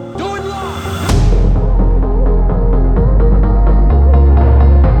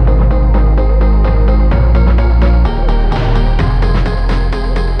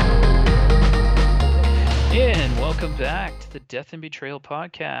Myth and Betrayal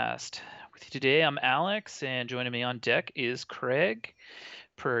podcast. With you today, I'm Alex, and joining me on deck is Craig,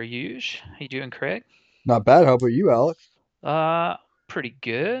 per usual. How you doing, Craig? Not bad. How about you, Alex? Uh, pretty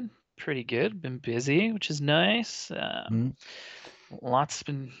good. Pretty good. Been busy, which is nice. Hmm. Lots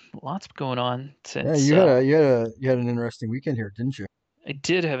going on Yeah, since. you had an interesting weekend here, didn't you? I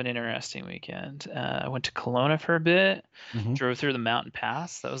did have an interesting weekend. I went to Kelowna for a bit. Mm-hmm. Drove through the mountain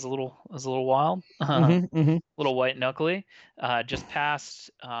pass. That was a little wild. Mm-hmm. Mm-hmm. Little white knuckly. Just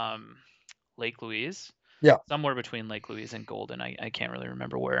past Lake Louise, Yeah. somewhere between Lake Louise and Golden. I can't really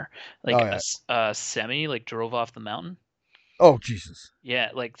remember where. Like Oh a, yeah. s- a semi like drove off the mountain. Oh Jesus.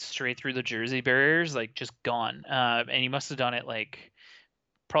 Yeah, like straight through the Jersey barriers, like just gone. And he must have done it like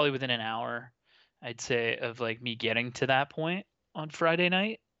probably within an hour, I'd say, of like me getting to that point on Friday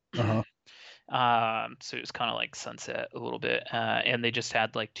night. Uh-huh. So it was kind of like sunset a little bit, and they just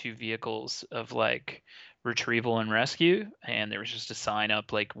had like two vehicles of like retrieval and rescue, and there was just a sign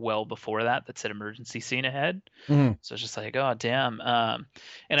up like well before that said emergency scene ahead. Mm-hmm. So it's just like, oh damn.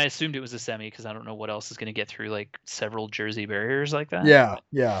 And I assumed it was a semi because I don't know what else is going to get through like several Jersey barriers like that. Yeah. But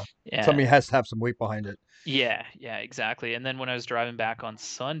Yeah. yeah, Something has to have some weight behind it. yeah, exactly. And then when I was driving back on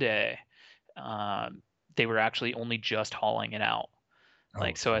Sunday, um, they were actually only just hauling it out. Oh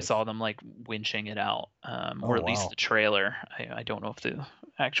Like, so I jeez. saw them like winching it out, or Oh at least wow. the trailer. I don't know if the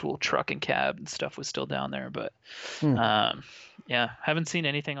actual truck and cab and stuff was still down there, but Hmm. um, yeah, haven't seen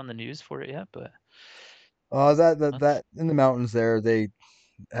anything on the news for it yet. But that's That in the mountains there, they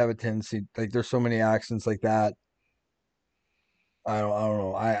have a tendency like there's so many accidents like that. I don't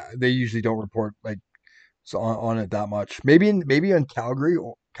know. They usually don't report like on it that much. Maybe in Calgary.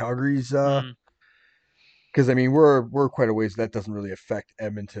 Calgary's mm, because I mean we're quite a ways. That doesn't really affect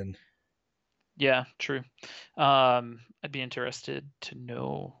Edmonton. yeah, true. I'd be interested to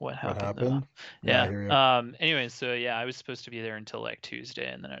know what What happened though. happened? Yeah, I Yeah. hear you. Anyway, so yeah, I was supposed to be there until like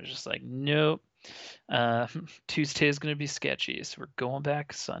Tuesday, and then I was just like, nope. Uh, Tuesday is gonna be sketchy, so we're going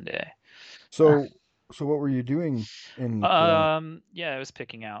back Sunday. Uh, So, so what were you doing in Kelowna? yeah, I was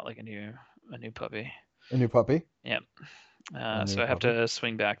picking out like a new puppy. A new puppy? Yep. A So new I have puppy? to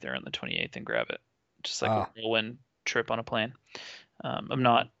swing back there on the 28th and grab it, just like a Ah. whirlwind trip on a plane. I'm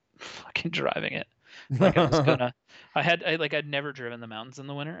not fucking driving it. Like I was gonna. I'd never driven the mountains in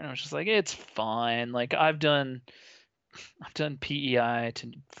the winter, and I was just like, it's fine. Like I've done PEI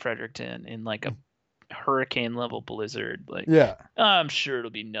to Fredericton in like a hurricane level blizzard. Like Yeah. I'm sure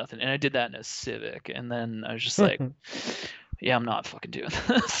it'll be nothing. And I did that in a Civic, and then I was just like, yeah, I'm not fucking doing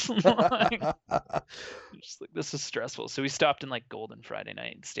this. Like, just like this is stressful. So we stopped in like Golden Friday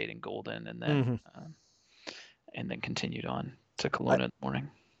night and stayed in Golden, Mhm. and then continued on to I Kelowna in the morning.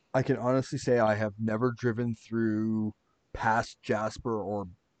 I can honestly say I have never driven through past Jasper or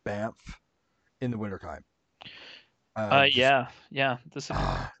Banff in the wintertime. Just Yeah, this would be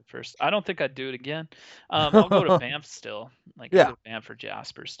the first. I don't think I'd do it again. I'll go to Banff still. Like I'll yeah. go to Banff or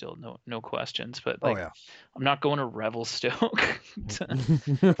Jasper still, no questions. But Oh like yeah. I'm not going to Revelstoke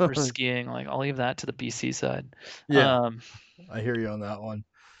for skiing. Like I'll leave that to the BC side. Yeah. Um, I hear you on that one.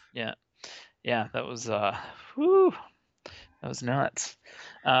 yeah, yeah, whew, that was nuts.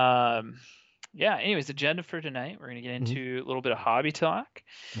 Um, yeah. Anyways, agenda for tonight, we're gonna get Hmm. into a little bit of hobby talk.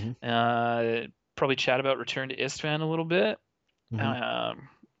 Hmm. Uh, Probably chat about Return to Istvan a little bit. Hmm. Um,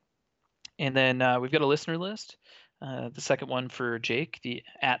 and then we've got a listener list. The second one for Jake, the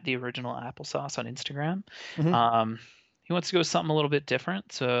original applesauce on Instagram. Hmm. Um, he wants to go with something a little bit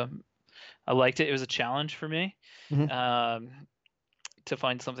different, so I liked it. It was a challenge for me. Hmm. Um, to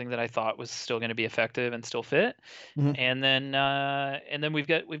find something that I thought was still going to be effective and still fit. Hmm. And then we've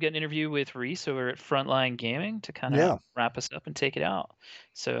got an interview with Reese over at Frontline Gaming to kind of Yeah. wrap us up and take it out.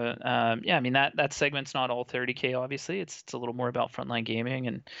 So yeah, I mean that segment's not all 30K. Obviously, it's a little more about Frontline Gaming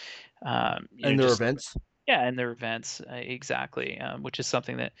and And their just events, yeah, and their events exactly, which is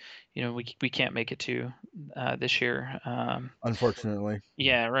something that we can't make it to this year. unfortunately.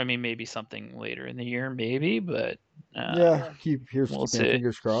 Yeah, or I mean maybe something later in the year, maybe, but Yeah. Here's we'll keeping see.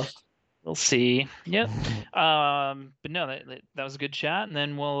 fingers crossed. We'll see. Yep. But no, that was a good chat, and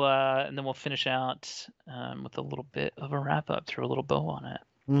then we'll finish out with a little bit of a wrap up, throw a little bow on it.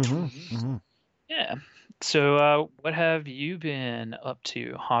 Hmm. Hmm. Yeah. So, what have you been up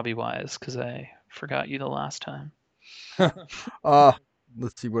to hobby wise? Because I forgot you the last time. uh,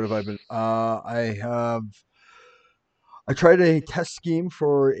 let's see. What have I been? I tried a test scheme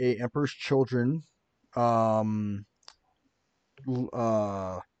for a Emperor's Children um,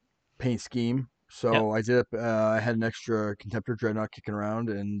 uh, paint scheme. Yep. So I did up. I had an extra Contemptor Dreadnought kicking around,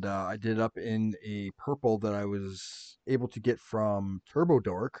 and I did it up in a purple that I was able to get from Turbo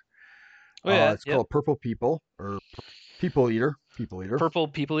Dork. Oh yeah. It's Yep. called Purple People or People Eater. People Eater. Purple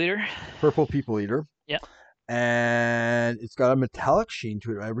People Eater. Purple People Eater. Yeah. And it's got a metallic sheen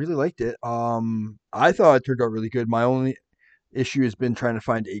to it. I really liked it. I thought it turned out really good. My only issue has been trying to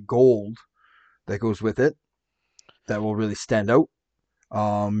find a gold that goes with it that will really stand out.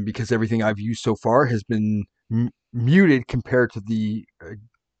 Because everything I've used so far has been muted compared to the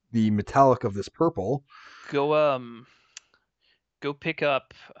metallic of this purple. Go go pick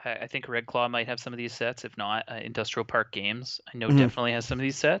up. I think Red Claw might have some of these sets. If not, Industrial Park Games, I know Mm-hmm. definitely has some of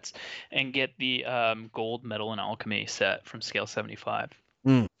these sets. And get the Gold Metal and Alchemy set from Scale 75.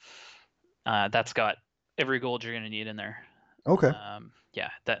 Mm. That's got every gold you're gonna need in there. Okay. Yeah,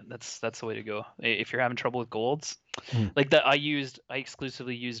 that's the way to go. If you're having trouble with golds, Mm. like that, I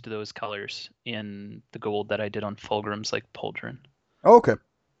exclusively used those colors in the gold that I did on Fulgrim's like Pauldron. Okay.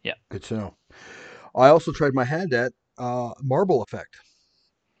 Yeah, Good to know. I also tried my hand at marble effect,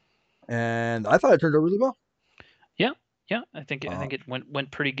 and I thought it turned out really well. yeah, yeah. I Uh, think it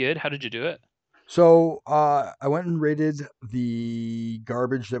went pretty good. How did you do it? I went and raided the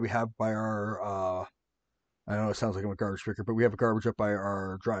garbage that we have by our. I know it sounds like I'm a garbage picker, but we have a garbage up by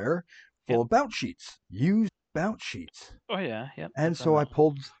our dryer full Yep. of bounce sheets, used bounce sheets. Oh yeah, yep. I've And done so I that.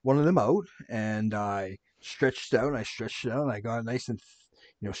 pulled one of them out and I stretched out and I stretched it out and I got it nice and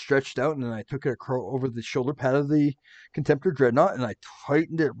stretched out and then I took it over the shoulder pad of the Contemptor Dreadnought and I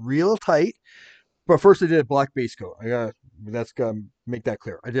tightened it real tight. But first I did a black base coat. That's got to make that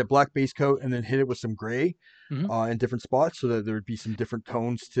clear. I did a black base coat and then hit it with some gray Hmm. in different spots so that there would be some different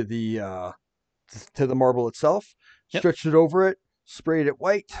tones to the marble itself. Yep. Stretched it over it, sprayed it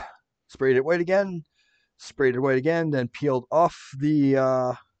white again, sprayed it white again, then peeled off the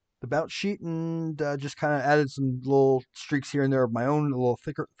bounce sheet and just kind of added some little streaks here and there of my own, a little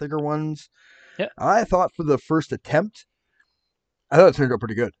thicker ones. Yep. I thought for the first attempt, I thought it turned out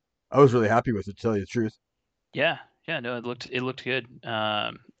pretty good. I was really happy with it, to tell you the truth. Yeah. Yeah. No, it looked good.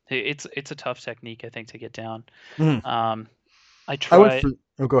 It's a tough technique I think to get down. Mm. Um, I I went tried. for.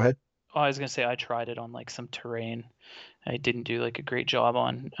 Oh, go ahead. Oh, I was gonna say I tried it on like some terrain. I didn't do like a great job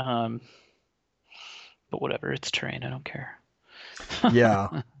on. But whatever, it's terrain. I don't care.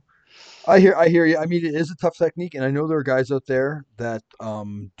 Yeah, I hear you. I mean, it is a tough technique, and I know there are guys out there that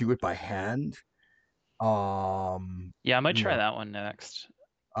do it by hand. Um, Yeah, I might you try know, that one next.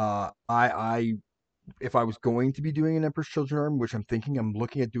 I if I was going to be doing an Emperor's Children arm, which I'm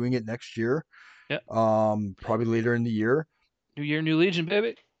looking at doing it next year, Yep. probably later in the year. New Year, New Legion,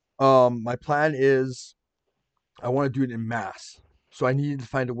 baby. My plan is I want to do it in mass, so I needed to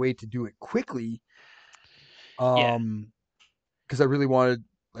find a way to do it quickly. Yeah. Um, because I really wanted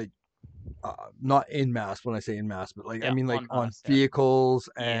like not in mass when I say in mass, but like I Yeah. mean like On on mass. Yeah. vehicles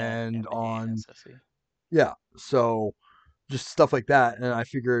Yeah. and MA and on SSE. yeah, so just stuff like that. And I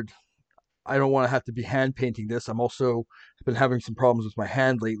figured I don't want to have to be hand painting this. I'm also been having some problems with my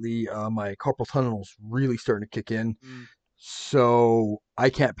hand lately. My carpal tunnel's really starting to kick in, Mm, so I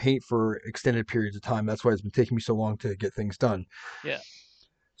can't paint for extended periods of time. That's why it's been taking me so long to get things done. yeah.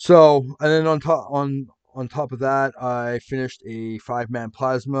 So, and then on top of that, I finished a 5-man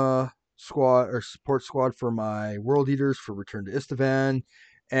plasma squad or support squad for my World Eaters for Return to Istavan, Yep.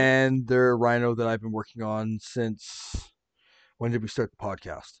 and their Rhino that I've been working on since when did we start the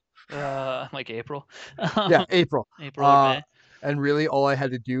podcast? Like April. Yeah, April. April or Uh, May. and really all I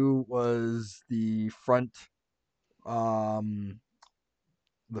had to do was um,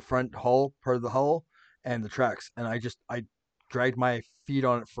 the front hull part of the hull and the tracks, and I dragged my feet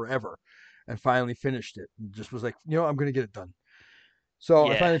on it forever, and finally finished it. And just was like, I'm gonna get it done. So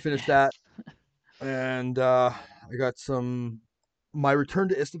I Yeah. finally Yeah. finished that, and I got some. My return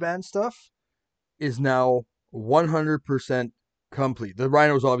to Istaban stuff is now 100% complete. The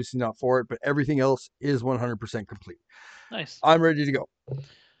Rhino's obviously not for it, but everything else is 100% complete. Nice. I'm ready to go.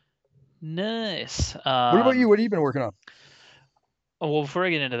 Nice. What about you? What have you been working on? Oh, well, before I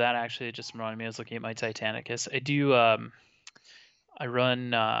get into that, actually, it just reminded me. I was looking at my Titanicus. I do. I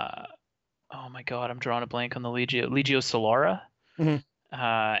run. Oh my God, I'm drawing a blank on the Legio Solara. Mm-hmm.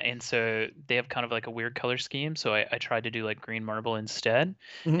 And so they have kind of like a weird color scheme. So I tried to do like green marble instead,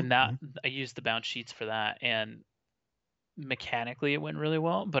 and Mm-hmm. that I used the bounce sheets for that. And mechanically, it went really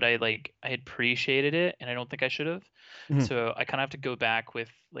well. But I had pre-shaded it, and I don't think I should have. Mm-hmm. So I kind of have to go back with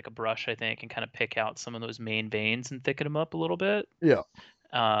like a brush, I think, and kind of pick out some of those main veins and thicken them up a little bit. Yeah.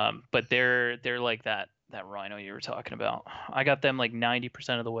 But they're like that rhino you were talking about. I got them like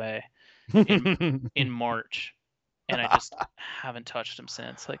 90% of the way in in March, and I just haven't touched them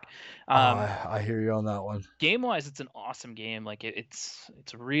since. Like, I hear you on that one. game wise, it's an awesome game. Like it's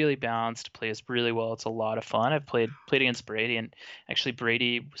really balanced, plays really well. It's a lot of fun. I've played against Brady, and actually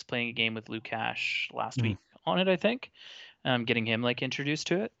Brady was playing a game with Lukash last Mm-hmm. week on it, I think. Getting him like introduced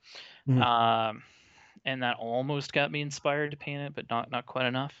to it. Mhm. Um, and that almost got me inspired to paint it, but not quite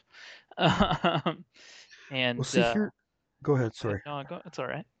enough. Um, Well, and see here. Go ahead. Sorry. no, go. It's all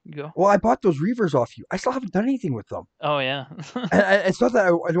right. You go. Well, I bought those Reavers off you. I still haven't done anything with them. Oh yeah. And it's not that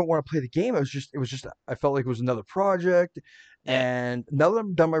I don't want to play the game. It was just I felt like it was another project. Yeah. And now that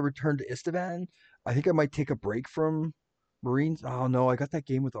I'm done my return to Istavan, I think I might take a break from Marines. Oh no, I got that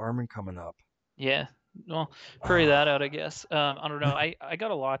game with Armin coming up. Yeah. Well, hurry that out, I guess. I don't know. I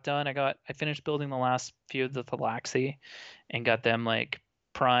got a lot done. I finished building the last few of the Thalaxi and got them like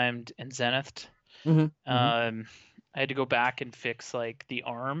primed and zenithed. hmm hmm I had to go back and fix like the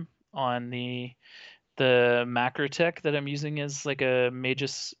arm on the macro tech that I'm using as like a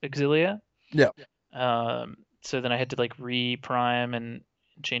Magus Auxilia. Yeah. So then I had to like re-prime and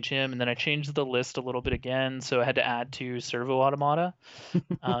change him, and then I changed the list a little bit again. So I had to add 2 servo automata.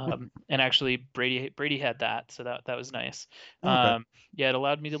 And actually Brady had that, so that was nice. Okay. Yeah, it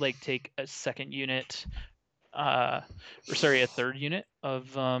allowed me to like take a second unit, or sorry, a third unit of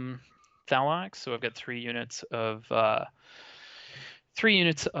Thalax. So I've got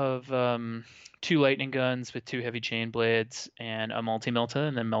 2 lightning guns with 2 heavy chain blades and a multi-melta,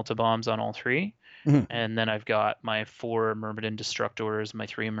 and then melta bombs on all 3. hmm And then I've got my 4 Myrmidon Destructors, my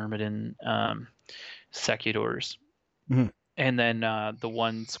 3 Myrmidon Secuitors, hmm and then the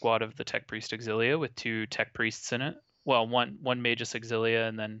 1 squad of the Tech Priest Auxilia with 2 Tech Priests in it. Well, one Magus Auxilia,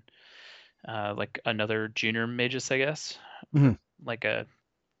 and then like another junior Magus, I guess, hmm like a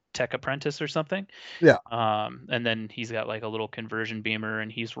Tech Apprentice or something. Yeah. And then he's got like a little conversion beamer,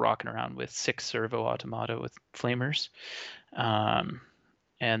 and he's rocking around with 6 servo automata with flamers. Um,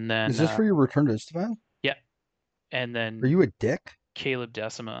 and Is then this for your return to Istavan? yeah, and Are then you a dick? Caleb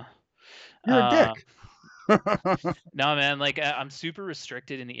Decima. You're a Uh, dick. no man, like I'm super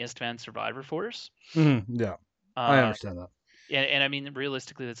restricted in the Istvan Survivor Force. Yeah, I Uh, understand that. and I mean,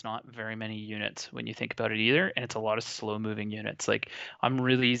 realistically, that's not very many units when you think about it either, and it's a lot of slow-moving units. Like, I'm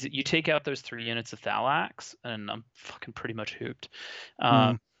really easy. You take out those 3 units of Thalax, and I'm fucking pretty much hooped.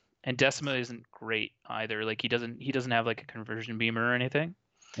 Um, hmm and Decima isn't great either. Like, he doesn't have like a conversion beamer or anything.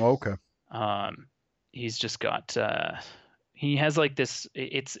 Okay. Um, he's just got he has like this.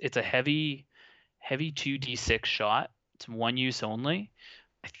 It's a heavy 2d6 shot. It's one use only.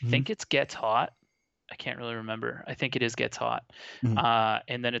 I hmm think it's gets hot. I can't really remember. I think it is gets hot. hmm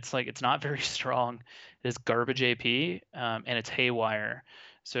And then it's like it's not very strong. It is garbage AP, and it's haywire,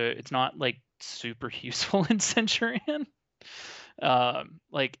 so it's not like super useful in Centurion.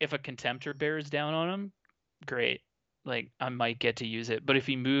 Like if a Contemptor bears down on him, great. Like I might get to use it, but if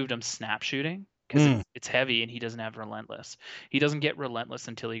he moved, I'm snap shooting because Mm. it's heavy and he doesn't have relentless. He doesn't get relentless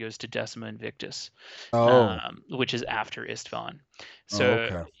until he goes to Decima Invictus, Oh. which is after Istvan. Oh, So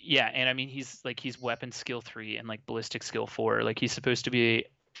okay. yeah, and I mean he's weapon skill 3 and like ballistic skill 4. Like he's supposed to be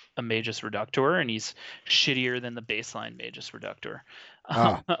a Magus Reductor, and he's shittier than the baseline Magus Reductor.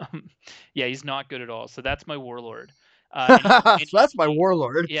 Ah. Yeah, he's not good at all. So that's my Warlord. And he So and that's my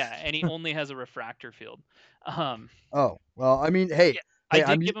warlord. yeah, and he only has a refractor field. Um, Oh well, I mean, hey, yeah, hey,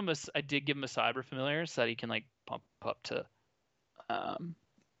 I'm. I did give him a cyber familiar so that he can like pump up to um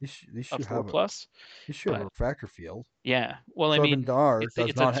At least a you four have a. At plus. least you have a But refractor field. yeah, well, I Sorbin mean, Dar it's does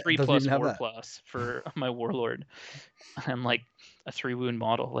it's a not. three Doesn't plus even have four that. plus for my Warlord. I'm like a 3 wound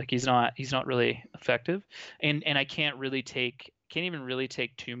model. Like he's not really effective, and I can't even really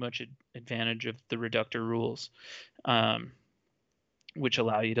take too much advantage of the reductor rules, um, which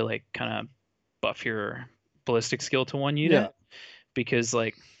allow you to like kind of buff your ballistic skill to 1 Yeah. unit, because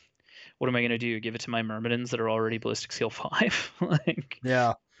like what am I going to do? Give it to my Myrmidons that are already ballistic skill 5? Like,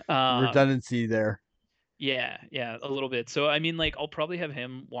 Yeah. um, Redundancy there. yeah, a little bit. So I mean, like, I'll probably have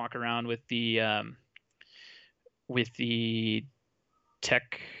him walk around with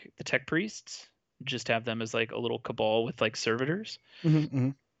tech the tech priests. Just have them as like a little cabal with like servitors.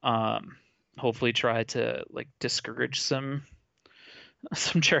 hmm Um, hopefully try to like discourage some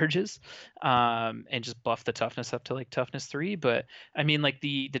some charges, and just buff the toughness up to like toughness 3. But I mean, like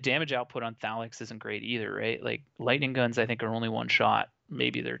the damage output on Thalix isn't great either, right? Like lightning guns I think are only 1 shot,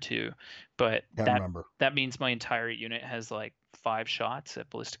 maybe they're 2, but Can't that remember. that means my entire unit has like 5 shots at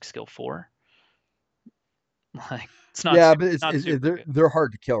ballistic skill 4. Like it's not Yeah, super but not super they're good. they're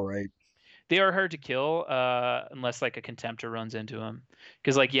hard to kill, right? They are hard to kill, unless like a Contemptor runs into them.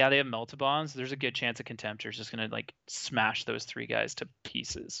 Because like yeah, they have Meltabonds. There's a good chance a Contemptor is just gonna like smash those 3 guys to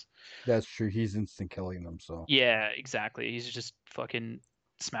pieces. That's true. He's instant killing them. So. Yeah, exactly. He's just fucking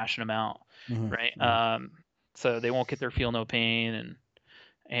smashing them out, hmm right? hmm So they won't get their feel no pain,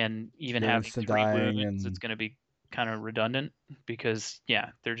 and even They're having instant 3 dying wounds, it's and gonna be kind of redundant because yeah,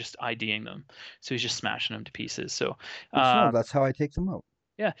 they're just IDing them, so he's just smashing them to pieces. So Good to know. uh, That's how I take them out.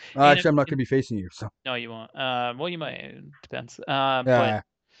 yeah, and Actually, I'm not going to be facing you, so no, you won't. Well, you might. It depends. But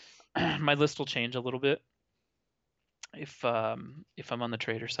yeah. my list will change a little bit if I'm on the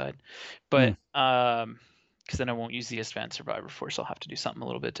trader side, Mm. but because then I won't use the Istvan Survivor Force. I'll have to do something a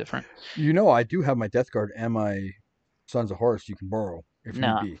little bit different. I do have my Death Guard and my Sons of Horus you can borrow if need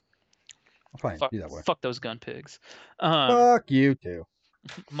Nah, be. I'm fine. fuck, Be that way. fuck those gun pigs. Um, Fuck you too.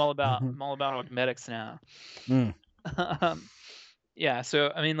 I'm all about medics now. Mm. um, yeah,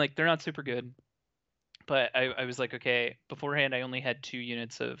 so I mean, like they're not super good, but I was like, okay, beforehand I only had 2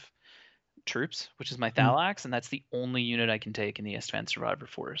 units of troops, which is my Mm. Thalax, and that's the only unit I can take in the Istvan Survivor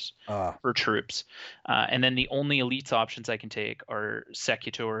Force Uh, for troops. And then the only elites options I can take are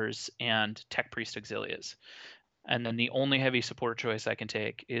Secutors and Tech Priest Auxilias. And then the only heavy support choice I can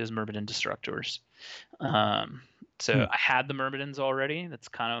take is Myrmidon Destructors. Um, so mm. I had the Myrmidons already. That's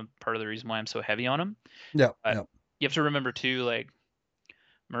kind of part of the reason why I'm so heavy on them. Yep. But Yep. you have to remember too, like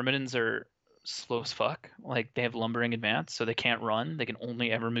Myrmidons are slow as fuck. Like they have lumbering advance, so they can't run. They can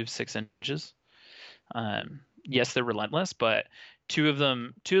only ever move 6 inches. Yes, they're relentless, but two of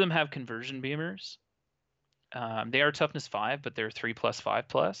them have conversion beamers. They are toughness 5, but they're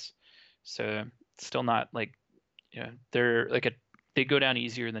 3+5+. So it's still not like they're like they go down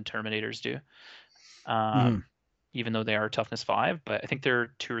easier than Terminators do. Mm. Even though they are toughness 5, but I think they're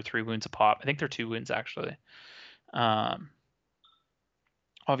 2 or 3 wounds a pop. I think they're 2 wounds actually. Um,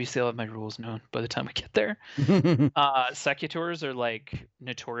 Obviously I'll have my rules known by the time we get there. Secutors are like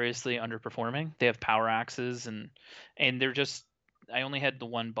notoriously underperforming. They have power axes and they're just I only had the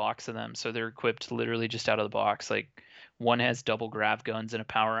one box of them, so they're equipped literally just out of the box. Like one has double grav guns and a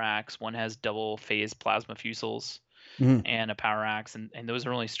power axe, one has double phase plasma fusils Mm. and a power axe, and those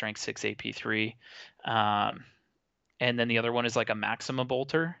are only strength 6 AP3. Um, and then the other one is like a Maxima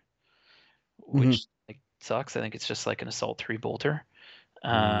bolter, Mm. which like sucks. I think it's just like an assault 3 bolter.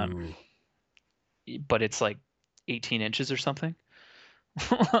 Um, Ooh. but it's like 18 inches or something.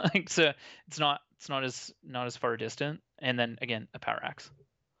 Like so it's not as far distant, and then again a power axe.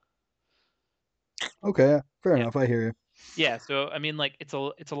 Okay. Fair Yeah, enough. I hear you. yeah, so I mean like it's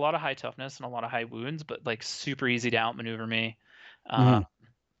a lot of high toughness and a lot of high wounds, but like super easy to outmaneuver me. uh Mm.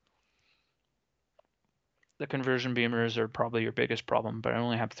 the conversion beamers are probably your biggest problem, but I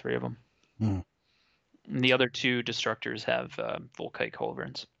only have 3 of them, Mm. and the other 2 destructors have volkite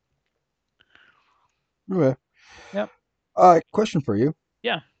culverins. Okay. Yep. Question for you.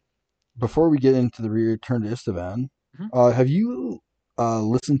 Yeah. Before we get into the return to Istavan, Hmm. have you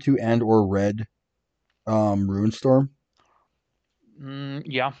listened to and or read Runestorm?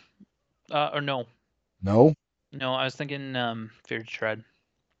 Yeah. Or no. No. No, I was thinking Fear to Tread.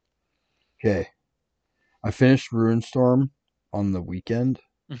 Okay. I finished Runestorm on the weekend,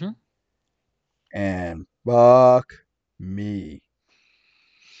 Hmm. and fuck me,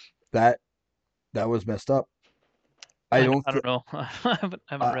 that that was messed up. I don't. I don't know. I haven't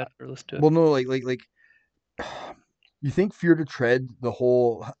read or listened to it. Well, no, like you think Fear to Tread, the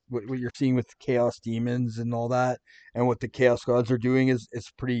whole what you're seeing with Chaos Demons and all that, and what the Chaos Gods are doing is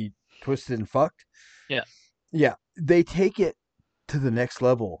pretty twisted and fucked. Yeah. Yeah, they take it to the next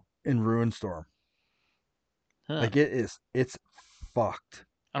level in Ruinstorm. Huh. Like it's fucked.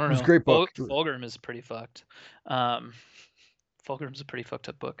 I don't It was a know. great book. Fulgrim is pretty fucked. Um, Fulgrim's a pretty fucked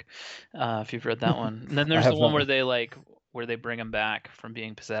up book. If you've read that one. And then I there's the have one not. where they bring him back from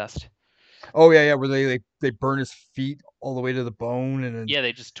being possessed. Oh yeah, yeah, where they burn his feet all the way to the bone, and then Yeah,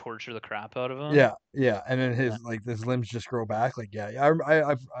 they just torture the crap out of him. yeah, yeah, and then Yeah. his limbs just grow back. Like yeah,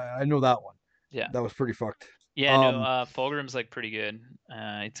 yeah, I know that one. Yeah. That was pretty fucked. Yeah, no, Um, Fulgrim's like pretty good.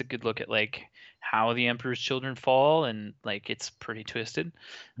 It's a good look at like how the Emperor's children fall, and like it's pretty twisted.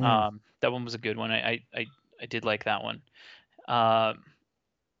 mm, That one was a good one. I did like that one. Um,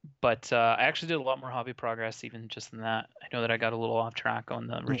 but I actually did a lot more hobby progress even just than that. I know that I got a little off track on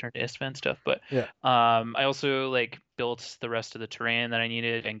the mm, Return to Istvan stuff, but yeah. I also like built the rest of the terrain that I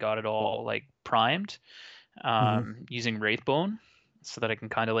needed and got it all like primed Hmm. using Wraithbone, so that I can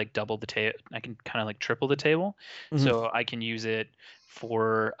kind of like double the table. I can kind of like triple the table, Hmm. so I can use it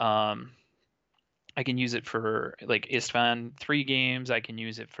for like Istvan 3 games. I can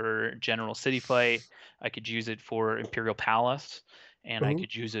use it for General City Fight. I could use it for Imperial Palace, and I Uh-huh.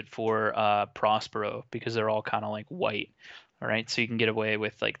 could use it for Prospero because they're all kind of like white. All right, so you can get away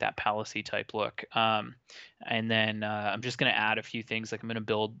with like that palacey type look. And then I'm just gonna add a few things. Like I'm gonna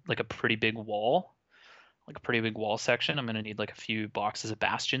build like a pretty big wall, like a pretty big wall section. I'm gonna need like a few boxes of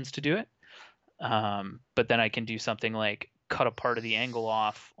bastions to do it. But then I can do something like cut a part of the angle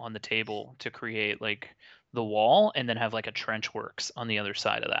off on the table to create like the wall and then have like a trench works on the other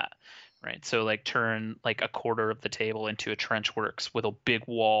side of that. Right. So like turn like a quarter of the table into a trench works with a big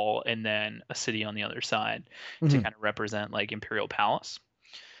wall and then a city on the other side to Hmm. kind of represent like Imperial Palace,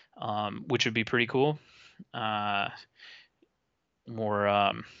 which would be pretty cool. Uh,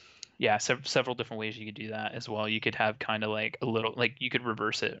 more yeah, several different ways you could do that as well. You could have kind of like a little, like you could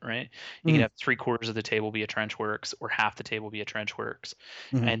reverse it, right? You could Hmm. have three-quarters of the table be a trench works or half the table be a trench works,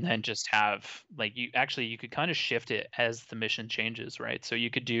 Hmm. and then just have like you could kind of shift it as the mission changes, right? So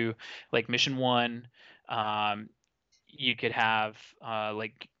you could do like mission one, um, you could have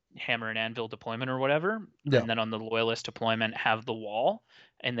like hammer and anvil deployment or whatever, Yeah. and then on the loyalist deployment have the wall,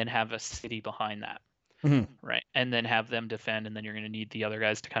 and then have a city behind that. Hmm. Right. And then have them defend, and then you're going to need the other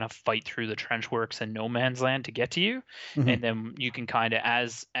guys to kind of fight through the trench works and no man's land to get to you. Hmm. And then you can kind of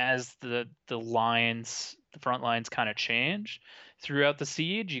as the lines, the front lines kind of change throughout the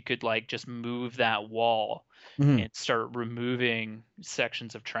siege, you could like just move that wall Hmm. and start removing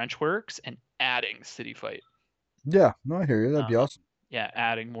sections of trench works and adding city fight. Yeah. No, I hear you. That'd be Um, awesome. yeah,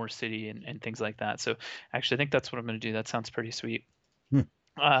 adding more city and things like that. So actually, I think that's what I'm going to do. That sounds pretty sweet. Hmm.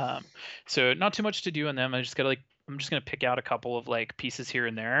 Um, so not too much to do on them. I just gotta like I'm just gonna pick out a couple of like pieces here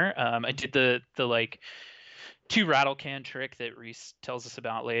and there. I did the like two rattle can trick that Reese tells us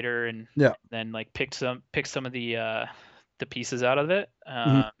about later, and Yeah. then like pick some of the pieces out of it.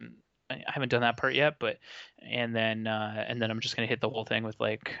 Hmm. I haven't done that part yet, but and then I'm just gonna hit the whole thing with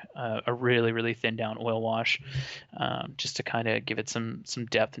like a really thin down oil wash, just to kind of give it some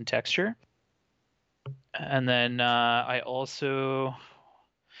depth and texture. And then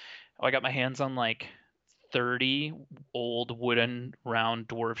I got my hands on like 30 old wooden round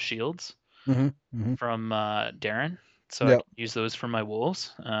dwarf shields Hmm. Hmm. from Darren, so I Yeah. can use those for my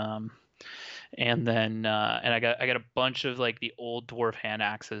wolves. And then and I got a bunch of like the old dwarf hand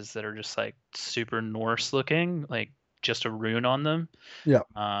axes that are just like super Norse looking, like just a rune on them. Yeah.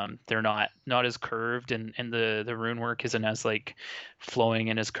 They're not as curved, and the rune work isn't as like flowing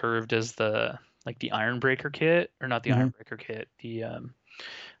and as curved as the like the Ironbreaker kit, or not the Hmm. Ironbreaker kit, the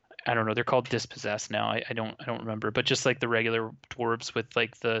I don't know. They're called dispossessed now. I don't remember, but just like the regular dwarves with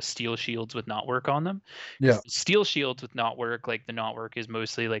like the steel shields with knotwork on them, Yeah. because the steel shields with knotwork, like the knotwork is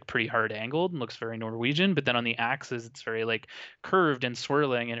mostly like pretty hard angled and looks very Norwegian, but then on the axes it's very like curved and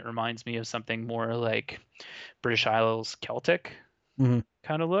swirling, and it reminds me of something more like British Isles Celtic Hmm.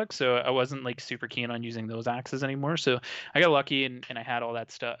 kind of look. So I wasn't like super keen on using those axes anymore. So I got lucky, and I had all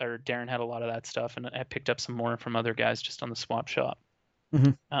that stuff, or Darren had a lot of that stuff, and I picked up some more from other guys just on the swap shop.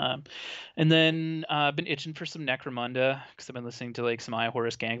 Hmm. Um, and then I've been itching for some Necromunda because I've been listening to like some I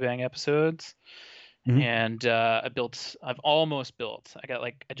Horus Gangbang episodes, Hmm. and I've almost built.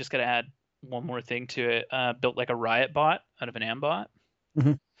 I just got to add one more thing to it. Built like a riot bot out of an ambot,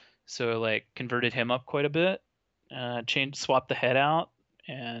 Hmm. so like converted him up quite a bit. Swapped the head out,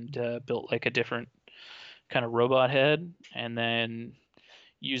 and built like a different kind of robot head, and then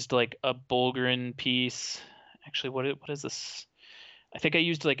used like a Bulgrin piece. Actually, what is this? I think I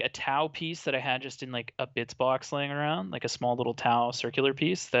used like a Tau piece that I had just in like a bits box laying around, like a small little Tau circular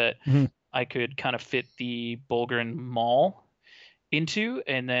piece that Hmm. I could kind of fit the Bulgren maul into,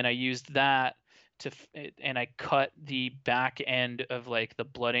 and then I used that and I cut the back end of like the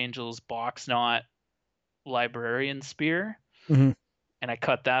Blood Angels box knot librarian spear, Hmm. and I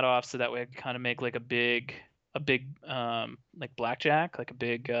cut that off so that way I could kind of make like a big like blackjack, like a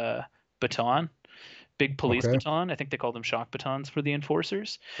big baton, big police Okay. baton. I think they call them shock batons for the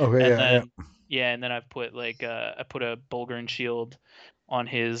enforcers. Okay. And Yeah. Yeah. then yeah, and then I've put like I put a Bulgarian shield on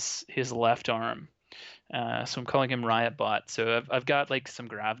his left arm. So I'm calling him Riot Bot. So I've got like some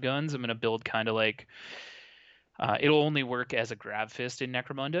grav guns. I'm gonna build kind of like it'll only work as a grav fist in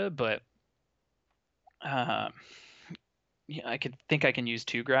Necromunda, but uh, yeah, I can use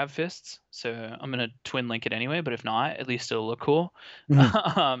two grav fists. So I'm gonna twin link it anyway. But if not, at least it'll look cool. Hmm.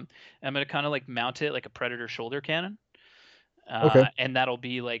 I'm gonna kind of like mount it like a Predator shoulder cannon. Okay. And that'll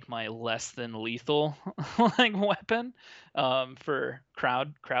be like my less than lethal like weapon for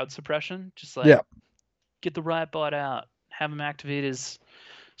crowd suppression. Just like Yeah. get the riot bot out, have him activate his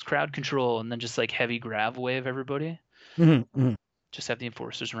crowd control, and then just like heavy grav wave everybody. Hmm. Hmm. Just have the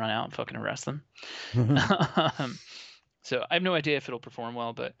enforcers run out and fucking arrest them. Hmm. um, so I have no idea if it'll perform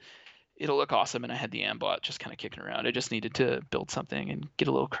well, but it'll look awesome. And I had the ambot just kind of kicking around. I just needed to build something and get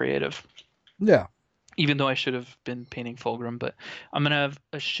a little creative. Yeah. Even though I should have been painting Fulgrim, but I'm gonna have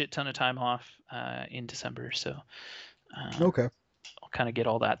a shit ton of time off in December, so Okay. I'll kind of get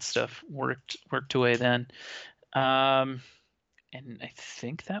all that stuff worked away then. Um, and I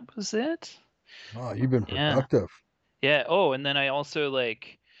think that was it. Oh, you've been Yeah, productive. yeah. Oh, and then I also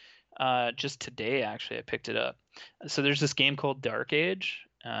like Just today, actually, I picked it up. So there's this game called Dark Age.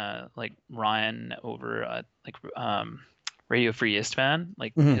 Like Ryan over Radio Free Istvan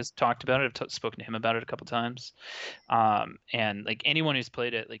like Hmm. has talked about it. I've spoken to him about it a couple times. And like anyone who's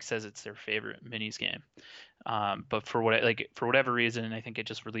played it like says it's their favorite minis game. But for whatever reason, I think it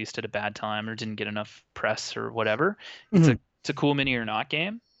just released at a bad time or didn't get enough press or whatever. It's a Hmm. it's a cool mini or not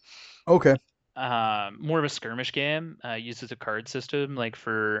game. Okay. More of a skirmish game. Uses a card system like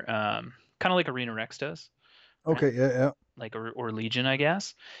for kind of like Arena Rex does, right? Okay. Yeah. Yeah. Like or Legion, I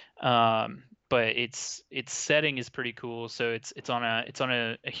guess. But its setting is pretty cool. So it's on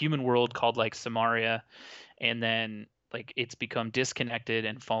a human world called like Samaria, and then like it's become disconnected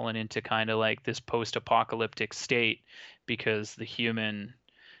and fallen into kind of like this post-apocalyptic state because the human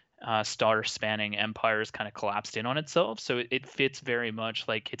star-spanning empires kind of collapsed in on itself. So it fits very much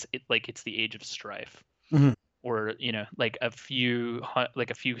like it's the age of strife, Hmm. or like a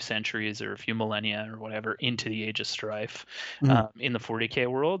few centuries or a few millennia or whatever into the age of strife, Hmm. in the 40k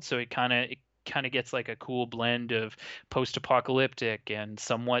world. So it kind of gets like a cool blend of post-apocalyptic and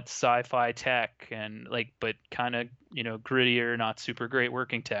somewhat sci-fi tech, and like but kind of grittier, not super great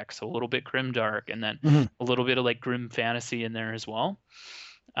working tech, so a little bit grimdark, and then Hmm. a little bit of like grim fantasy in there as well.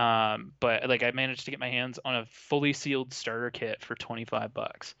 But like I managed to get my hands on a fully sealed starter kit for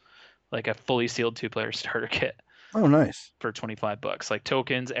 $25, like a fully sealed two-player starter kit Oh, nice. for $25, like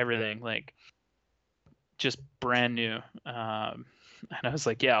tokens, everything, like just brand new. And I was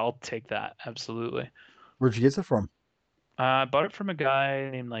like, yeah, I'll take that, absolutely. Where'd you get it from? I bought it from a guy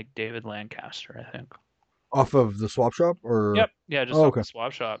named like David Lancaster, I think. Off of the swap shop, or? Yep, yeah, just Oh, off okay. the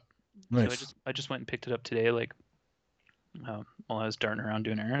swap shop. So I Nice. just I just went and picked it up today, like while I was darting around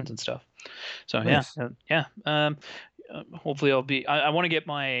doing errands and stuff. So yeah, Nice. yeah. Hopefully I'll be. I want to get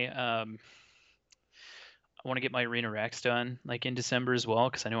my I want to get my Arena Rex done like in December as well,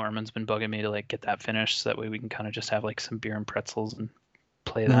 because I know Armin's been bugging me to like get that finished, so that way we can kind of just have like some beer and pretzels and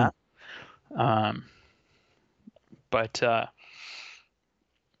play Hmm. that. Um, but yeah,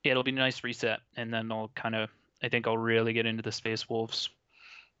 it'll be a nice reset, and then I think I'll really get into the Space Wolves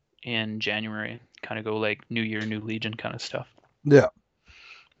in January. Kind of go like New Year, New Legion kind of stuff. Yeah.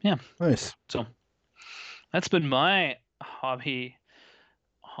 Yeah, Nice. so that's been my hobby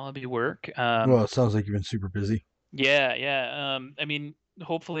work. Well, it sounds like you've been super busy. Yeah, yeah. I mean,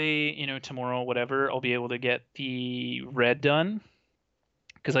 hopefully, tomorrow, whatever, I'll be able to get the red done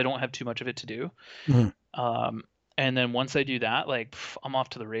because I don't have too much of it to do. Hmm. Um, and then once I do that, like I'm off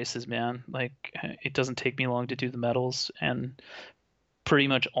to the races, man. Like it doesn't take me long to do the metals, and pretty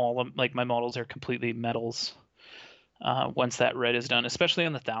much all of like my models are completely metals. Once that red is done, especially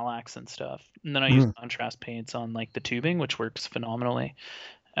on the Thalax and stuff, and then I use Hmm. contrast paints on like the tubing, which works phenomenally.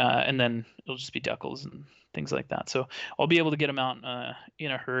 And then it'll just be decals and things like that. So I'll be able to get them out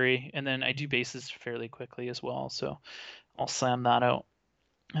in a hurry, and then I do bases fairly quickly as well. So I'll slam that out,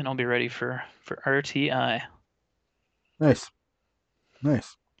 and I'll be ready for RTI. Nice.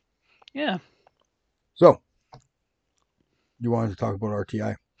 Nice. Yeah, So, you wanted to talk about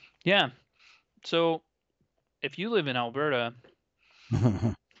RTI? yeah. So if you live in Alberta,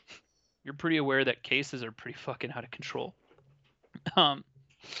 you're pretty aware that cases are pretty fucking out of control. Um,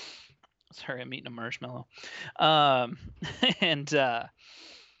 sorry, I'm eating a marshmallow. Um, and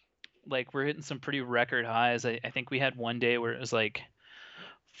like we're hitting some pretty record highs. I think we had one day where it was like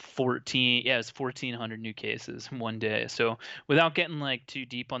 14, yeah, it's 1,400 new cases in one day. So without getting like too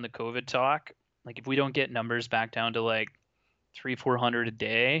deep on the COVID talk, like if we don't get numbers back down to like 300-400 a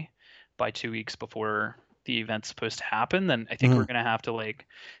day by 2 weeks before the event's supposed to happen, then I think we're Hmm. gonna have to like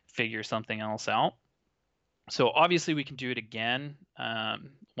figure something else out. So obviously we can do it again,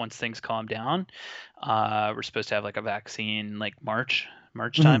 once things calm down. We're supposed to have like a vaccine like March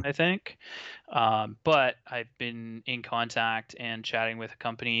time, Hmm. I think. But I've been in contact and chatting with a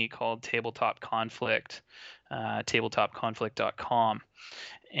company called Tabletop Conflict, tabletopconflict.com,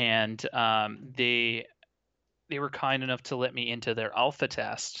 and they were kind enough to let me into their alpha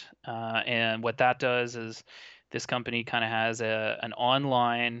test. And what that does is this company kind of has an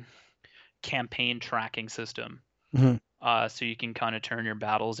online campaign tracking system. Hmm. So you can kind of turn your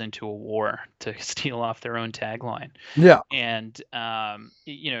battles into a war, to steal off their own tagline. Yeah. And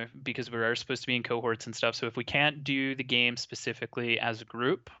because we are supposed to be in cohorts and stuff, so if we can't do the game specifically as a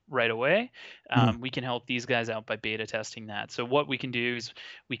group right away, Hmm. we can help these guys out by beta testing that. So what we can do is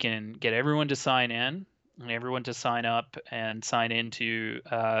we can get everyone to sign in and everyone to sign up and sign into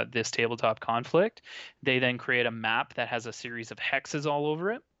this tabletop conflict. They then create a map that has a series of hexes all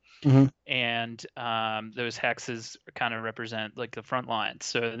over it, Mhm. and those hexes kind of represent like the front lines.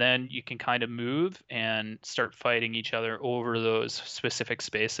 So then you can kind of move and start fighting each other over those specific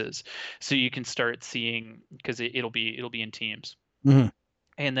spaces. So you can start seeing, because it'll be in teams. Mhm.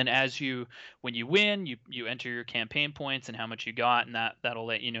 And then when you win, you enter your campaign points and how much you got, and that'll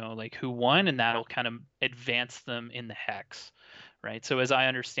let you know like who won, and that'll kind of advance them in the hex, right? So as I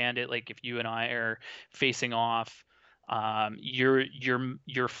understand it, like if you and I are facing off,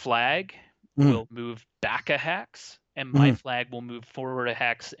 your flag Mhm. will move back a hex, and my Mhm. flag will move forward a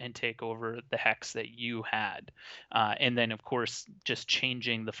hex and take over the hex that you had, and then of course just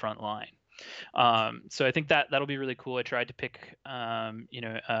changing the front line. So I think that'll be really cool. I tried to pick,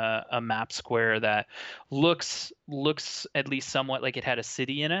 a map square that looks at least somewhat like it had a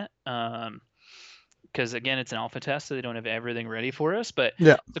city in it. Because again, it's an alpha test, so they don't have everything ready for us. But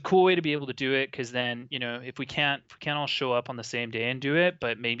Yeah. it's a cool way to be able to do it. Because then, if we can't all show up on the same day and do it,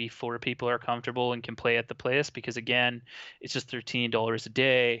 but maybe four people are comfortable and can play at the place. Because again, it's just $13 a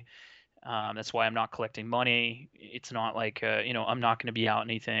day. That's why I'm not collecting money. It's not like, I'm not going to be out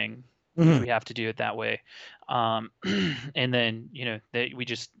anything if Mhm. we have to do it that way. Um, and then, we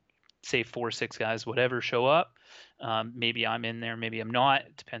just say 4 or 6 guys, whatever, show up. Maybe I'm in there, maybe I'm not.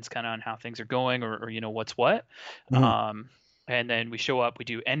 It depends kind of on how things are going, or what's what. Mhm. Um, and then we show up, we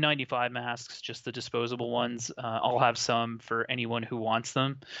do N95 masks, just the disposable ones. I'll have some for anyone who wants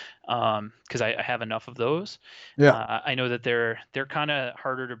them, because I have enough of those. Yeah. I know that they're kind of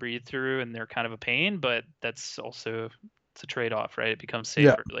harder to breathe through and they're kind of a pain, but that's also, it's a trade-off, right? It becomes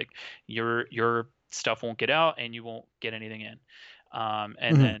Yeah. safer. Like your stuff won't get out and you won't get anything in.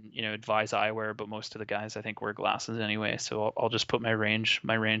 And Mhm. then advise eyewear, but most of the guys I think wear glasses anyway, so I'll just put my range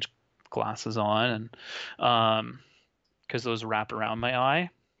glasses on, and because those wrap around my eye,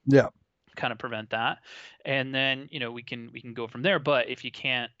 Yeah. kind of prevent that. And then we can go from there. But if you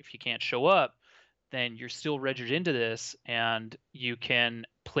can't show up, then you're still registered into this, and you can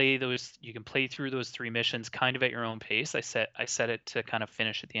play through those 3 missions kind of at your own pace. I set it to kind of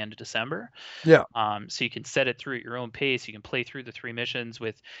finish at the end of December. Yeah. So you can set it through at your own pace. You can play through the 3 missions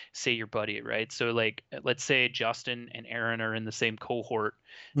with, say, your buddy, right? So like, let's say Justin and Aaron are in the same cohort,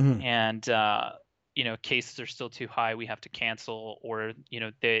 Mhm. and cases are still too high, we have to cancel, or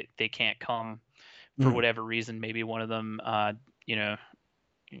they can't come for Mhm. whatever reason. Maybe one of them, you know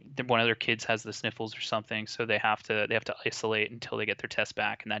one of their kids has the sniffles or something, so they have to isolate until they get their test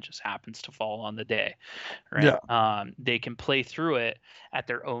back, and that just happens to fall on the day, right? Yeah. They can play through it at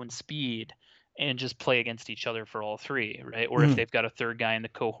their own speed and just play against each other for all three, right? Or if Mhm. they've got a third guy in the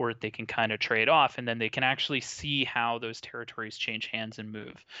cohort, they can kind of trade off, and then they can actually see how those territories change hands and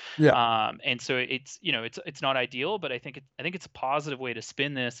move. Yeah. And so it's not ideal, but I think it's a positive way to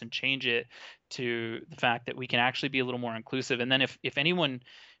spin this and change it to the fact that we can actually be a little more inclusive. And then if anyone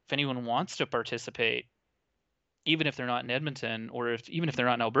wants to participate, even if they're not in Edmonton, or even if they're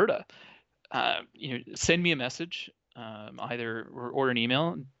not in Alberta, send me a message, either, or an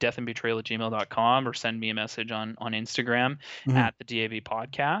email, deathandbetrayal@gmail.com, or send me a message on Instagram Mhm. at the DAB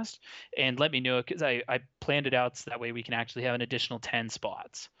podcast, and let me know, because I planned it out so that way we can actually have an additional 10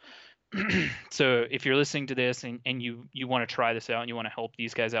 spots. So if you're listening to this, and you want to try this out, and you want to help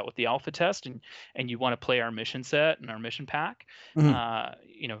these guys out with the alpha test, and you want to play our mission set and our mission pack, Mhm.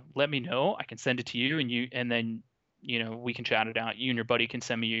 let me know. I can send it to you, and then we can chat it out. You and your buddy can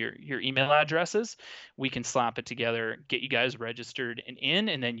send me your email addresses. We can slap it together, get you guys registered and in,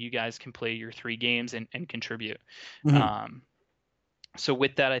 and then you guys can play your 3 games and contribute. Mhm. um, so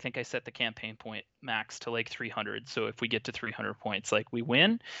with that, I think I set the campaign point max to like 300. So if we get to 300 points, like, we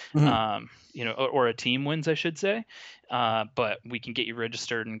win, Mhm. or a team wins, I should say. But we can get you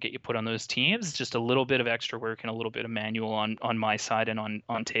registered and get you put on those teams. It's just a little bit of extra work and a little bit of manual on my side and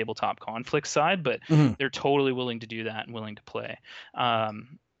on tabletop conflict side, but Mhm. they're totally willing to do that and willing to play.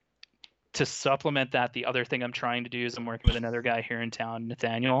 Um, to supplement that, the other thing I'm trying to do is I'm working with another guy here in town,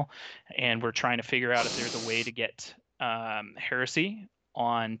 Nathaniel, and we're trying to figure out if there's a way to get Heresy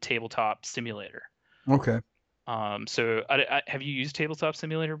on Tabletop Simulator. Okay. So have you used Tabletop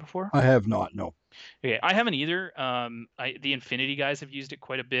Simulator before? I have not. No. Okay, I haven't either. The Infinity guys have used it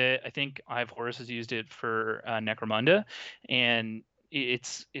quite a bit. I think I've Horus has used it for Necromunda, and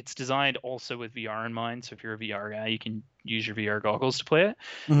it's designed also with VR in mind. So if you're a VR guy, you can use your VR goggles to play it.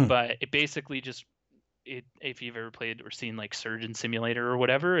 Mhm. But it basically just if you've ever played or seen like Surgeon Simulator or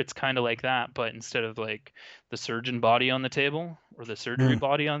whatever, it's kind of like that, but instead of like the surgeon body on the table, or the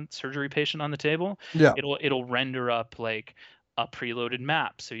Mhm. surgery patient on the table, Yeah. it'll render up like a preloaded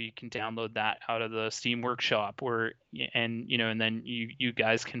map, so you can download that out of the Steam Workshop, or and and then you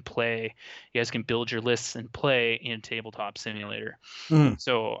guys can play, you guys can build your lists and play in Tabletop Simulator. Mm.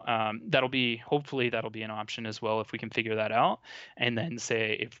 So hopefully that'll be an option as well if we can figure that out. And then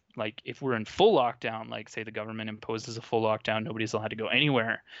say if we're in full lockdown, like say the government imposes a full lockdown, nobody's allowed to go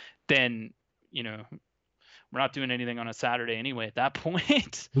anywhere, then we're not doing anything on a Saturday anyway at that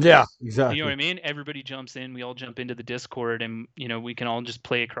point. Yeah, You know what exactly. I mean? Everybody jumps in, we all jump into the Discord, and we can all just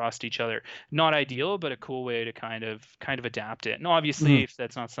play across each other. Not ideal, but a cool way to kind of adapt it. And obviously, Mm. if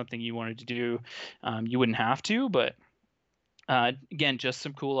that's not something you wanted to do, you wouldn't have to. But again, just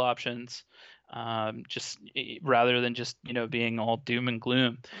some cool options. Just rather than just being all doom and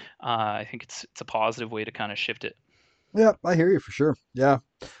gloom, I think it's a positive way to kind of shift it. Yeah, I hear you for sure. Yeah.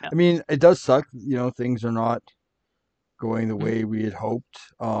 Yeah. I mean, it does suck, things are not going the Mhm. way we had hoped.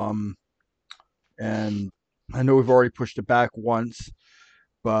 And I know we've already pushed it back once,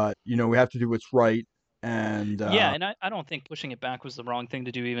 but we have to do what's right. And Yeah, and I don't think pushing it back was the wrong thing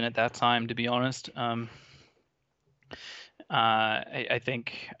to do even at that time, to be honest. I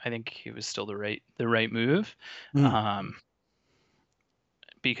think it was still the right move, mm, um,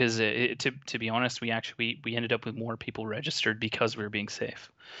 because to be honest, we ended up with more people registered because we were being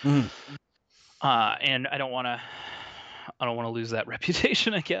safe, mm, and I don't want to lose that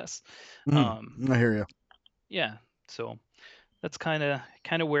reputation, I guess. mm, Um, I hear you. yeah, so that's kind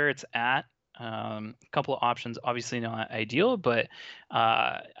of where it's at. A couple of options, obviously not ideal, but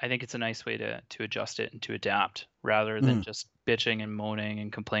I think it's a nice way to adjust it and to adapt rather than Mm, just bitching and moaning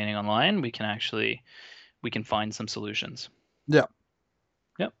and complaining online. We can find some solutions. yeah.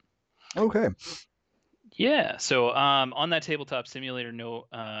 Yep. Okay. Yeah. So on that tabletop simulator note,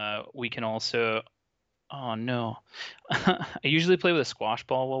 we can also. Oh no. I usually play with a squash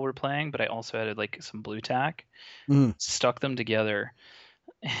ball while we're playing, but I also added like some blue tack, Mm, stuck them together,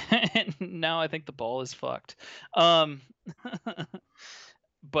 and now I think the ball is fucked. Um,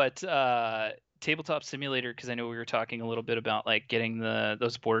 but tabletop simulator, because I know we were talking a little bit about like getting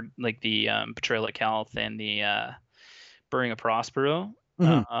those board, like the Betrayal at Calth and the Burning of Prospero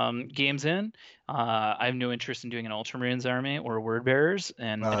mm, games in. I have no interest in doing an Ultramarines army or Word Bearers,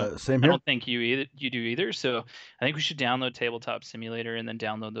 and I don't. same I here. don't think you do either. So I think we should download Tabletop Simulator and then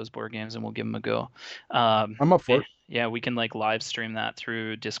download those board games, and we'll give them a go. I'm up for it. Yeah, we can like live stream that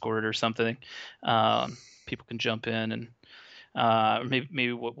through Discord or something. People can jump in, and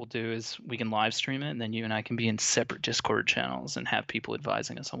maybe what we'll do is we can live stream it, and then you and I can be in separate Discord channels and have people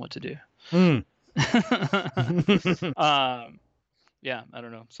advising us on what to do. Mm. um, yeah, I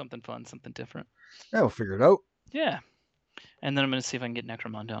don't know, something fun, something different. Yeah, we'll figure it out. Yeah, and then I'm gonna see if I can get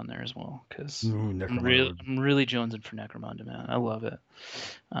Necromunda on there as well, because Ooh, I'm Necromunda really would. I'm really jonesing for Necromunda, man. I love it.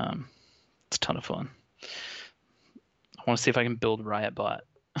 Um, it's a ton of fun. I want to see if I can build Riot Bot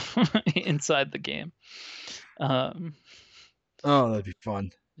inside the game. Um, Oh, that'd be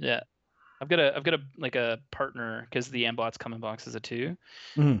fun. yeah, I've got a like a partner because the M-bots come in boxes of two.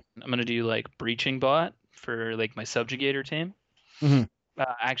 Mm, I'm gonna do like breaching bot for like my subjugator team. mm,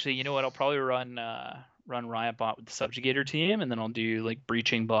 Actually, you know what? I'll probably run Riot Bot with the subjugator team, and then I'll do like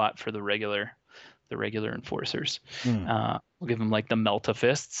breaching bot for the regular enforcers. mm, We'll give them like the Melta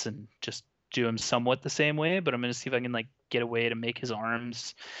fists and just do them somewhat the same way. But I'm gonna see if I can like get a way to make his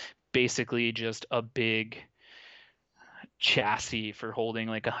arms basically just a big chassis for holding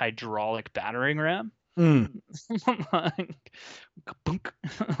like a hydraulic battering ram. mm. like,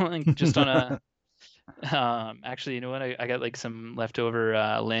 like just on a actually, you know what? I got like some leftover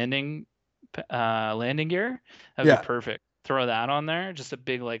landing gear. That would be Yeah. perfect. Throw that on there. Just a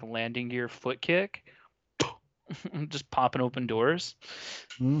big like landing gear foot kick. Just popping open doors.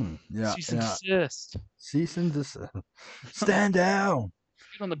 Yeah. Cease and Yeah. desist. Cease and desist. Stand down.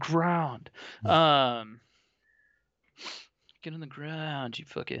 Get on the ground. Um, get on the ground, you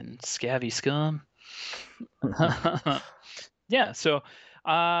fucking scabby scum. Yeah, so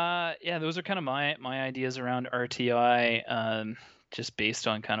yeah, those are kind of my ideas around RTI, just based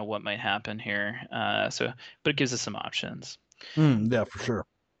on kind of what might happen here. But it gives us some options. Yeah, for sure.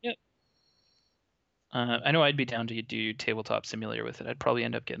 Yeah. I know I'd be down to do tabletop simulator with it. I'd probably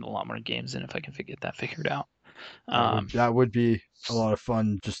end up getting a lot more games in if I can get that figured out. That would Um, that would be a lot of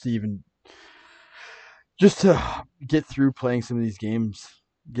fun just to get through playing some of these games.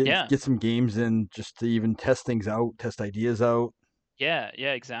 Get yeah, get some games in just to even test things out, test ideas out. yeah,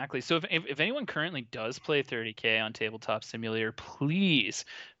 exactly. So if anyone currently does play 30K on tabletop simulator, please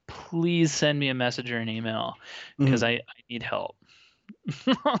send me a message or an email because Mhm. I need help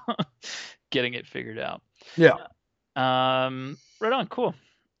getting it figured out. Yeah. Right on, cool.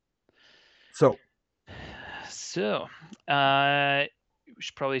 So So, we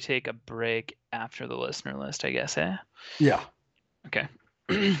should probably take a break after the listener list, I guess, eh? Yeah. Okay.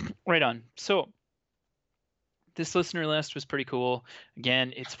 Right on. So, this listener list was pretty cool.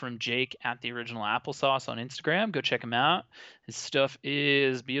 Again, it's from Jake at the original applesauce on Instagram. Go check him out. His stuff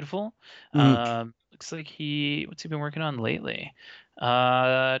is beautiful. Mm. Looks like what's he been working on lately?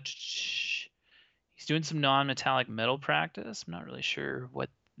 He's doing some non-metallic metal practice. I'm not really sure what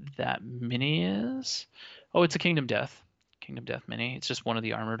that mini is. Oh, it's a Kingdom Death. Kingdom Death mini. It's just one of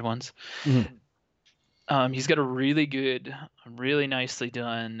the armored ones. Mm. He's got a really good, really nicely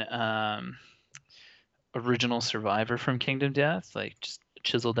done original survivor from Kingdom Death, like just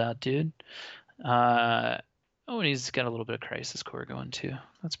chiseled out dude. Oh, and he's got a little bit of Crisis Core going too.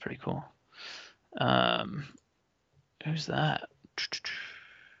 That's pretty cool. Who's that?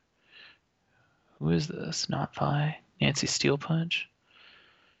 Who is this? Not Vi. Nancy Steel Punch.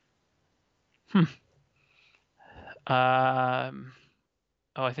 Oh,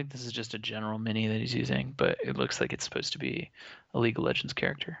 I think this is just a general mini that he's using, but it looks like it's supposed to be a League of Legends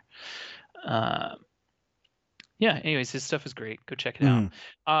character. Yeah, anyways, his stuff is great. Go check it out.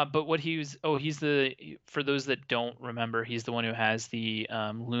 But what he's for those that don't remember, he's the one who has the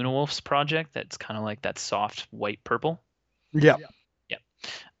Luna Wolves project that's kind of like that soft white purple. Yeah. Yeah.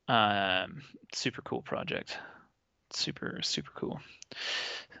 Super cool project. Super, super cool.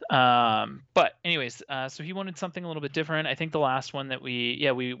 But anyways, so he wanted something a little bit different. I think the last one that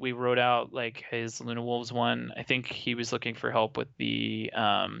we wrote out, like his Luna Wolves one, I think he was looking for help with the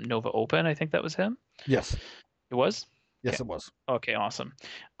Nova Open. I think that was him. Yes. It was? Yes, Okay. it was. Okay, awesome.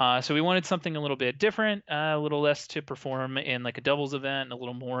 So we wanted something a little bit different, a little less to perform in like a doubles event, and a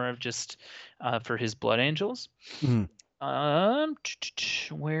little more of just for his Blood Angels.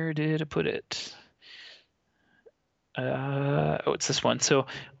 Where did I put it? Oh, it's this one. So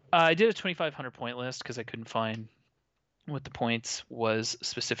I did a 2,500 point list because I couldn't find what the points was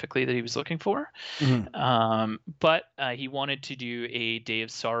specifically that he was looking for. But he wanted to do a Day of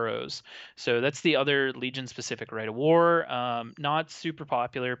Sorrows. So that's the other Legion specific Rite of War. Not super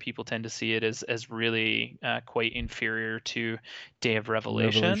popular. People tend to see it as really quite inferior to Day of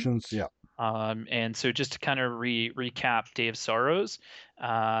Revelation. Revelations, yeah. And so just to kind of recap Day of Sorrows,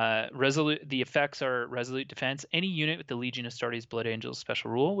 the effects are Resolute Defense. Any unit with the Legion Astartes Blood Angels special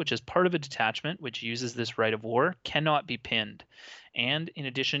rule, which is part of a detachment which uses this Rite of War, cannot be pinned. And in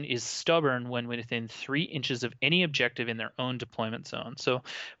addition, is stubborn when within 3 inches of any objective in their own deployment zone. So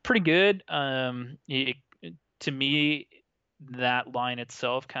pretty good. To me, that line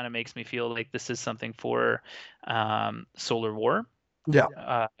itself kind of makes me feel like this is something for Solar War.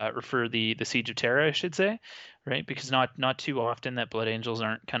 Yeah. Or for the Siege of Terra, I should say, right? Because not too often that Blood Angels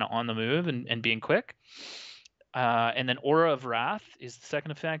aren't kind of on the move and being quick. And then Aura of Wrath is the second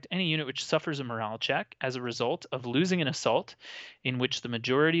effect. Any unit which suffers a morale check as a result of losing an assault in which the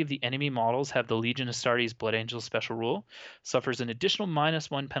majority of the enemy models have the Legion Astartes Blood Angels special rule suffers an additional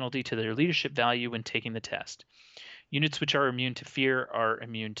 -1 penalty to their leadership value when taking the test. Units which are immune to fear are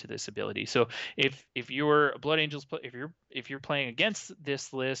immune to this ability. So if you're a Blood Angels, if you're playing against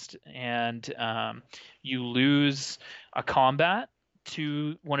this list and you lose a combat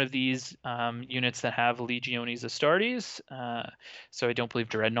to one of these units that have Legiones Astartes, so I don't believe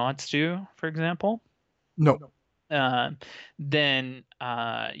Dreadnoughts do, for example. No. Then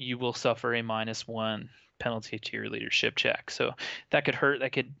you will suffer a -1 penalty to your leadership check. So that could hurt.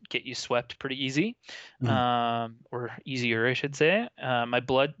 That could get you swept pretty easy, or easier, I should say. By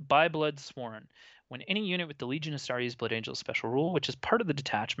blood sworn. When any unit with the Legion Astartes Blood Angels special rule, which is part of the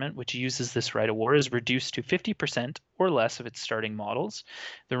detachment which uses this Rite of War, is reduced to 50% or less of its starting models,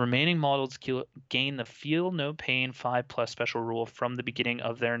 the remaining models gain the Feel No Pain 5+ special rule from the beginning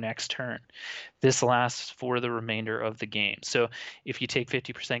of their next turn. This lasts for the remainder of the game. So if you take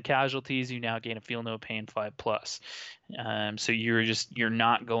 50% casualties, you now gain a Feel No Pain 5+. So you're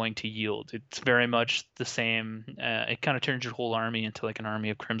not going to yield. It's very much the same. It kind of turns your whole army into like an army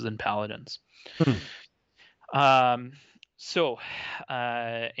of Crimson Paladins. So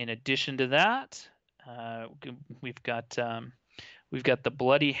in addition to that, we've got the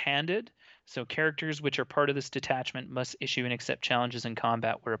Bloody Handed. So characters which are part of this detachment must issue and accept challenges in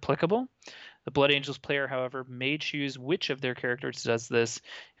combat where applicable. The Blood Angels player, however, may choose which of their characters does this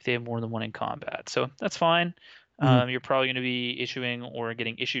if they have more than one in combat. So that's fine. You're probably going to be issuing or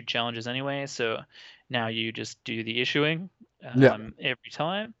getting issued challenges anyway. So now you just do the issuing every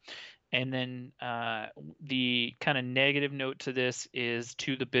time. And then the kind of negative note to this is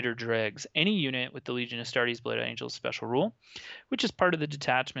to the bitter dregs. Any unit with the Legion Astartes Blood Angels special rule, which is part of the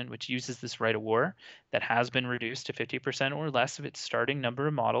detachment which uses this rite of war that has been reduced to 50% or less of its starting number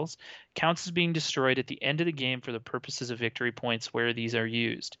of models, counts as being destroyed at the end of the game for the purposes of victory points where these are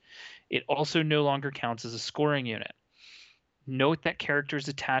used. It also no longer counts as a scoring unit. Note that characters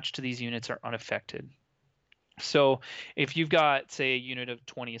attached to these units are unaffected. So if you've got, say, a unit of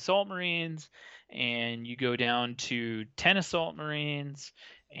 20 assault marines and you go down to 10 assault marines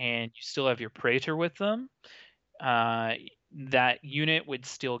and you still have your praetor with them, that unit would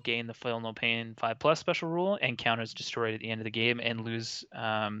still gain the Feel No Pain 5+ special rule and count as destroyed at the end of the game and lose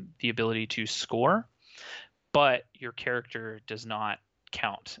the ability to score, but your character does not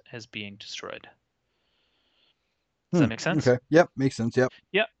count as being destroyed. Does that make sense? Okay. Yep. Makes sense. Yep.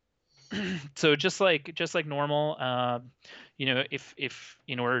 Yep. So just like normal, if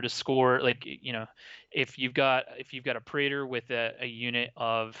in order to score, like if you've got a praetor with a unit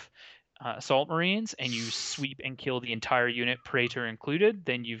of assault marines and you sweep and kill the entire unit, praetor included,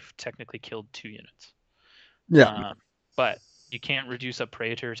 then you've technically killed 2 units. Yeah. But you can't reduce a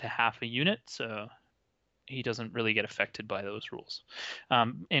praetor to half a unit, so he doesn't really get affected by those rules.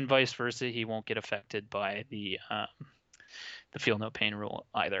 And vice versa, he won't get affected by the Feel No Pain rule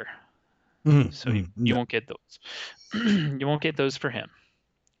either. So you won't get those. You won't get those for him.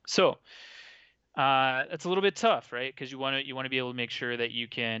 So that's a little bit tough, right? Because you want to be able to make sure that you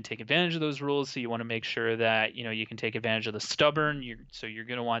can take advantage of those rules. So you want to make sure that you can take advantage of the stubborn. So you're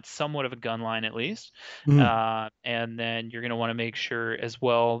going to want somewhat of a gun line at least, and then you're going to want to make sure as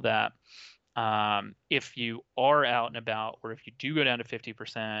well that if you are out and about, or if you do go down to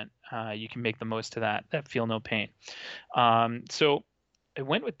 50%, you can make the most of that Feel No Pain. So I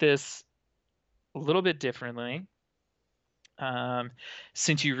went with this a little bit differently.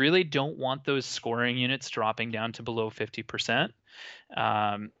 Since you really don't want those scoring units dropping down to below 50%,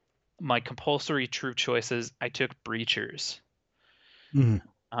 my compulsory troop choices, I took breachers.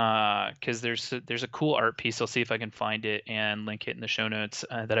 Because there's a cool art piece. I'll see if I can find it and link it in the show notes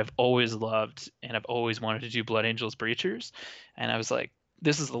that I've always loved, and I've always wanted to do Blood Angels breachers. And I was like,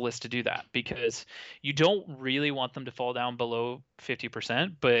 this is the list to do that, because you don't really want them to fall down below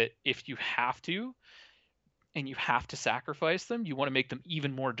 50%, but if you have to, and you have to sacrifice them, you want to make them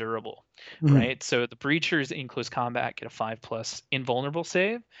even more durable, right? So the breachers in close combat get a 5+ invulnerable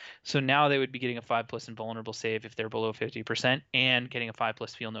save. So now they would be getting a 5+ invulnerable save if they're below 50% and getting a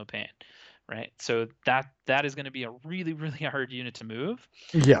 5+ Feel No Pain, right? So that is going to be a really, really hard unit to move.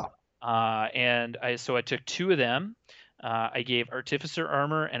 Yeah. And I took 2 of them. I gave Artificer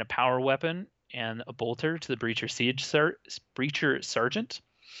Armor and a Power Weapon and a Bolter to the Breacher Sergeant.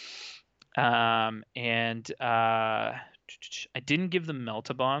 I didn't give them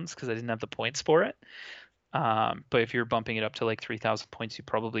Meltabonds because I didn't have the points for it. But if you're bumping it up to like 3,000 points, you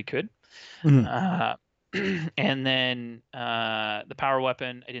probably could. And then the power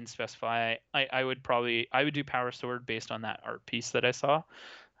weapon, I didn't specify. I would do power sword based on that art piece that I saw.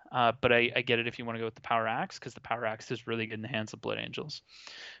 But I get it if you want to go with the power axe, because the power axe is really good in the hands of Blood Angels,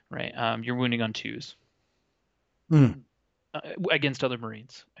 right? You're wounding on 2s. Against other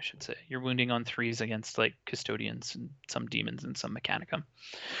Marines, I should say. You're wounding on 3s against like custodians and some demons and some mechanicum.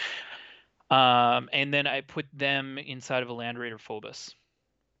 And then I put them inside of a Land Raider Phobos.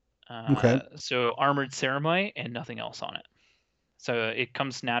 So armored Ceramite and nothing else on it. So it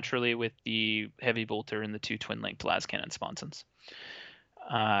comes naturally with the heavy bolter and the 2 twin linked las cannon sponsons.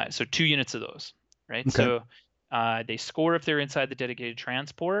 So 2 units of those, right? So they score if they're inside the dedicated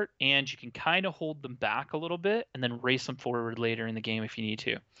transport, and you can kind of hold them back a little bit and then race them forward later in the game if you need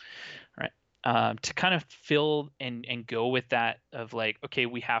to, right? To kind of fill and go with that of like, okay,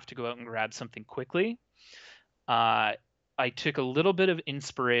 we have to go out and grab something quickly. I took a little bit of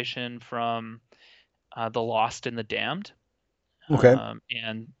inspiration from The Lost and the Damned.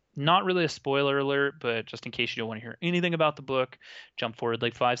 And not really a spoiler alert, but just in case you don't want to hear anything about the book, jump forward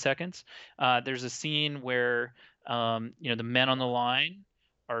like 5 seconds. There's a scene where the men on the line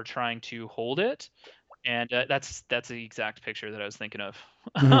are trying to hold it, and that's the exact picture that I was thinking of.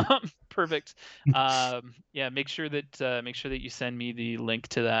 Perfect. Yeah, make sure that you send me the link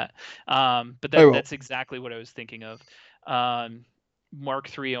to that. But that's exactly what I was thinking of.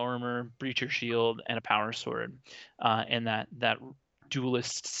 Mark III armor, breacher shield, and a power sword, and that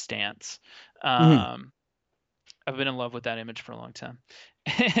duelist stance. I've been in love with that image for a long time.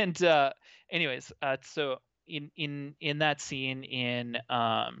 And anyways, so in that scene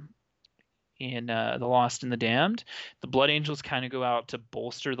in The Lost and the Damned. The Blood Angels kind of go out to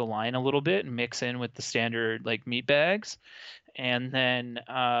bolster the line a little bit and mix in with the standard like meat bags. And then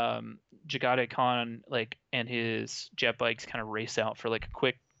Jagade Khan like and his jet bikes kind of race out for like a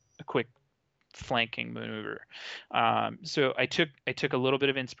quick flanking maneuver. So I took a little bit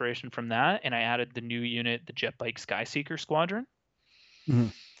of inspiration from that, and I added the new unit, the jet bike Skyseeker Squadron.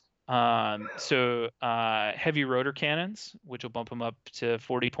 Mhm. Heavy rotor cannons, which will bump them up to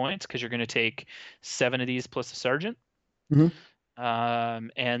 40 points because you're going to take 7 of these plus a sergeant. Mhm.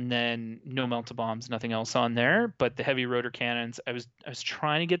 And then no melta bombs, nothing else on there. But the heavy rotor cannons, I was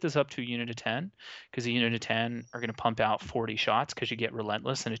trying to get this up to a unit of 10 because a unit of 10 are going to pump out 40 shots because you get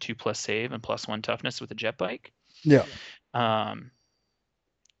relentless and a 2+ save and +1 toughness with a jet bike. Yeah. Um,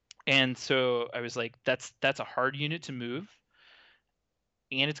 and so I was like, that's a hard unit to move,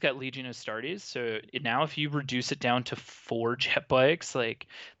 and it's got Legion of Astartes. So now if you reduce it down to 4 jet bikes, like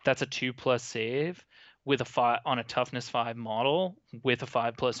that's a 2+ save with a 5 on a toughness 5 model with a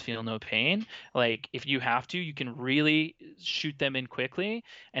 5+ feel no pain. Like if you have to, you can really shoot them in quickly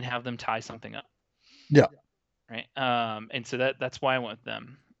and have them tie something up, Yeah. right? And so that's why I went with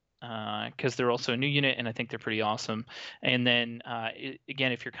them. Because they're also a new unit, and I think they're pretty awesome. And then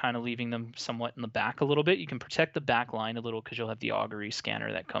again, if you're kind of leaving them somewhat in the back a little bit, you can protect the back line a little because you'll have the augury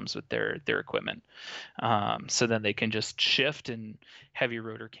scanner that comes with their equipment. So then they can just shift and heavy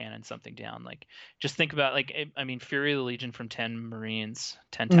rotor cannon something down. Like just think about like I mean, Fury of the Legion from 10 Marines,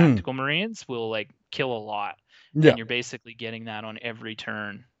 10 Mhm. tactical Marines will like kill a lot, Yeah. and you're basically getting that on every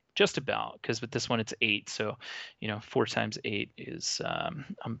turn. Just about, because with this one it's 8, so 4 times 8 is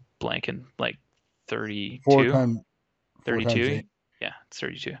I'm blanking like Four 32. times four times 32. eight. Yeah, it's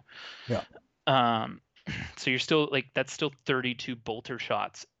 32. Yeah. Um, so you're still like that's still 32 bolter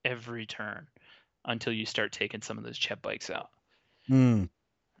shots every turn until you start taking some of those jet bikes out. Mm.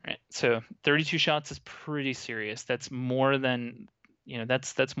 Right. So 32 shots is pretty serious. That's more than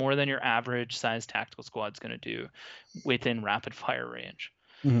that's more than your average size tactical squad's going to do within rapid fire range.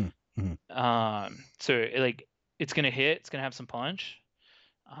 Mhm. Mhm. So like it's gonna hit, it's gonna have some punch.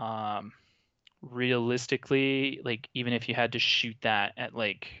 Um, Realistically, like even if you had to shoot that at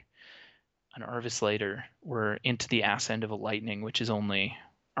like an Arvis Lighter or into the ass end of a Lightning, which is only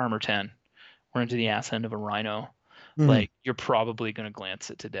armor 10, or into the ass end of a Rhino, Mhm. like you're probably gonna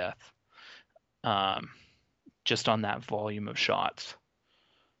glance it to death. Um, just on that volume of shots,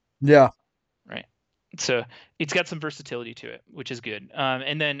 Yeah. right? So it's got some versatility to it, which is good.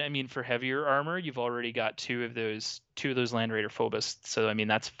 And then I mean, for heavier armor, you've already got two of those Land Raider Phobos. So I mean,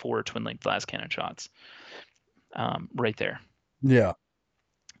 that's 4 twin link blast cannon shots, right there. Yeah.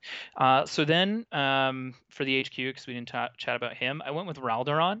 So then for the HQ, because we didn't chat about him, I went with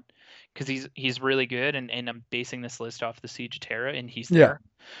Raldoron because he's really good, and I'm basing this list off the Siege of Terra, and he's Yeah. there.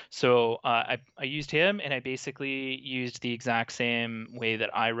 So I used him, and I basically used the exact same way that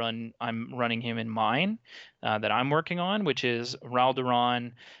I'm running him in mine, that I'm working on, which is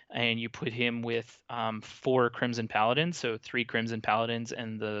Raldoron, and you put him with 4 Crimson Paladins, so 3 Crimson Paladins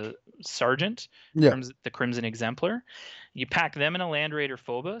and the Sergeant, Yeah. the Crimson Exemplar. You pack them in a Land Raider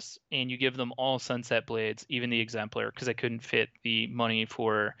Phobos, and you give them all Sunset Blades, even the Exemplar, because I couldn't fit the money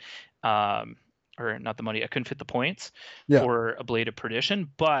for, or not the money, I couldn't fit the points Yeah. for a Blade of Perdition.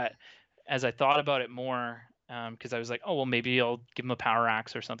 But as I thought about it more, because I was like, oh well, maybe I'll give them a power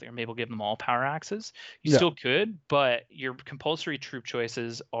axe or something, or maybe I'll give them all power axes. You Yeah. still could, but your compulsory troop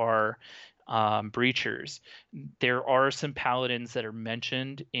choices are breachers. There are some paladins that are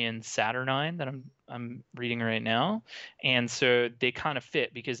mentioned in Saturnine that I'm reading right now, and so they kind of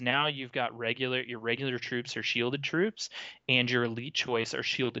fit because now you've got your regular troops are shielded troops, and your elite choice are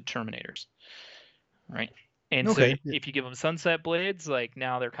shielded Terminators, right? And so Okay. Yeah. if you give them Sunset Blades, like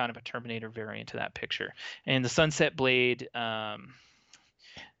now they're kind of a Terminator variant of that picture. And the Sunset Blade, I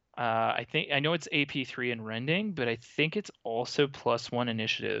know it's AP3 and Rending, but I think it's also +1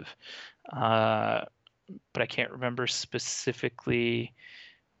 initiative. Uh, but I can't remember specifically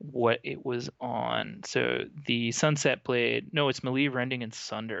what it was on. So the Sunset Blade, no, it's Melee, Rending, and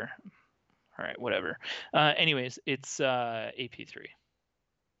Sunder. All right, whatever. Anyways, it's AP3.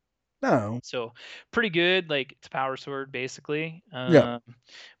 No. So pretty good. Like it's a power sword basically. Yeah.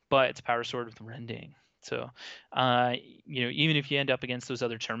 But it's a power sword with rending. So, uh, even if you end up against those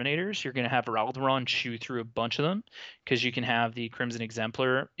other Terminators, you're going to have Raldoron chew through a bunch of them because you can have the Crimson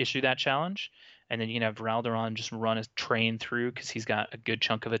Exemplar issue that challenge, and then you can have Raldoron just run a train through because he's got a good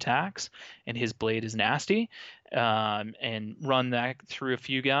chunk of attacks and his blade is nasty, and run that through a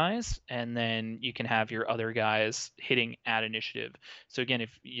few guys, and then you can have your other guys hitting at initiative. So again,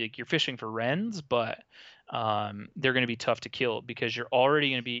 if you're fishing for Rens, but they're going to be tough to kill because you're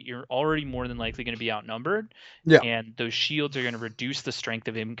already more than likely going to be outnumbered, Yeah. and those shields are going to reduce the strength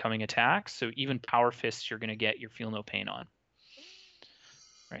of incoming attacks. So even power fists, you're going to get your feel no pain on.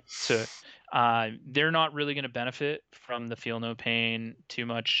 Right. So they're not really going to benefit from the feel no pain too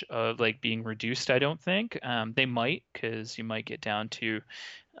much of like being reduced, I don't think. They might, because you might get down to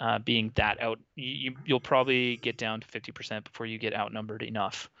being that out. You'll probably get down to 50% before you get outnumbered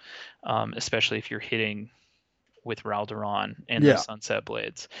enough, especially if you're hitting with Raldoron and those Yeah. Sunset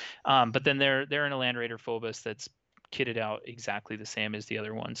Blades. But then they're in a Land Raider Phobos that's kitted out exactly the same as the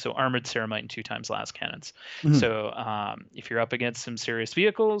other one. So armored Ceramite and 2 times las cannons. Mhm. So if you're up against some serious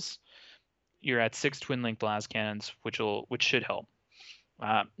vehicles, you're at 6 twin link blast cannons, which should help.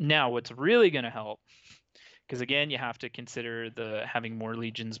 Now, what's really going to help, because again, you have to consider the having more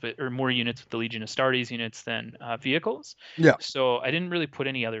legions, or more units with the Legion Astartes units than vehicles. Yeah. So I didn't really put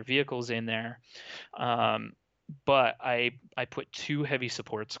any other vehicles in there, but I put 2 heavy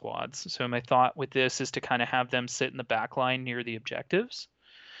support squads. So my thought with this is to kind of have them sit in the back line near the objectives,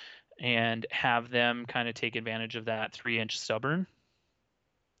 and have them kind of take advantage of that 3-inch stubborn,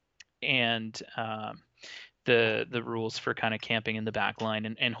 and the rules for kind of camping in the back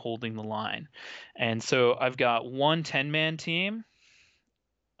line and holding the line. And so I've got one 10-man team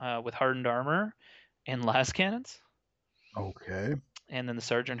with hardened armor and las cannons, Okay. and then the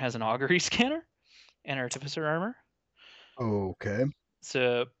sergeant has an augury scanner and artificer armor. Okay.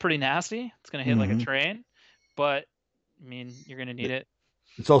 So pretty nasty. It's gonna hit like a Hmm. train, but I mean you're gonna need it.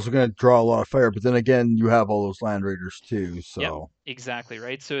 It's also going to draw a lot of fire, but then again, you have all those land raiders too. Yep, So exactly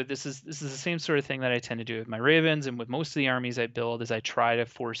right. So this is the same sort of thing that I tend to do with my ravens and with most of the armies I build, is I try to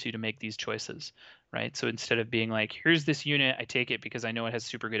force you to make these choices, right? So instead of being like, here's this unit, I take it because I know it has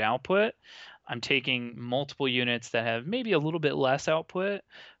super good output. I'm taking multiple units that have maybe a little bit less output,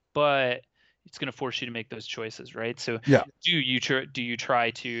 but it's going to force you to make those choices, right? So yeah. do you try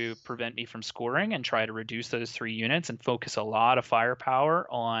to prevent me from scoring and try to reduce those 3 units and focus a lot of firepower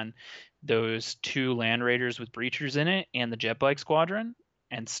on those 2 land raiders with breachers in it and the jet bike squadron,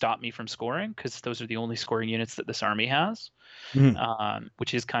 and stop me from scoring, because those are the only scoring units that this army has, Hmm.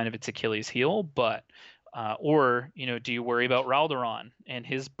 which is kind of its Achilles heel. But or do you worry about Raldoron and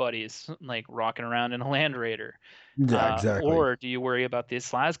his buddies like rocking around in a Land Raider? Yeah. Exactly. Or do you worry about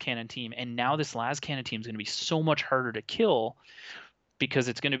this las cannon team? And now this las cannon team is going to be so much harder to kill, because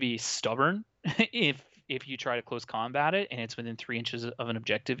it's going to be stubborn if you try to close combat it and it's within 3 inches of an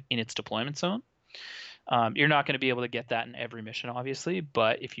objective in its deployment zone. You're not going to be able to get that in every mission, obviously,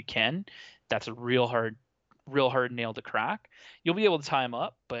 but if you can, that's a real hard nail to crack. You'll be able to tie them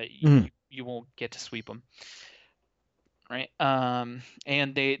up, but Hmm. you won't get to sweep them, right?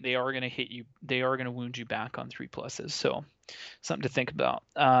 And they are going to hit you. They are going to wound you back on 3+s. So something to think about.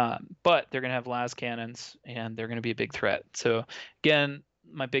 But they're going to have las cannons, and they're going to be a big threat. So again,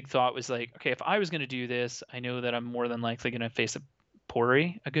 my big thought was like, okay, if I was going to do this, I know that I'm more than likely going to face a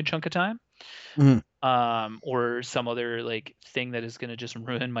Pori a good chunk of time, Hmm. or some other like thing that is going to just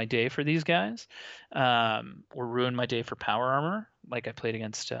ruin my day for these guys, or ruin my day for power armor. Like I played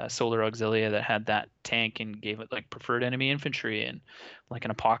against Solar Auxilia that had that tank and gave it like preferred enemy infantry and like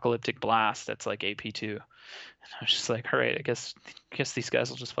an apocalyptic blast that's like AP2. I was just like, all right, I guess these guys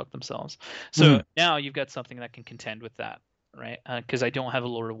will just fuck themselves. Hmm. So now you've got something that can contend with that, right? Because I don't have a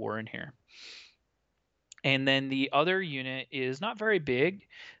Lord of War in here. And then the other unit is not very big,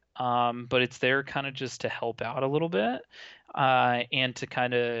 but it's there kind of just to help out a little bit, and to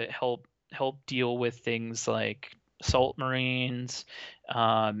kind of help deal with things like assault marines,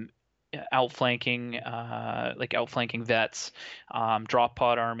 um, outflanking vets, drop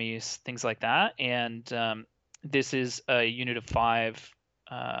pod armies, things like that. And this is a unit of 5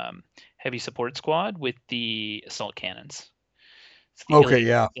 heavy support squad with the assault cannons. It's the Okay.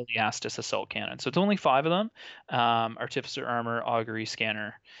 Yeah. Iliastus assault cannon. So it's only 5 of them. Artificer armor, augury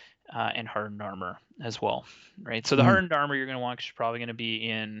scanner, and hardened armor as well, right? So the Hmm. hardened armor you're going to want, because you're probably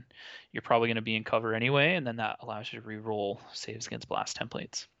going to be in cover anyway, and then that allows you to re-roll saves against blast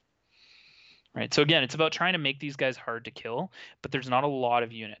templates. Right. So again, it's about trying to make these guys hard to kill, but there's not a lot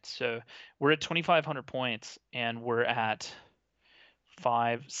of units. So we're at 2,500 points, and we're at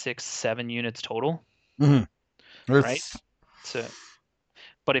 5, 6, 7 units total, Hmm. right? It's So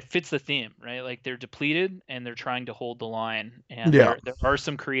but it fits the theme, right? Like they're depleted and they're trying to hold the line. And yeah. there are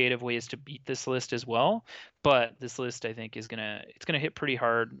some creative ways to beat this list as well. But this list, I think, it's gonna hit pretty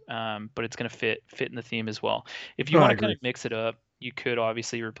hard. But it's gonna fit in the theme as well. If you No, want I to kind agree. of mix it up, you could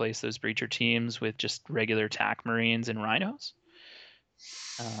obviously replace those breacher teams with just regular attack marines and rhinos.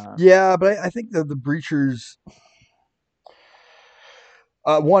 Um, Yeah, but I think that the breachers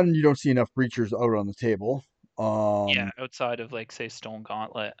One, you don't see enough breachers out on the table. Yeah, Um, outside of like say Stone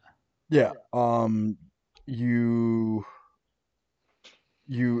Gauntlet. yeah.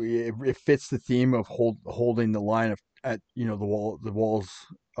 You it fits the theme of holding the line of at the walls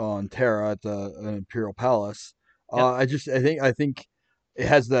on Terra at the Imperial Palace. Yep, I think it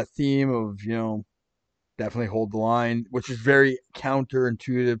has that theme of definitely hold the line, which is very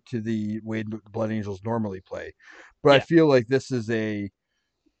counterintuitive to the way the Blood Angels normally play. But I yeah, feel like this is a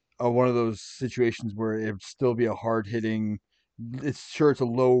one of those situations where it would still be a hard hitting. It's sure it's a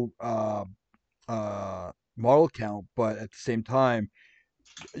low model count, but at the same time,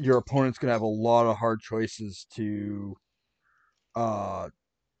 your opponent's gonna have a lot of hard choices to uh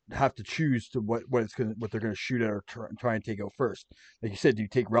have to choose to what they're gonna shoot at or try and take out first. Like you said, do you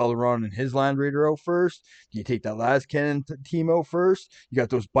take Raldoron and his Land Raider out first? Do you take that last cannon team out first? You got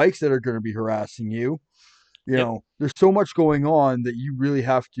those bikes that are gonna be harassing you. yep, There's so much going on that you really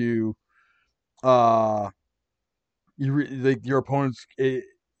have to uh like your opponent's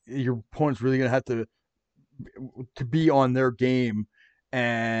really gonna have to be on their game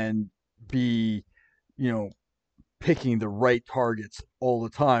and be you know picking the right targets all the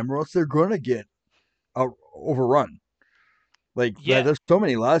time, or else they're gonna get overrun. Like yeah, there's so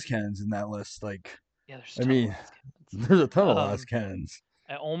many las cannons in that list. Like, yeah. There's a I ton of mean, las cannons. there's a ton of las Um, cannons.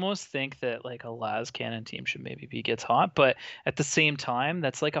 I almost think that like a las cannon team should maybe be gets hot, but at the same time,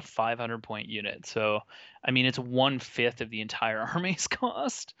 that's like a 500 point unit. So I mean, it's 1/5 of the entire army's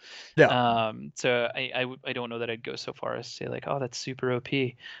cost. Yeah. So I don't know that I'd go so far as to say like, oh, that's super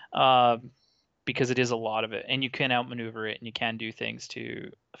OP. Um, because it is a lot of it, and you can outmaneuver it, and you can do things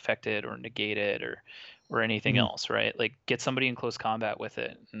to affect it or negate it or anything Mhm. else, right? Like get somebody in close combat with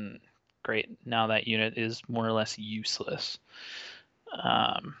it, and great. Now that unit is more or less useless.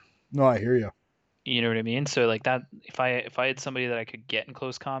 Um, No, I hear you. you know what I mean? So like that, if I had somebody that I could get in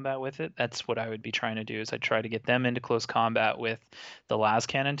close combat with it, that's what I would be trying to do. Is I'd try to get them into close combat with the las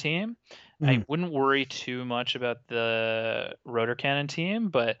cannon team. I Mhm. wouldn't worry too much about the rotor cannon team,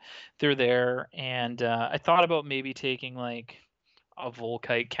 but they're there, and I thought about maybe taking like a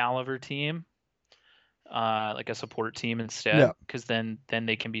Volkite caliber team, like a support team Yeah. instead, because then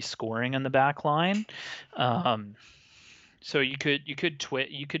they can be scoring in the back line. Um, so you could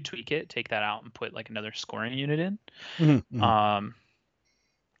tweak it, take that out, and put like another scoring unit in. Mhm. Mhm. Um,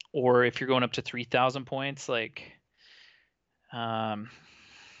 or if you're going up to 3,000 points, like um,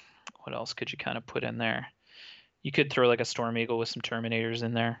 what else could you kind of put in there? You could throw like a Storm Eagle with some Terminators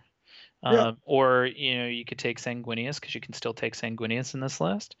in there. Yeah. Or you could take Sanguinius because you can still take Sanguinius in this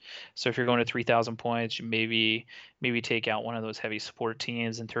list. So if you're going to 3,000 points, you maybe take out one of those heavy support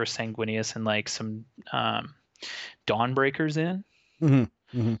teams and throw Sanguinius and like some Dawnbreakers in, Mhm.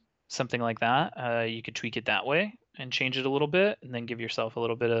 Mhm. something like that. You could tweak it that way and change it a little bit, and then give yourself a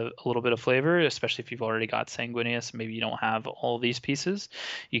little bit of flavor. Especially if you've already got Sanguinius, maybe you don't have all these pieces.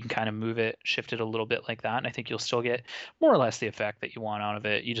 You can kind of move it, shift it a little bit like that, and I think you'll still get more or less the effect that you want out of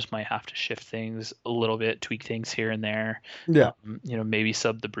it. You just might have to shift things a little bit, tweak things here and there. Yeah. Maybe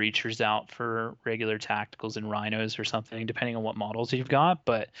sub the breachers out for regular tacticals and rhinos or something, depending on what models you've got.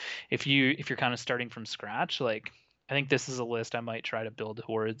 But if you're kind of starting from scratch, like I think this is a list I might try to build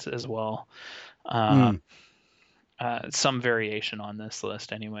towards as well. Uh, Mhm. some variation on this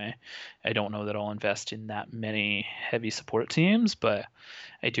list anyway. I don't know that I'll invest in that many heavy support teams, but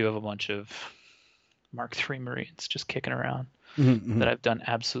I do have a bunch of Mark III Marines just kicking around Mhm. that Mhm. I've done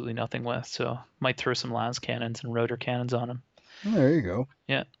absolutely nothing with. So might throw some las cannons and rotor cannons on them. There you go.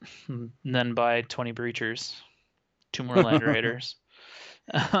 Yeah, and then buy 20 breachers, two more land raiders.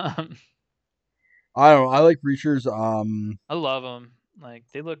 I I don't know. I like breachers. love them. Like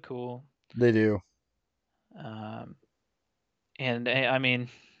they look cool. They do. Um, And I mean,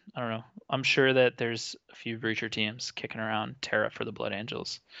 I don't know. I'm sure that there's a few breacher teams kicking around Terra for the Blood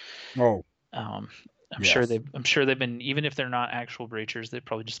Angels. Oh, Um, yes. I'm sure they've been, even if they're not actual breachers, they've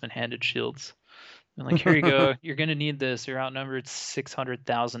probably just been handed shields. And like, here you go. You're gonna need this. You're outnumbered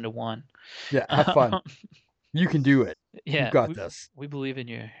 600,000 to one. Yeah, have fun. Um, You can do it. You've yeah, got we this. we believe in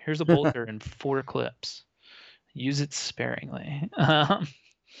you. Here's a bolter and 4 clips. Use it sparingly.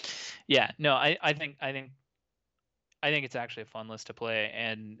 Yeah, no, I think it's actually a fun list to play,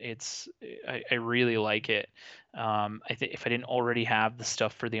 and I really like it. I think if I didn't already have the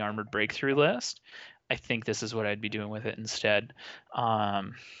stuff for the armored breakthrough list, I think this is what I'd be doing with it instead.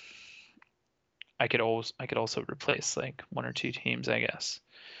 Um, I could also replace like one or two teams, I guess.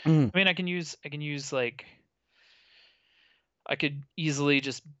 Mhm. I mean, I can use like I could easily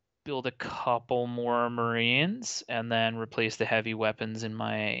just build a couple more Marines and then replace the heavy weapons in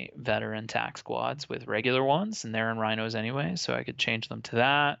my veteran tac squads with regular ones, and they're in rhinos anyway, so I could change them to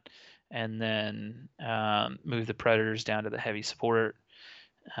that, and then move the Predators down to the heavy support,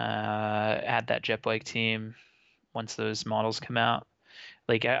 add that jet bike team once those models come out.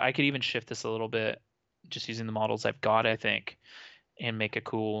 Like I could even shift this a little bit just using the models I've got, I think, and make a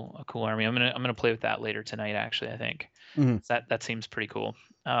cool army. I'm gonna play with that later tonight, actually, I think. Mhm. That seems pretty cool.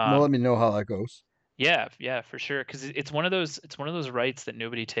 Well, let me know how that goes. Yeah, for sure. Because it's one of those rights that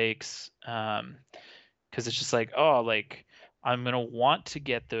nobody takes. Because it's just like, oh, like I'm gonna want to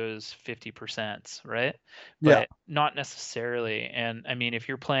get those 50%, right? Yeah. But not necessarily. And I mean, if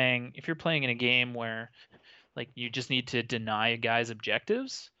you're playing in a game where like you just need to deny guys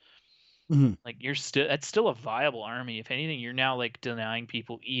objectives, Mhm. like that's still a viable army. If anything, you're now like denying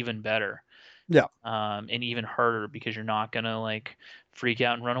people even better, Yeah. and even harder because you're not gonna like freak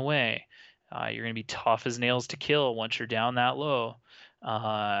out and run away. You're gonna be tough as nails to kill once you're down that low.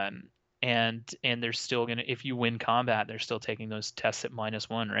 Um, and they're still gonna, if you win combat, they're still taking those tests at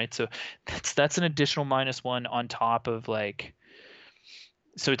 -1, right? So that's an additional -1 on top of like,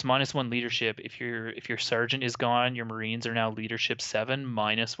 so it's -1 leadership. If your sergeant is gone, your Marines are now leadership 7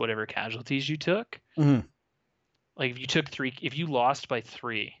 minus whatever casualties you took. Mhm. Like if you lost by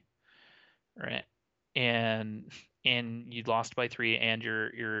 3, right? And you lost by 3 and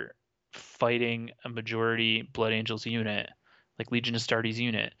you're fighting a majority Blood Angels unit, like Legion Astartes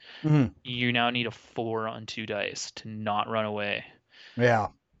unit, Mhm. you now need a 4 on 2 dice to not run away. Yeah.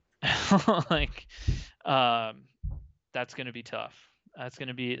 Like, um that's going to be tough. It's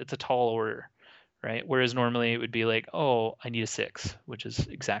a tall order, right? Whereas normally it would be like, oh, I need a 6, which is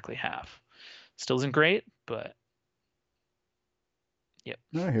exactly half. Still isn't great, but yep.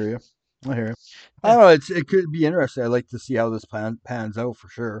 I hear you. I hear you. I Yeah. don't know. It could be interesting. I'd like to see how this pans out for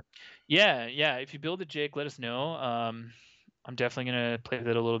sure. Yeah. If you build a Jake, let us know. I'm definitely gonna play with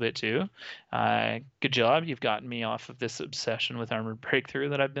it a little bit too. Good job. You've gotten me off of this obsession with Armored Breakthrough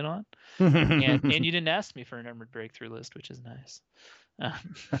that I've been on, and you didn't ask me for an Armored Breakthrough list, which is nice. Um,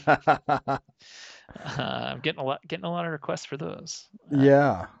 I'm getting a lot of requests for those.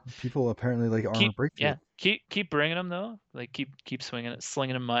 Yeah, people apparently like armor Keep breakthrough. yeah, keep bringing them though. Like keep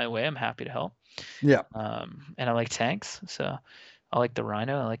slinging them my way. I'm happy to help. Yeah. And I like tanks, so I like the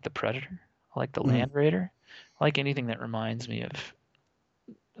Rhino. I like the Predator. I like the Mhm. Land Raider. I like anything that reminds me of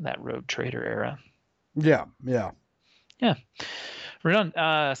that Road Trader era. Yeah. Yeah. Yeah, we're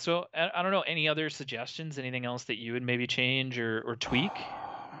done. So I don't know. Any other suggestions? Anything else that you would maybe change or tweak?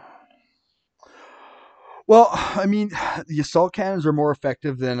 Well, I mean, the assault cannons are more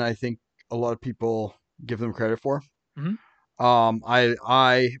effective than I think a lot of people give them credit for. Hmm. When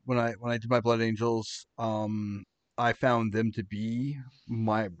I did my Blood Angels, I found them to be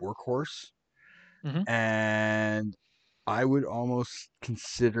my workhorse, Hmm. and I would almost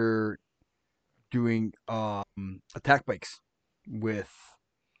consider doing attack bikes with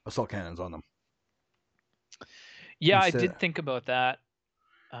assault cannons on them Yeah, I instead, did think about that.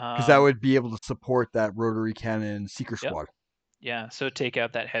 because that Um, would be able to support that rotary cannon seeker yep. squad. Yeah. So take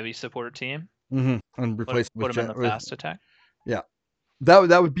out that heavy support team. And Put replace it put with them in the with fast attack. yeah.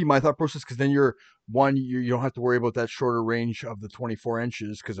 That would be my thought process, because then you don't have to worry about that shorter range of the 24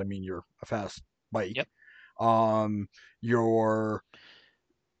 inches, because I mean you're a fast bike. Yep. You're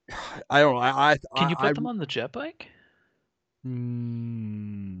I don't know. Can you put them on the jet bike?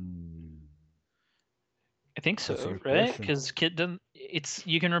 Hmm, I think that's a so, good right? question. Because kit doesn't. It's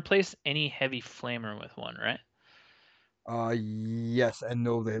you can replace any heavy flamer with one, right? Yes, and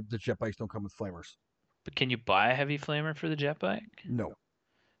no, the jet bikes don't come with flamers. But can you buy a heavy flamer for the jet bike? No,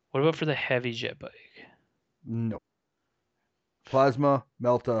 What about for the heavy jet bike? no. Plasma,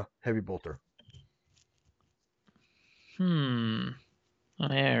 Melta, heavy bolter. Hmm. Oh,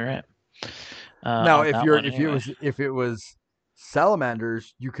 yeah, right. Now, On that one anyway. if it was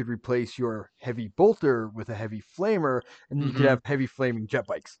salamanders, you could replace your heavy bolter with a heavy flamer, and then you could Mm-hmm. have heavy flaming jet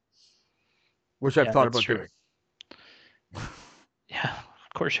bikes, which I've Yeah, thought that's about true. doing. Yeah,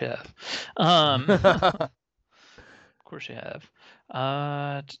 of course you have. Of course you have.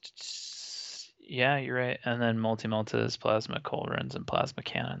 Yeah, you're right. And then multi-meltas, plasma cauldrons, and plasma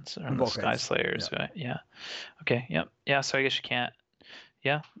cannons are on the Sky Volkites. Yeah. Slayers, right? Yeah. Okay. Yep. Yeah. So I guess you can't.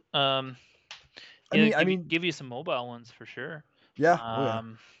 Yeah. Um. I Yeah. mean, I Give you mean, give you some mobile ones for sure. yeah. Oh yeah.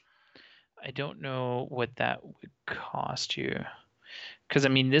 Um. I don't know what that would cost you, because I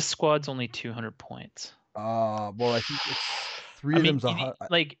mean this squad's only 200 points. Well, I think it's I three of mean, them's a hundred.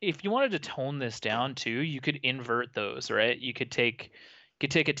 like if you wanted to tone this down too, you could invert those, right? You could take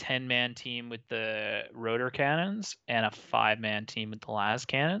could take a 10-man team with the rotor cannons and a 5-man team with the las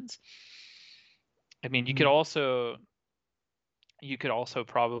cannons. I mean, you could also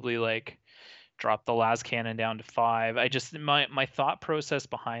probably like drop the las cannon down to 5. I just my thought process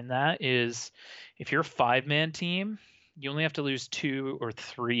behind that is if you're a 5-man team, you only have to lose 2 or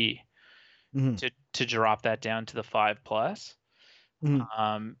 3 Mhm. to drop that down to the 5 plus.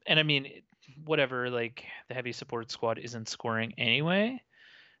 Mhm. And I mean, whatever, like the heavy support squad isn't scoring anyway.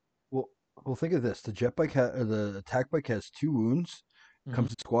 Well, well, think of this: or the attack bike has 2 wounds, Mhm.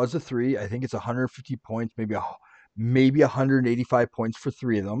 comes in squads of 3. I think it's 150 points, maybe 185 points for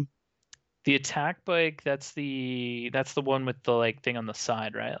 3 of them. The attack bike, that's the one with the like thing on the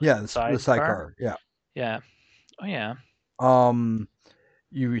side, right? Like Yeah, the the sidecar. sidecar. Yeah. Yeah. Oh yeah. Um,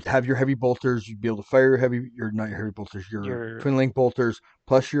 you would have your heavy bolters. You'd be able to fire your not your heavy bolters, your Your twin link bolters,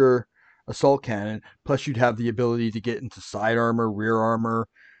 plus your assault cannon. Plus, you'd have the ability to get into side armor, rear armor,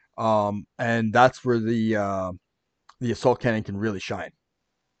 and that's where the assault cannon can really shine.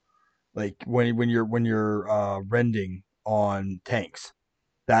 Like when you're rending on tanks,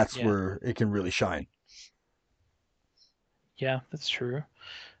 that's yeah. where it can really shine. Yeah, that's true.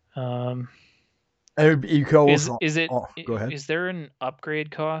 Um And you could is also, is it go ahead. is there an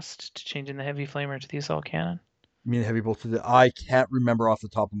upgrade cost to changing the heavy flamer to the assault cannon? I mean, heavy bolts. I can't remember off the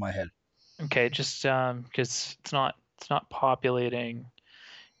top of my head. Okay, just because it's not populating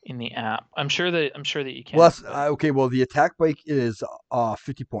in the app. I'm sure that you Well, can, that's but okay. Well, the attack bike is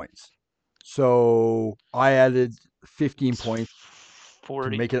 50 points, so I added 15 it's points to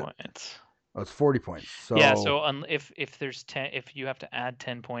 40 make it. points. Oh, it's 40 points. Yeah, So, so if there's 10, if you have to add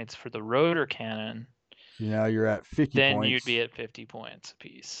 10 points for the rotor cannon, so now you're at 50 then you'd be points. at 50 points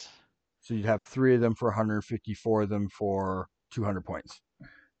apiece. So you'd have 3 of them for 150, 4 of them for 200 points.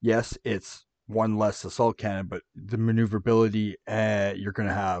 Yes, it's one less assault cannon, but the maneuverability you're going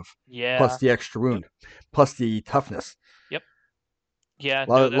to have, plus Yeah. the extra Yep. wound, plus the toughness. Yep. Yeah, A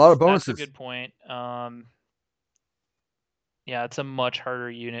lot no, of, lot of that's a bonuses. good point. Yeah, it's a much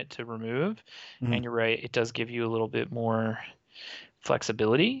harder unit to remove, Mm-hmm. and you're right, it does give you a little bit more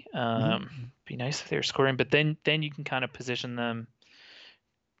flexibility. Mm-hmm. Be nice if they're scoring, but then you can kind of position them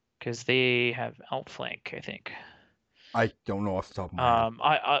because they have outflank, I think. I don't know off the top of my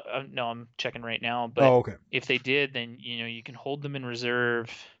head. No, I'm checking right now, but Oh, okay. if they did, then you can hold them in reserve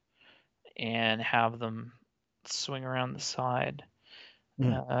and have them swing around the side.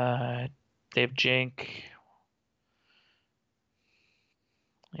 Mm-hmm. Uh, they have jank.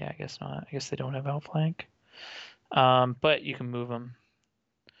 Yeah, I guess not. I guess they don't have outflank. But you can move them.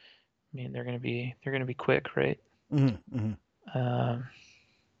 I mean, they're gonna be quick, right? Mm-hmm. Mm-hmm. Um,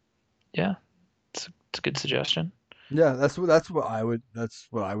 yeah, it's a good suggestion. Yeah, that's what I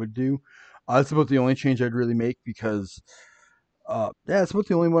would do. That's about the only change I'd really make because yeah, it's about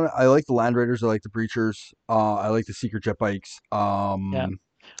the only one. I like the Land Raiders. I like the Breachers. I like the Secret Jet Bikes. Yeah.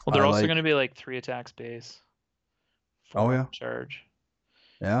 Well, I they're also like. gonna be like 3 attacks base, Oh 4 on yeah, charge.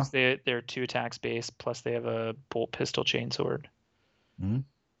 yeah. Because they're 2 attacks base plus they have a bolt pistol chainsword.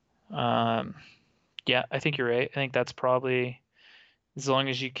 Mm-hmm. Um, yeah, I think you're right. I think that's probably as long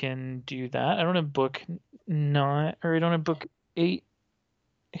as you can do that. I don't have book 9 or I don't have book 8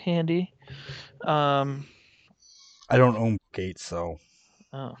 handy. Um, I don't own Gates, so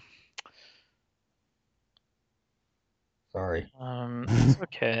oh, sorry. it's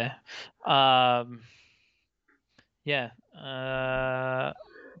okay. Um, yeah.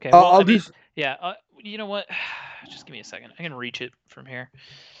 Okay. Well, I I'll do. mean, yeah. You know what? Just give me a second. I can reach it from here.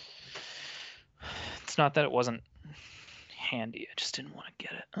 It's not that it wasn't handy. I just didn't want to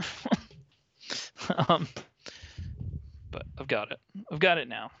get it. But I've got it. I've got it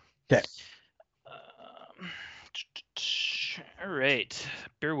now. Okay. Um, all right.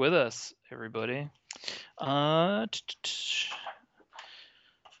 Bear with us, everybody. Uh,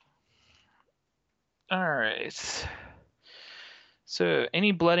 all right. So,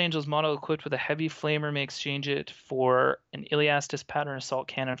 any Blood Angels model equipped with a heavy flamer may exchange it for an Iliastus pattern assault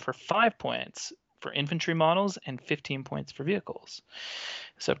cannon for 5 points for infantry models and 15 points for vehicles.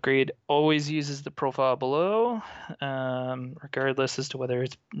 This upgrade always uses the profile below, regardless as to whether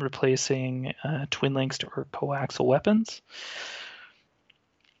it's replacing twin links or coaxial weapons.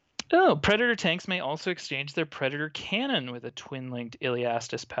 Oh, Predator tanks may also exchange their Predator cannon with a twin-linked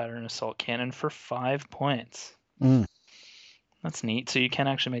Iliastus pattern assault cannon for 5 points. Mm-hmm. That's neat. So you can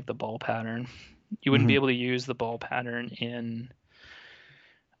actually make the ball pattern. You wouldn't be Mm-hmm. able to use the ball pattern in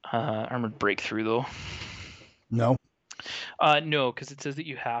Armored Breakthrough, though. No, No, because it says that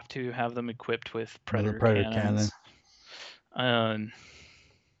you have to have them equipped with with a Predator Predator cannon. cannons. Um,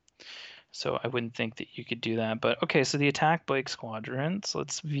 So I wouldn't think that you could do that. But okay, so the attack bike squadrons,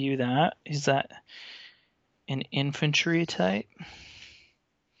 let's view that. Is that an infantry type?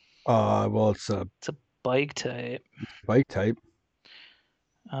 Well, it's a It's a bike type. bike type,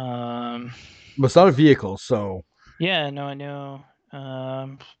 Um, but it's not a vehicle. So, yeah, no, I know.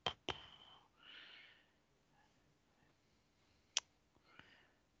 Um,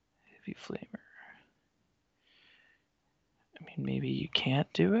 heavy flamer. I mean, maybe you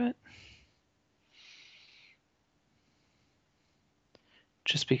can't do it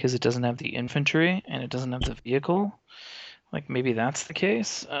just because it doesn't have the infantry and it doesn't have the vehicle. Like maybe that's the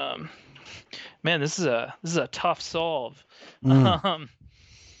case. Man, this is a tough solve. mm, Um,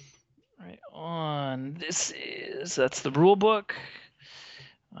 right on. That's the rule book.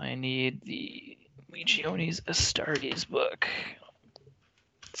 I need the Legiones Astartes book.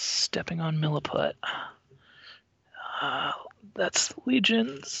 Stepping on Milliput. Uh, that's the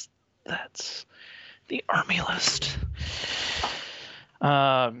legions. That's the army list.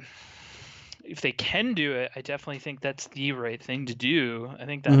 If they can do it, I definitely think that's the right thing to do.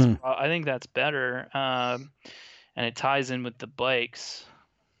 mm, I think that's better. And it ties in with the bikes,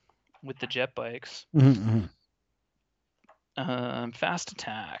 with the jet bikes. mm. Fast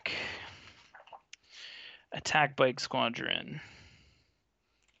attack bike squadron.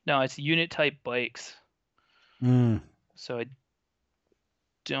 No, it's unit type bikes. Mm. So I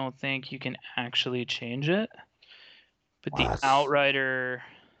don't think you can actually change it. But Wow, the Outrider,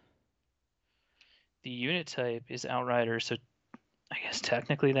 the unit type is Outrider, so I guess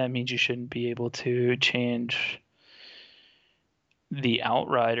technically that means you shouldn't be able to change the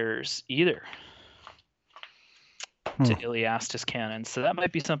Outriders either to Iliastus cannons. So that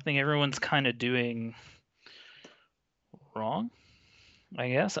might be something everyone's kind of doing wrong, I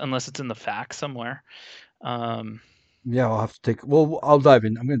guess, unless it's in the facts somewhere. yeah, I'll have to take. Well, I'll dive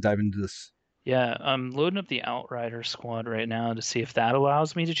in. I'm going to dive into this. Yeah, I'm loading up the Outrider squad right now to see if that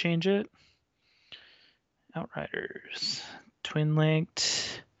allows me to change it. Outriders, twin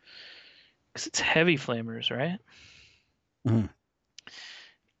linked, because it's heavy flamers, right? Mm.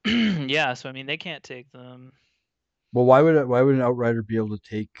 Yeah, so I mean they can't take them. Well, why would an outrider be able to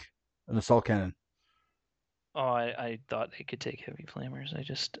take an assault cannon? Oh, I thought they could take heavy flamers.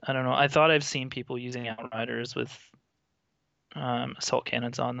 I don't know. I thought I've seen people using Outriders with assault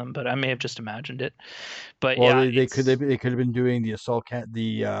cannons on them, but I may have just imagined it. But Well, yeah, they could have been doing the assault can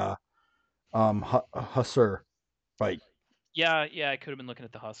the hussar bike. yeah, I could have been looking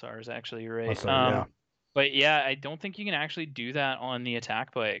at the Hussars actually, you're right. Hussar, yeah, But yeah, I don't think you can actually do that on the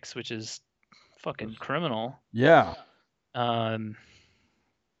attack bikes, which is fucking criminal. yeah. Um,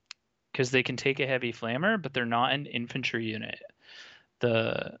 because they can take a heavy flamer, but they're not an infantry unit.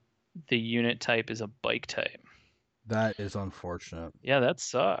 The the unit type is a bike type. That is unfortunate. Yeah, that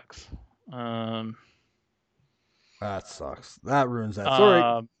sucks. Um, That sucks. That ruins that. Sorry.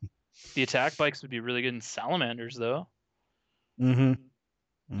 uh, the attack bikes would be really good in salamanders, though. Mm-hmm.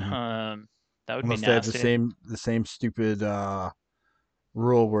 Mm-hmm. That would be Unless they have nasty. the same stupid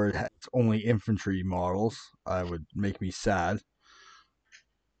rule where it's only infantry models, I would make me sad. That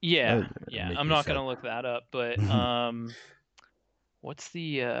Yeah, would yeah. make I'm me not sad. gonna look that up, but what's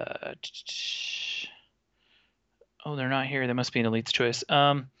the oh, they're not here. They must be an elite's choice.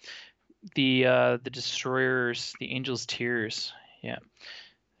 The destroyers, the Angels Tears. Yeah,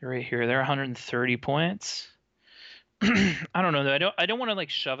 they're right here. They're 130 points. I don't know though. I don't want to like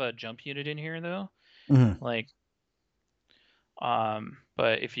shove a jump unit in here though. Mm-hmm. Like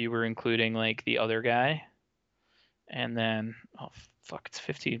but if you were including like the other guy and then oh fuck, it's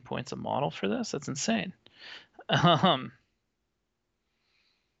 15 points a model for this. That's insane. Um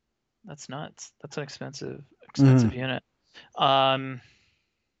that's nuts. That's an expensive Mm-hmm. unit. Um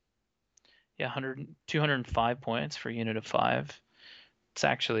yeah, 205 points for a unit of 5. It's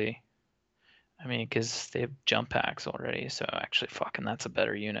actually I mean, because they have jump packs already, so actually, fucking, that's a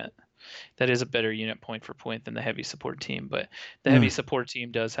better unit. That is a better unit point for point than the heavy support team, but the heavy Mm. support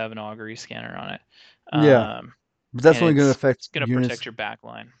team does have an augury scanner on it, Yeah, but that's and only going to affect it's gonna units. protect your back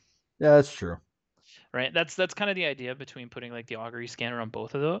line, Yeah, that's true. right? That's kind of the idea between putting like the augury scanner on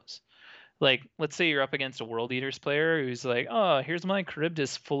both of those. Like, let's say you're up against a World Eaters player who's like, "Oh, here's my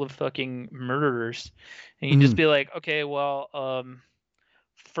Charybdis full of fucking murderers," and you can Mm-hmm. just be like, "Okay, well,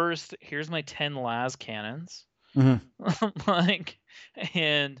 first, here's my 10 las cannons." Mm-hmm. Like,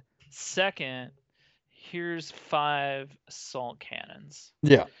 and second, here's 5 assault cannons,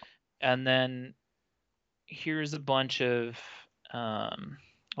 Yeah. and then here's a bunch of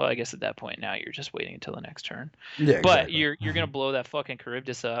well, I guess at that point now you're just waiting until the next turn, Yeah, but exactly. you're gonna blow that fucking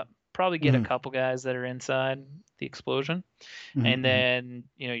Charybdis up, probably get a Hmm. couple guys that are inside the explosion, and Hmm. then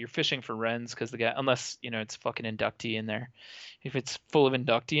you're fishing for Wrens because the guy, unless it's fucking inductee in there. If it's full of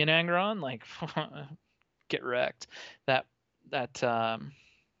inductee in Angron, like get wrecked. That that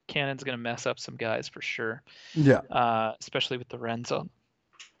cannon's gonna mess up some guys for sure, Yeah. especially with the Wrens on.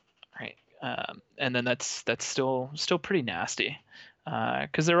 Right. And then that's still pretty nasty,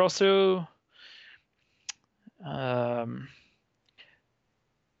 because they're also um,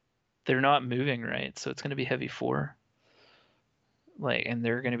 they're not moving right, so it's going to be heavy 4, like, and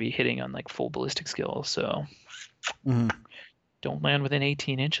they're going to be hitting on like full ballistic skill, so Hmm. don't land within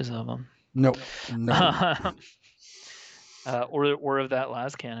 18 inches of them. No. No. Or of that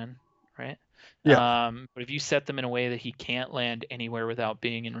last cannon, right? Yeah. But if you set them in a way that he can't land anywhere without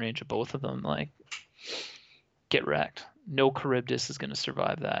being in range of both of them, like, get wrecked. No Charybdis is going to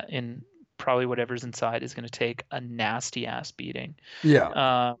survive that, and probably whatever's inside is going to take a nasty ass beating. Yeah.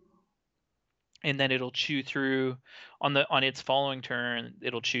 Uh, and then it'll chew through on its following turn.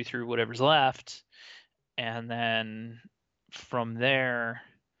 It'll chew through whatever's left, and then from there,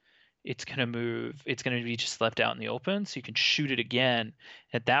 it's going to move. It's going to be just left out in the open, so you can shoot it again.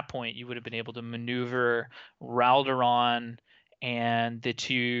 At that point, you would have been able to maneuver Ralderon and the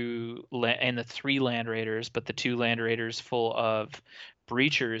 3 land raiders, but the 2 land raiders full of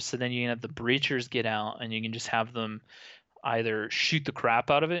breachers. So then you can have the breachers get out, and you can just have them either shoot the crap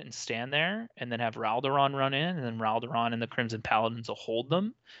out of it and stand there, and then have Ralderon run in, and then Ralderon and the Crimson Paladins will hold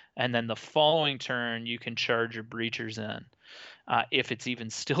them. And then the following turn, you can charge your breachers in, if it's even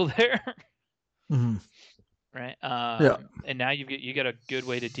still there. Hmm. Right. Yeah. And now you got a good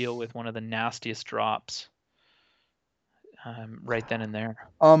way to deal with one of the nastiest drops, right then and there.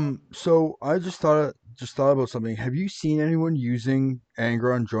 So I just thought about something. Have you seen anyone using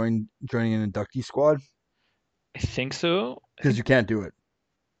Angron joining an inductee squad? I think so. I Because think you can't do it.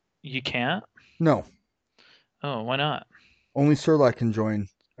 you can't. No, Oh, why not? only Surlak can join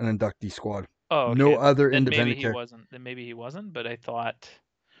an inductee squad. Oh, No okay. other Then maybe independent he character. wasn't. Then maybe he wasn't. But I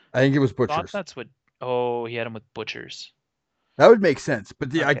I think it was thought Butchers. that's what. Oh, he had him with butchers. That would make sense. But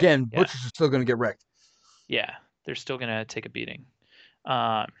Okay. again, Yeah. Butchers are still going to get wrecked. Yeah. They're still gonna take a beating.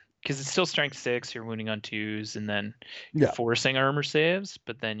 Because it's still strength 6. You're wounding on 2s, and then you're Yeah. forcing armor saves.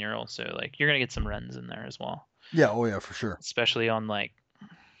 But then you're also like you're gonna get some Rens in there as well, Yeah. Oh yeah, for sure. especially on like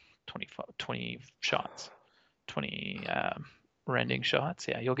 20 shots, 20 rending shots.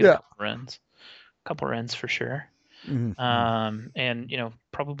 Yeah, you'll get a Yeah. couple rends for sure. Hmm. And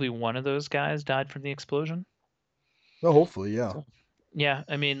probably one of those guys died from the explosion. Well, hopefully, yeah. So yeah,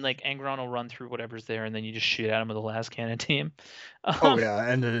 I mean, like, Angron will run through whatever's there, and then you just shoot at him with the last cannon team. Oh Um, yeah,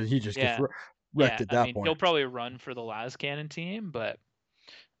 and then he just gets yeah, wrecked yeah. at I that mean, point. he'll probably run for the last cannon team, but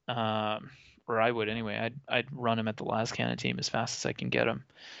or I would anyway. I'd run him at the last cannon team as fast as I can get him.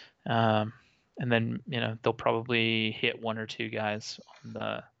 Um, and then they'll probably hit 1 or 2 guys on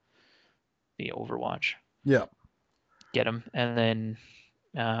the Overwatch, Yeah. get him, and then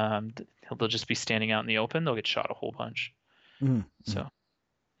they'll just be standing out in the open. They'll get shot a whole bunch. Hmm. So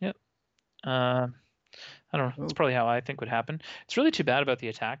yep. I don't know. That's Oh, probably how I think would happen. It's really too bad about the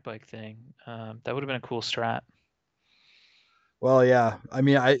attack bike thing. That would have been a cool strat. well, yeah. I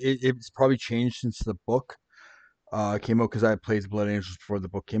mean, it's probably changed since the book came out because I played the Blood Angels before the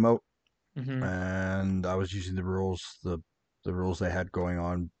book came out, Mm-hmm. and I was using the rules they had going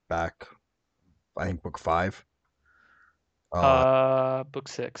on back. I think book 5. Uh, Book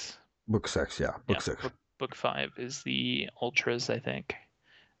 6. book 6. Yeah, book Yeah, 6. book 5 is the ultras. I think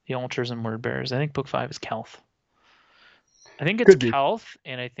the ultras and word bearers. I think book 5 is Kelth. I think it's Could be. Kelth,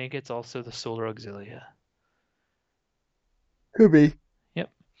 and I think it's also the Solar Auxilia. Could be. Yep.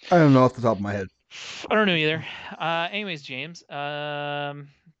 I don't know off the top of my head. I don't know either. Anyways, James.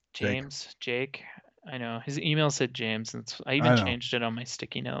 Jake. Jake. I know his email said James, and I even I know. changed it on my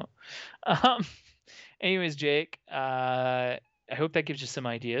sticky note. Um, anyways, Jake. I hope that gives you some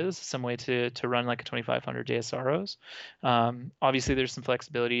ideas, some way to run like a 2500 JSROs. Obviously, there's some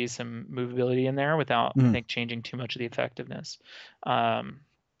flexibility, some movability in there without, I Mm. think, changing too much of the effectiveness.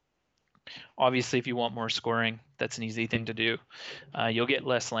 Obviously, if you want more scoring, that's an easy thing to do. You'll get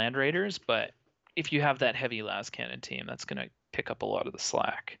less land raiders, but if you have that heavy last cannon team, that's going to pick up a lot of the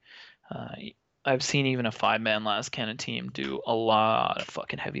slack. I've seen even a 5-man last cannon team do a lot of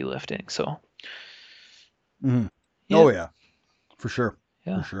fucking heavy lifting. So, Mm. yeah, Oh yeah, for sure.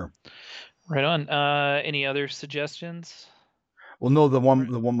 yeah, For sure. right on. Any other suggestions? Well, no,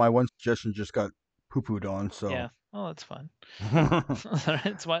 my one suggestion just got poo pooed on. So Yeah. Oh, that's fun.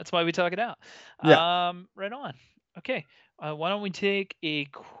 That's why we talk it out. yeah, Right on. Okay. Why don't we take a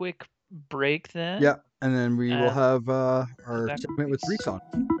quick break then? yeah. and then we will have Go our back. segment with Reese on.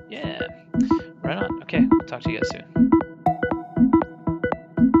 Yeah. Right on. Okay. Talk to you guys soon.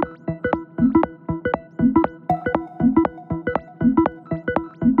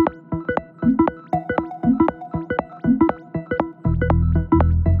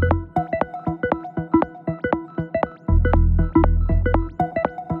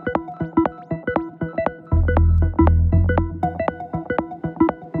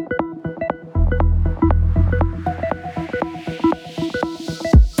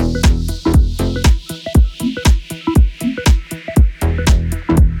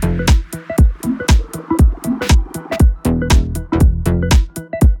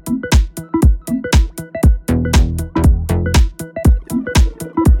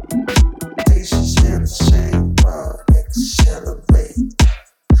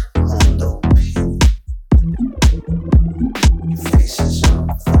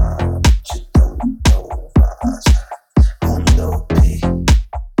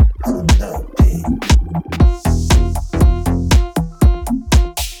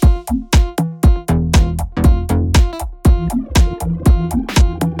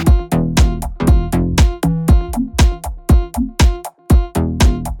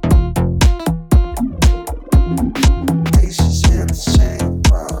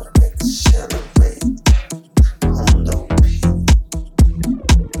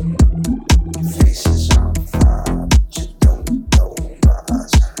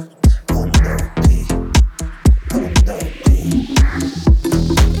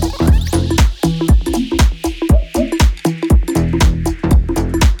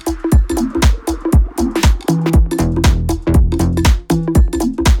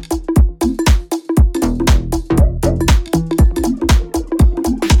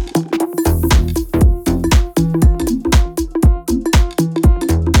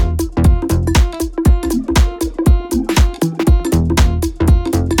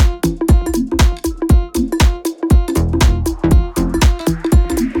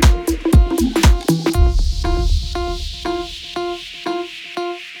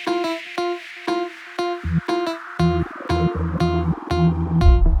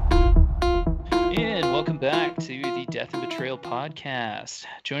 Welcome back to the Death and Betrayal podcast.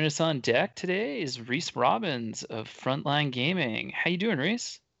 Joining us on deck today is Reese Robbins of Frontline Gaming. How you doing,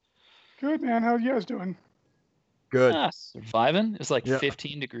 Reese? Good, man. How you guys doing? Good. Surviving. It's like Yeah.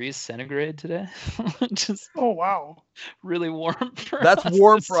 15 degrees centigrade today. Just Oh, wow. really warm for That's us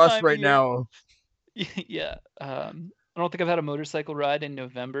warm this for us time of right year. now. Yeah. I don't think I've had a motorcycle ride in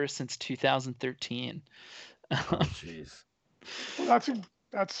November since 2013. Oh, jeez. Well, that's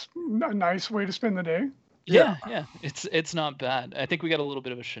a nice way to spend the day. Yeah. It's not bad. I think we got a little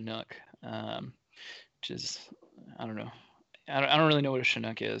bit of a Chinook, which is, I don't know. I don't really know what a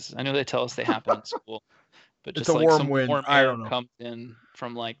Chinook is. I know they tell us they happen in school, but It's just a like warm some wind. warm I air don't know. comes in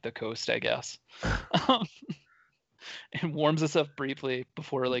from like the coast, I guess, and warms us up briefly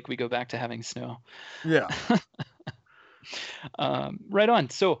before like we go back to having snow. Yeah. Right on.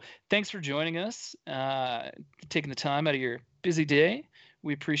 So thanks for joining us, taking the time out of your busy day.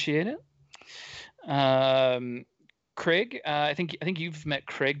 We appreciate it. Craig, I think you've met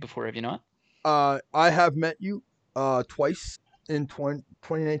Craig before, have you not? I have met you twice in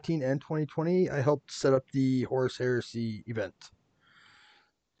 2019 and 2020. I helped set up the Horus Heresy event.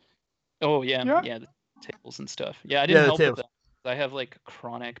 Oh yeah, Yeah. the tables and stuff. Yeah, I didn't the help with tables. that. I have like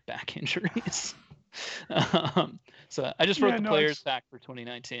chronic back injuries. So I just Yeah, wrote the no, players it's back for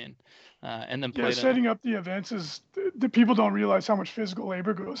 2019, and then yeah. played them. Setting up the events is the people don't realize how much physical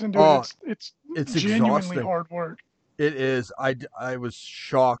labor goes into Oh, it. It's genuinely exhausting. hard work. It is. I was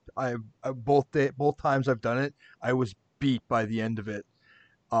shocked. I both times I've done it, I was beat by the end of it.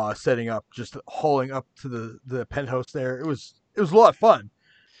 Setting up, just hauling up to the penthouse there. It was a lot of fun.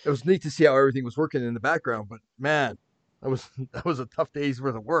 It was neat to see how everything was working in the background, but man, that was a tough day's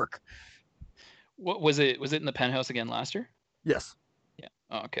worth of work. What was it? Was it in the penthouse again last year? Yes. Yeah.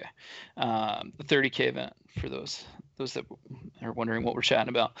 Oh, okay. The 30K event for those that are wondering what we're chatting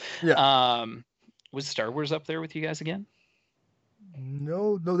about. Yeah. Was Star Wars up there with you guys again?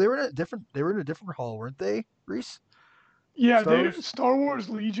 No, they were in a different hall, weren't they, Reese? Yeah, Star Wars? Star Wars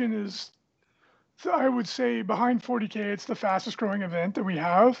Legion is, I would say, behind 40K. It's the fastest growing event that we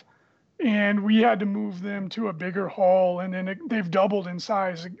have, and we had to move them to a bigger hall, and then they've doubled in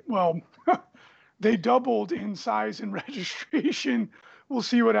size. Well, they doubled in size and registration. We'll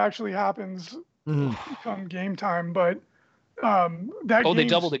see what actually happens come game time. But that they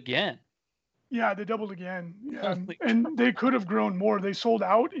doubled again. Yeah, they doubled again. Yeah, Holy and crap. they could have grown more. They sold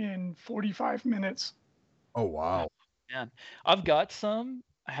out in 45 minutes. Oh wow. Man, I've got some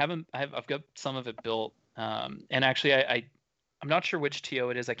I haven't. I've got some of it built. And actually, I'm not sure which TO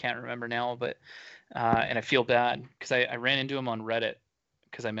it is. I can't remember now, but and I feel bad because I ran into him on Reddit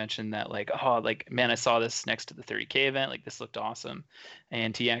because I mentioned that like, oh, like man, I saw this next to the 30K event. Like this looked awesome,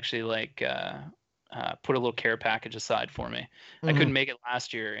 and he actually like put a little care package aside for me. I Mm-hmm. couldn't make it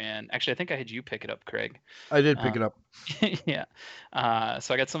last year, and actually, I think I had you pick it up, Craig. I did Uh, pick it up. yeah.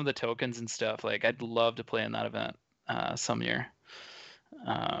 So I got some of the tokens and stuff. Like I'd love to play in that event some year.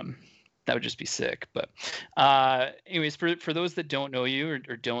 Um, that would just be sick. But anyways, for those that don't know you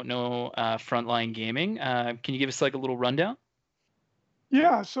or don't know Frontline Gaming, can you give us like a little rundown?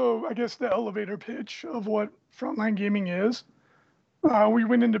 Yeah, so I guess the elevator pitch of what Frontline Gaming is. We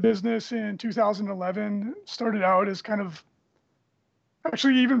went into business in 2011, started out as kind of,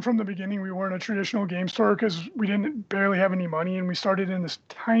 actually, even from the beginning, we weren't a traditional game store because we didn't barely have any money. And we started in this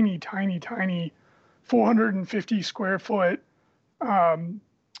tiny, tiny, tiny 450 square foot um,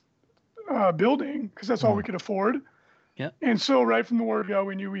 building because that's all Mm-hmm. we could afford. Yeah. And so, right from the word go,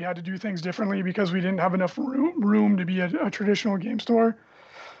 we knew we had to do things differently because we didn't have enough room to be a traditional game store.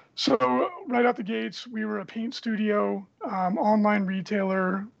 So, right out the gates, we were a paint studio, online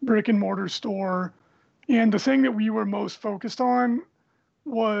retailer, brick and mortar store. And the thing that we were most focused on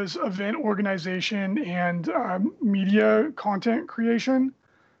was event organization and media content creation.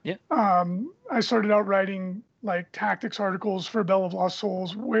 Yeah. I started out writing like tactics articles for Bell of Lost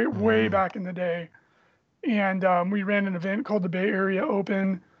Souls way Mm-hmm. back in the day. And we ran an event called the Bay Area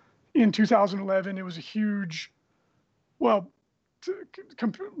Open in 2011. It was a huge, well,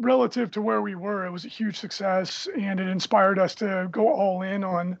 relative to where we were, it was a huge success, and it inspired us to go all in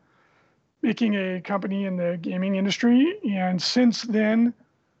on making a company in the gaming industry. And since then,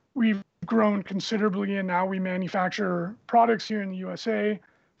 we've grown considerably, and now we manufacture products here in the USA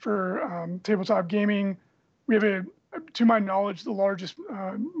for tabletop gaming. We have to my knowledge, the largest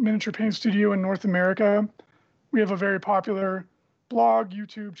miniature paint studio in North America. We have a very popular blog,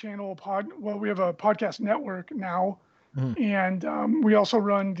 YouTube channel, well, we have a podcast network now, Mm-hmm. and we also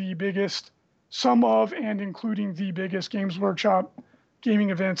run the biggest, some of and including the biggest Games Workshop gaming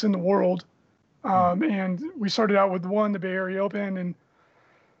events in the world. And we started out with one, the Bay Area Open, and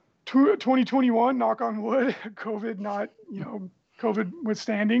 2021, knock on wood, COVID not, COVID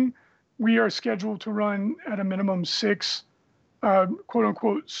withstanding, we are scheduled to run at a minimum 6 quote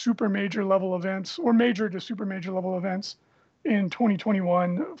unquote super major level events or major to super major level events in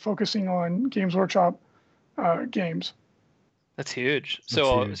 2021, focusing on Games Workshop games. That's huge. That's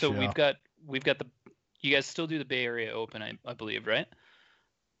So huge. Yeah. we've got the you guys still do the Bay Area Open, I believe, right?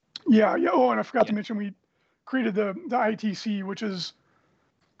 Yeah, yeah. Oh, and I forgot to Yeah. mention we created the ITC, which is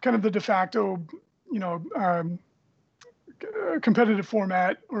kind of the de facto, you know, competitive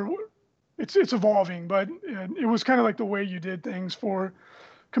format, or it's evolving, but it was kind of like the way you did things for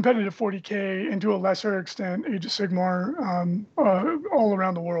competitive 40K and to a lesser extent Age of Sigmar all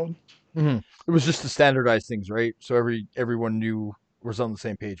around the world. Mm-hmm. It was just to standardize things, right? So everyone knew was on the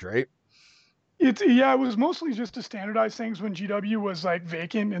same page, right? It was mostly just to standardize things when GW was like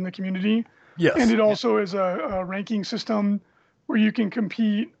vacant in the community, and Yes. it Yeah. also is a ranking system where you can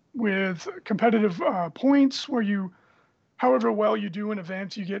compete with competitive points, where you, however well you do in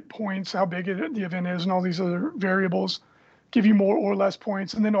events, you get points, how big the event is, and all these other variables give you more or less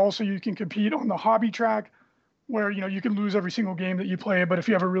points. And then also you can compete on the hobby track, where you can lose every single game that you play, but if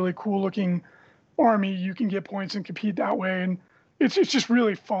you have a really cool looking army, you can get points and compete that way. And it's just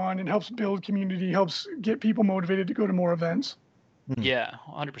really fun and helps build community, helps get people motivated to go to more events. Mm-hmm. Yeah,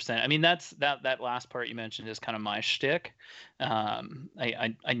 100%. I mean, that last part you mentioned is kind of my shtick.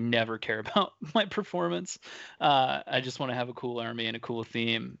 I never care about my performance. I just want to have a cool army and a cool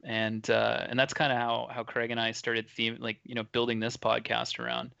theme, and that's kind of how Craig and I started building this podcast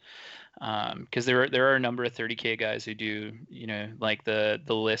around. Because there are a number of 30K guys who do like the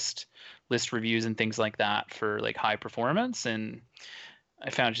list reviews and things like that for like high performance, and I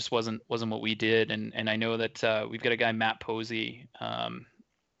found it just wasn't what we did. And I know that we've got a guy, Matt Posey.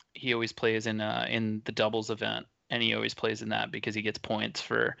 He always plays in the doubles event, and he always plays in that because he gets points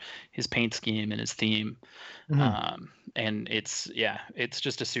for his paint scheme and his theme. Mm-hmm. And it's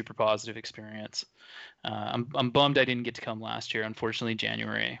just a super positive experience. I'm bummed I didn't get to come last year. Unfortunately,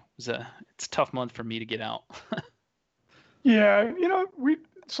 January it's a tough month for me to get out. Yeah, we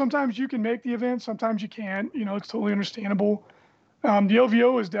sometimes you can make the event, sometimes you can't. It's totally understandable. The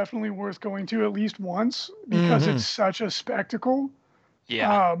LVO is definitely worth going to at least once because Mm-hmm. it's such a spectacle.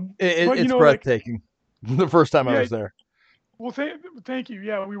 Yeah. But It's like, breathtaking. The first time I yeah. was there. Well, thank you.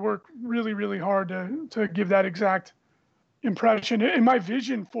 Yeah, we work really, really hard to give that exact impression. And my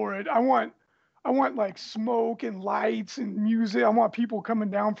vision for it, I want like smoke and lights and music. I want people coming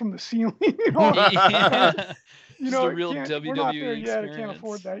down from the ceiling. And Yeah. Just a real we're not there WWE yet. I can't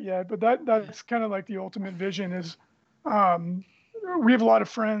afford experience. that yet. But that's kind of like the ultimate vision is, um, we have a lot of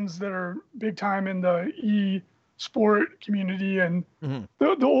friends that are big time in the sport community, and Mhm.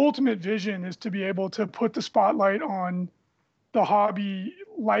 the ultimate vision is to be able to put the spotlight on the hobby.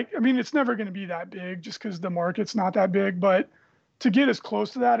 Like, I mean, it's never going to be that big just because the market's not that big, but to get as close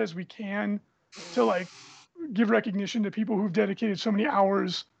to that as we can, to like give recognition to people who've dedicated so many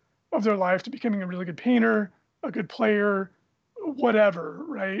hours of their life to becoming a really good painter, a good player, whatever,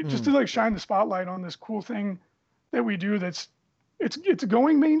 right? Just to Mhm. like shine the spotlight on this cool thing that we do that's it's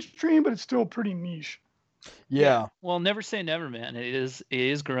going mainstream, but it's still pretty niche. Yeah. Yeah. Well, never say never, man. It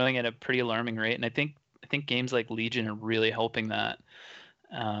is growing at a pretty alarming rate, and I think games like Legion are really helping that.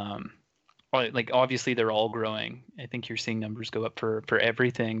 Um, like obviously they're all growing. I think you're seeing numbers go up for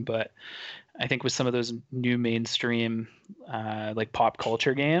everything, but I think with some of those new mainstream like pop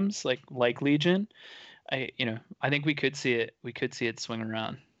culture games like Legion, I think we could see it swing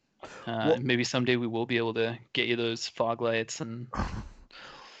around. Well, And maybe someday we will be able to get you those fog lights and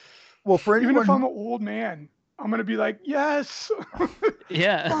well, for Even anyone if I'm who an old man, I'm gonna be like, yes,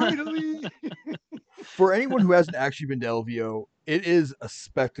 yeah. finally. hasn't actually been to LVO, it is a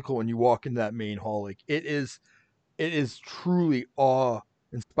spectacle when you walk into that main hall. Like it is truly awe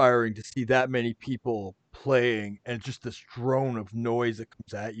inspiring to see that many people playing and just this drone of noise that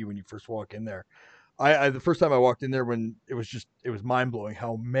comes at you when you first walk in there. I the first time I walked in there, when it was mind blowing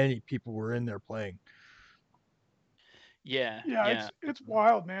how many people were in there playing. Yeah, Yeah, yeah. it's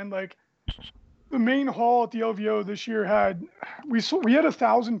wild, man. Like the main hall at the LVO this year had we had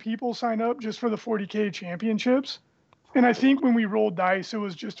 1,000 people sign up just for the 40K championships, and I think when we rolled dice, it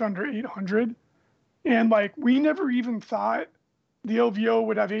was just under 800. And like we never even thought the LVO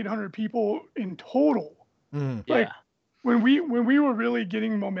would have 800 people in total. Mm. Like Yeah. when we were really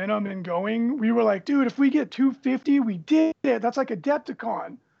getting momentum and going, we were like, dude, if we get 250, we did it. That's like a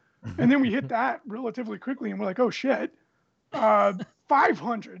Adepticon. And then we hit that relatively quickly, and we're like, oh shit, uh,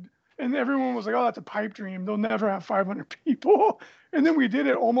 500. And everyone was like, oh, that's a pipe dream. They'll never have 500 people. And then we did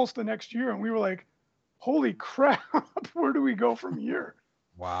it almost the next year, and we were like, holy crap, where do we go from here?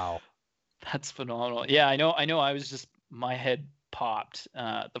 Wow. That's phenomenal. Yeah, I know I was just my head popped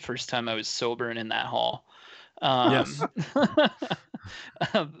the first time I was sober and in that hall. Yes.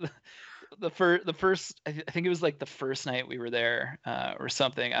 Um, the first I think it was like the first night we were there or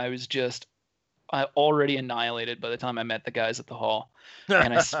something. I was just already annihilated by the time I met the guys at the hall,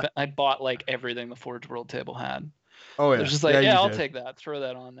 and I bought like everything the Forge World table had. Oh I was yeah. just Yeah, like, you yeah, I'll did. take that, throw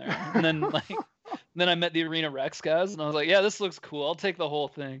that on there, and then like then I met the Arena Rex guys, and I was like, yeah, this looks cool. I'll take the whole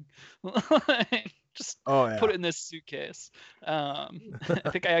thing. Just Oh put yeah. it in this suitcase. I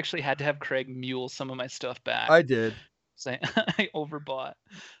think I actually had to have Craig mule some of my stuff I back. did. So I overbought.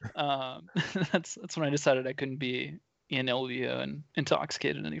 Um, that's when I decided I couldn't be in LVO and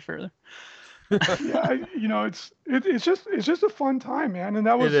intoxicated any further. Yeah, it's just a fun time, man. And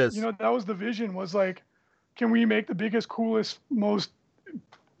that It was, is. that was the vision, was like, can we make the biggest, coolest, most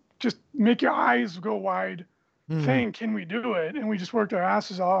just make your eyes go wide Mhm. thing? Can we do it? And we just worked our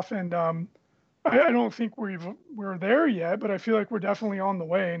asses off. And I don't think we're there yet, but I feel like we're definitely on the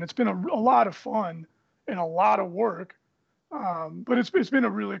way. And it's been a lot of fun and a lot of work. But it's been a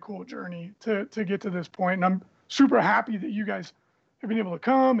really cool journey to get to this point. And I'm super happy that you guys have been able to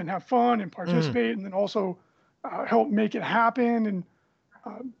come and have fun and Mhm. participate, and then also help make it happen. And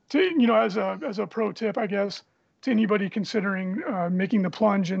to as a pro tip, I guess, to anybody considering making the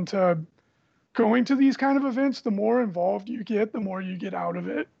plunge into going to these kind of events, the more involved you get, the more you get out of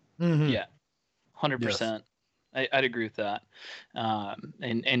it. Mhm. Yeah, hundred Yes. percent. I'd agree with that.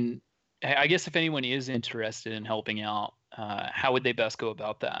 And I guess if anyone is interested in helping out, how would they best go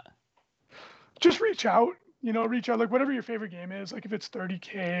about that? Just reach out. Reach out, like whatever your favorite game is. Like if it's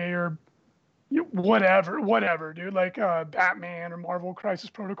 30K or whatever, dude. Like Batman or Marvel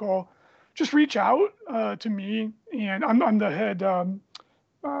Crisis Protocol. Just reach out to me, and I'm the head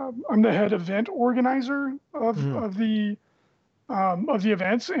event organizer of Mhm. the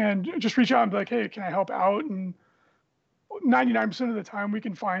events, and just reach out and be like, hey, can I help out? And 99% of the time, we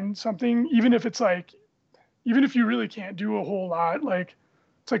can find something, even if you really can't do a whole lot. Like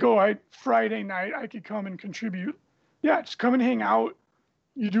it's like, oh, Friday night I could come and contribute. Yeah, just come and hang out.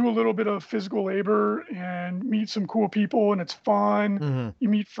 You do a little bit of physical labor and meet some cool people, and it's fun. Mhm. You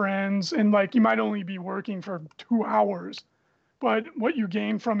meet friends, and like you might only be working for 2 hours, but what you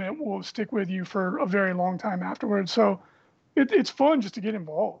gain from it will stick with you for a very long time afterwards. So it's fun just to get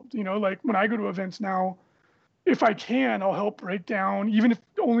involved. Like when I go to events now, if I can, I'll help break down, even if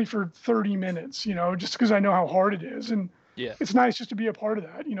only for 30 minutes, just because I know how hard it is. And Yeah. it's nice just to be a part of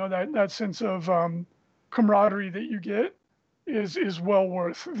that, that sense of camaraderie that you get is well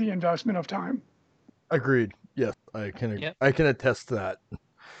worth the investment of time. Agreed. Yes, Yeah. I can attest to that.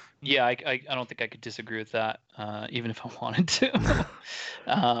 Yeah, I don't think I could disagree with that, even if I wanted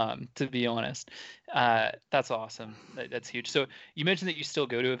to be honest. That's awesome. That's huge. So you mentioned that you still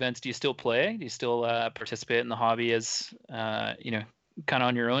go to events. Do you still play? Do you still participate in the hobby as kind of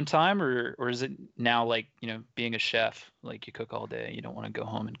on your own time, or is it now like being a chef, like you cook all day, you don't want to go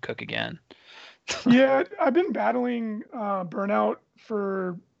home and cook again? Yeah, I've been battling burnout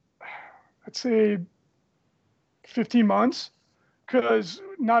for, I'd say, 15 months, because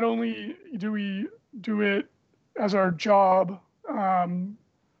not only do we do it as our job, um,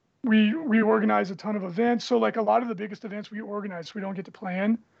 we organize a ton of events. So like a lot of the biggest events we organize, we don't get to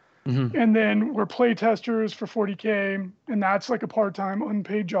plan. Hmm. And then we're play testers for 40K, and that's like a part-time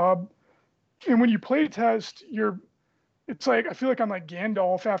unpaid job. And when you play test, it's like I feel like I'm like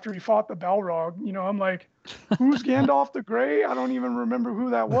Gandalf after he fought the Balrog. I'm like, who's Gandalf the Grey? I don't even remember who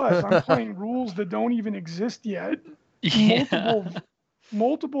that was. I'm playing rules that don't even exist yet. Yeah. Multiple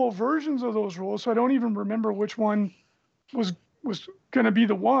multiple versions of those rules, so I don't even remember which one was was going to be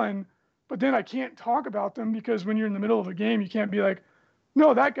the one. But then I can't talk about them because when you're in the middle of a game, you can't be like,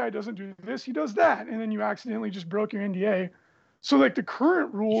 no, that guy doesn't do this, he does that, and then you accidentally just broke your NDA. So like the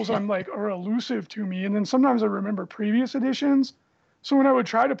current rules, I'm like are elusive to me, and then sometimes I remember previous editions. So when I would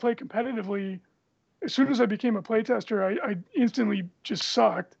try to play competitively, as soon as I became a playtester, I instantly just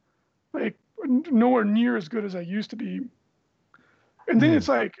sucked, like nowhere near as good as I used to be. And then Hmm. it's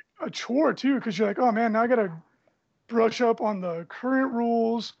like a chore too, because you're like, oh man, now I gotta brush up on the current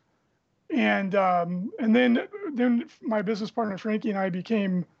rules, and then my business partner Frankie and I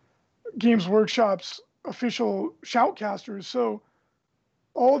became Games Workshop's official shoutcasters. So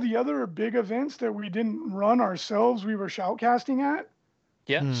all the other big events that we didn't run ourselves, we were shoutcasting at.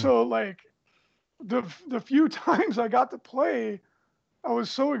 Yeah. Hmm. So like the few times I got to play, I was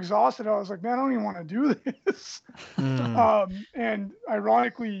so exhausted. I was like, man, I don't even want to do this. Hmm. And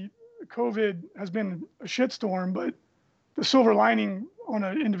ironically, COVID has been a shitstorm, but the silver lining on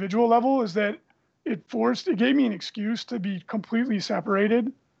an individual level is that it gave me an excuse to be completely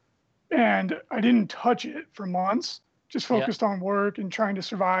separated, and I didn't touch it for months, just Yeah. focused on work and trying to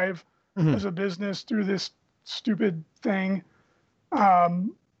survive Hmm. as a business through this stupid thing.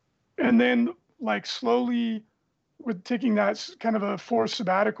 Um, and then like slowly with taking that kind of a forced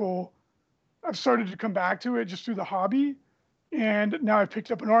sabbatical, I've started to come back to it just through the hobby. And now I've picked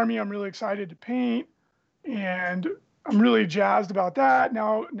up an army. I'm really excited to paint, and I'm really jazzed about that.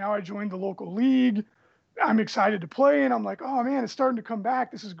 Now I joined the local league. I'm excited to play, and I'm like, oh man, it's starting to come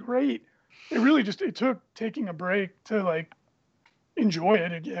back. This is great. It took taking a break to like enjoy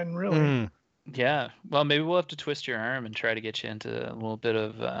it again, really. Hmm. Yeah. Well, maybe we'll have to twist your arm and try to get you into a little bit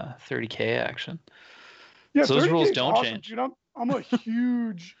of 30K action. Yeah, So those 30K rules is don't awesome, change. dude. I'm a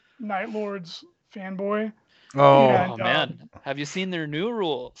huge Night Lords fanboy, Oh, and Oh man, have you seen their new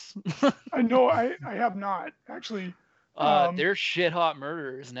rules? I know I have not actually. Um, They're shit hot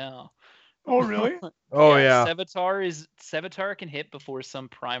murderers now. oh really? oh Yeah, yeah, Sevatar can hit before some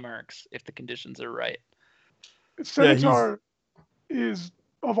Primarchs if the conditions are right. yeah. He's Sevatar is,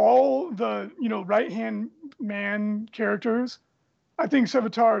 of all the right hand man characters, I think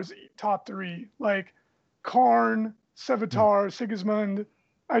Sevatar is top three. Like Karn, hmm. Sevatar, Sigismund,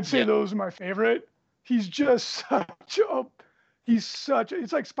 I'd say Yep. those are my favorite. He's just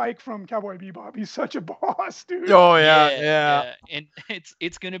it's like Spike from Cowboy Bebop. He's such a boss, dude. Oh yeah, Yeah, yeah. yeah, and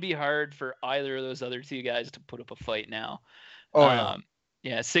it's gonna be hard for either of those other two guys to put up a fight now. Oh yeah. Um,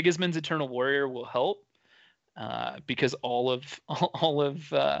 yeah, Sigismund's Eternal Warrior will help because all of all of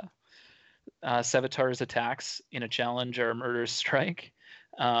Sevatar's attacks in a challenge are Murderous Strike.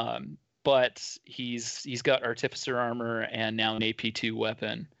 But he's got Artificer armor and now an AP2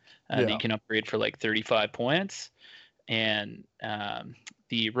 weapon that Yeah. you can upgrade for like 35 points. And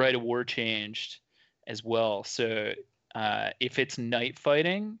the Rite of War changed as well. So if it's night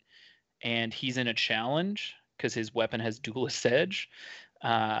fighting and he's in a challenge because his weapon has duelist edge,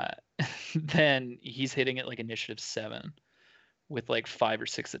 uh, then he's hitting it like initiative 7 with like 5 or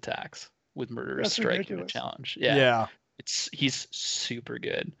 6 attacks with Murderous That's Strike in a ridiculous. challenge. Yeah, Yeah. he's super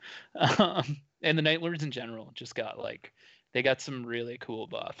good. And the Night Lords in general just got like they got some really cool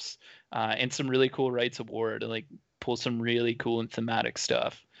buffs and some really cool rites of war to like pull some really cool and thematic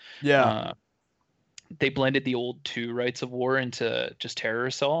stuff. Yeah. Uh, they blended the old 2 rites of war into just Terror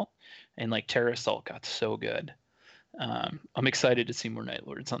Assault, and like Terror Assault got so good. I'm excited to see more Night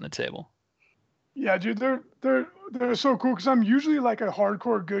Lords on the table. Yeah, dude, they're so cool because I'm usually like a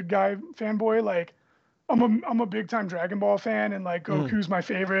hardcore good guy fanboy. Like I'm a big time Dragon Ball fan, and like Mm. Goku's my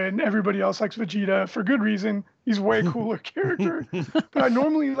favorite, and everybody else likes Vegeta for good reason. He's a way cooler character. But I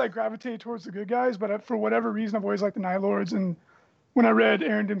normally like gravitate towards the good guys, but for whatever reason, I've always liked the Night Lords. And when I read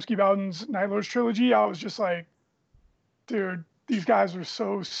Aaron Dembski-Bowden's Night Lords trilogy, I was just like, dude, these guys are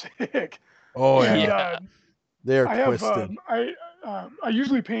so sick. Oh And yeah, Yeah. they're I have twisted. I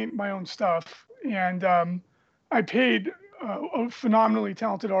usually paint my own stuff, and I paid a phenomenally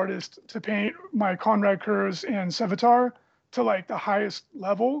talented artist to paint my Conrad Kurz and Sevatar to like the highest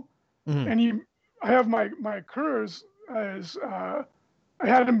level. Mm. And I have my Kurz as I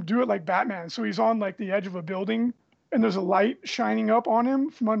had him do it like Batman, so he's on like the edge of a building, and there's a light shining up on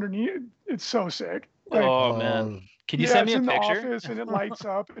him from underneath. It's so sick. Like, Oh man. Oh, Can you yeah, send me it's a in the picture? office and it lights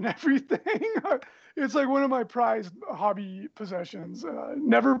up and everything. It's like one of my prized hobby possessions.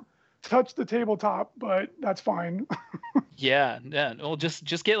 Never touched the tabletop, but that's fine. Yeah, yeah. Well,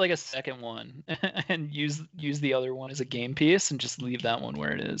 just get like a second one and use the other one as a game piece and just leave that one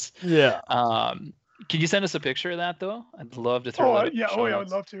where it is. yeah. Um, can you send us a picture of that though? I'd love to throw Oh that in yeah, the oh show yeah, I would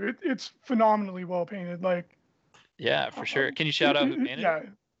notes. love to. It's phenomenally well painted. Like, Yeah, for sure. um, Can you shout out who painted it? yeah.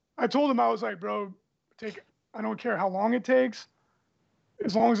 I told him I was like, bro, take. I don't care how long it takes,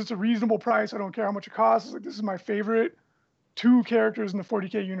 as long as it's a reasonable price. I don't care how much it costs. It's like this is my favorite two characters in the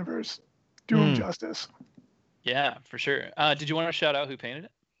 40K universe. Do them Mm. justice. Yeah, for sure. Did you want to shout out who painted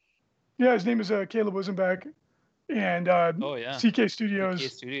it? Yeah, his name is Caleb Wisenbeck, and Oh yeah, CK CK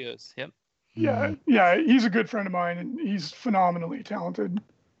Studios. Studios. Yep. Yeah, Mm. yeah, he's a good friend of mine, and he's phenomenally talented.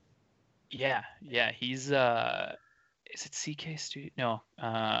 Yeah, yeah. He's is it CK Studio? No.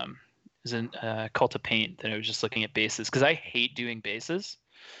 Is in Cult of Paint that I was just looking at bases because I hate doing bases.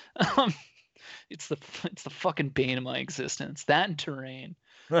 Um, it's the fucking bane of my existence. That and terrain.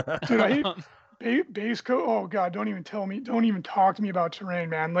 Dude, I hate Um, base coat. Oh god, don't even tell me. Don't even talk to me about terrain,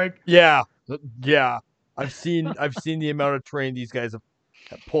 man. Like, Yeah, yeah. I've seen the amount of train these guys have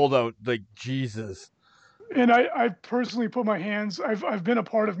pulled out. Like Jesus. and I personally put my hands. I've been a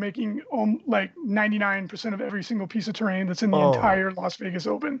part of making like 99% of every single piece of terrain that's in the Oh entire Las Vegas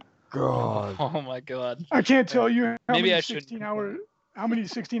Open. God. oh my god. I can't Uh, tell you Maybe I shouldn't how many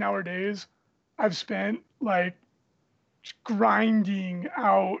 16-hour days I've spent like grinding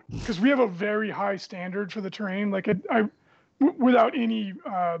out because we have a very high standard for the terrain. Like without any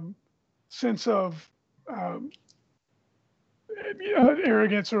sense of um,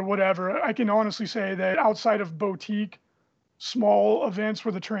 arrogance or whatever, I can honestly say that outside of boutique small events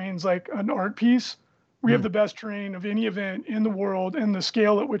where the terrain's like an art piece, we have Mm. the best terrain of any event in the world, and the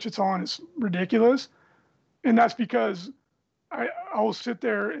scale at which it's on is ridiculous. And that's because I'll sit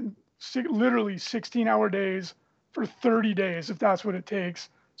there and literally 16-hour days for 30 days if that's what it takes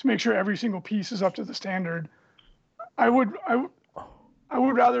to make sure every single piece is up to the standard. I would I, I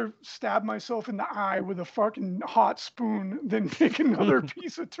would rather stab myself in the eye with a fucking hot spoon than pick another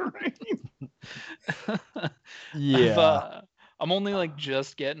piece of terrain. I've Yeah. I'm only like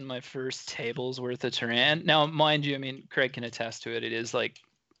just getting my first table's worth of terrain. Now, mind you, I mean, Craig can attest to it. It is like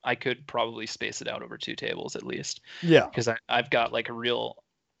I could probably space it out over 2 tables at least Yeah. because I've got like a real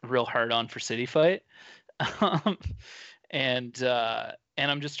hard on for City Fight. Um, and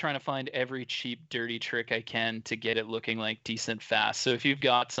I'm just trying to find every cheap, dirty trick I can to get it looking like decent fast. So if you've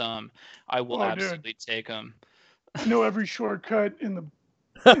got some, I will Oh, dude, absolutely take them. I know every shortcut in the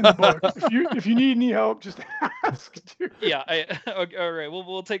book. If you need any help, just ask, dude. Yeah, okay, all right.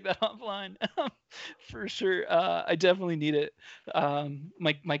 We'll take that offline for sure. I definitely need it.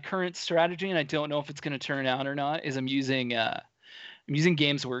 My current strategy, and I don't know if it's going to turn out or not, is I'm using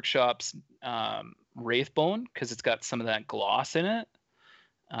Games Workshop's Wraithbone because it's got some of that gloss in it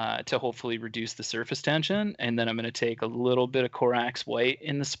to hopefully reduce the surface tension. And then I'm going to take a little bit of Corax White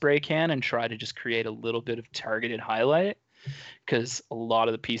in the spray can and try to just create a little bit of targeted highlight because a lot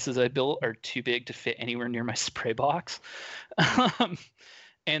of the pieces I built are too big to fit anywhere near my spray box.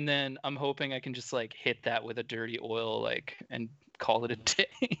 And then I'm hoping I can just like hit that with a dirty oil and call it a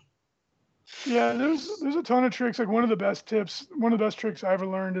day. Yeah, there's a ton of tricks. Like one of the best tricks I ever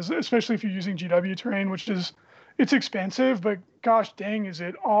learned is especially if you're using GW terrain, which is it's expensive, but gosh dang, is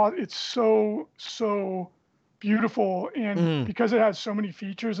it all it's so beautiful. And Mm. because it has so many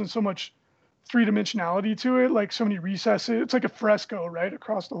features and so much three dimensionality to it, like so many recesses, it's like a fresco, right,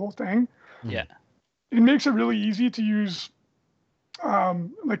 across the whole thing. Yeah. Mm. It makes it really easy to use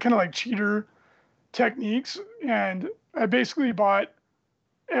like kind of like cheater techniques. And I basically bought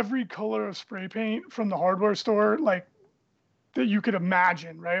every color of spray paint from the hardware store, like that you could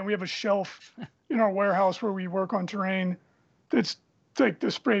imagine, right? And we have a shelf in our warehouse where we work on terrain that's like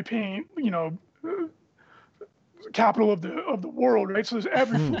the spray paint, capital of the world, right? So there's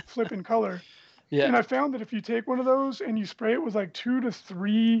every flipping color. And Yeah. I found that if you take one of those and you spray it with like 2 to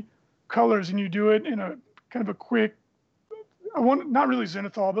 3 colors and you do it in a kind of a quick, not really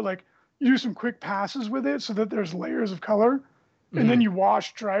zenithal, but like you do some quick passes with it so that there's layers of color, and then you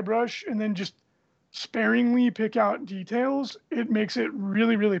wash, dry brush, and then just sparingly pick out details, it makes it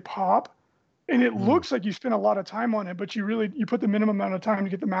really, really pop. And it looks like you spent a lot of time on it, but you put the minimum amount of time to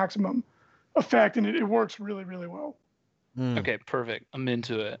get the maximum effect, and it works really, really well. Okay, perfect. I'm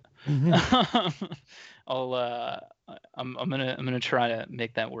into it. I'm gonna try to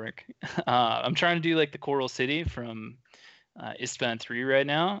make that work. I'm trying to do like the Coral City from Istvan 3 right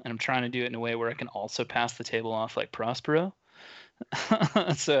now, and I'm trying to do it in a way where I can also pass the table off like Prospero.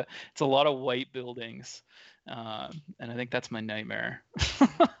 So it's a lot of white buildings, and I think that's my nightmare.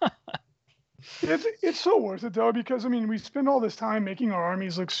 It's so worth it though, because I mean we spend all this time making our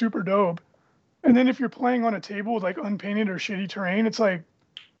armies look super dope, and then if you're playing on a table with like unpainted or shitty terrain, it's like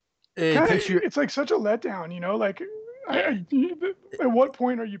it's like such a letdown, you know? Like, at what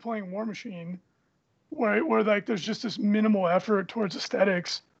point are you playing War Machine, where like there's just this minimal effort towards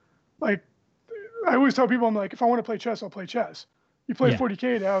aesthetics? Like, I always tell people, I'm like, if I want to play chess, I'll play chess. You play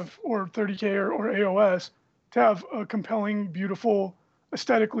 40K to have, or 30K or AOS to have a compelling, beautiful,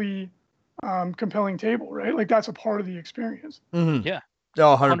 aesthetically compelling table, right? Like that's a part of the experience. Yeah.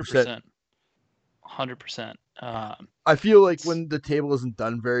 Oh, 100%. 100%. I feel like when the table isn't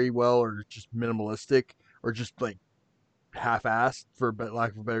done very well, or just minimalistic, or just like half-assed, for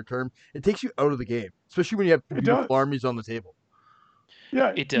lack of a better term, it takes you out of the game, especially when you have beautiful armies on the table.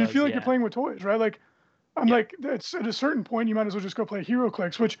 Yeah, it does. You feel like you're playing with toys, right? Like, I'm like, it's at a certain point, you might as well just go play Hero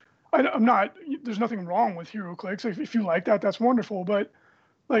Clicks, which I'm not. There's nothing wrong with Hero Clicks. If you like that, that's wonderful. But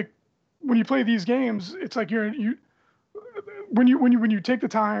like, when you play these games, it's like when you take the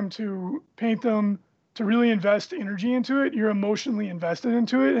time to paint them, to really invest energy into it, you're emotionally invested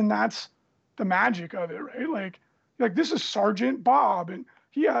into it, and that's the magic of it, right? Like this is Sergeant Bob, and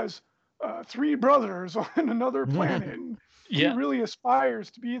he has 3 brothers on another planet, and he really aspires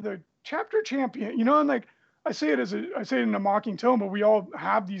to be the chapter champion, you know. And like I say it in a mocking tone, but we all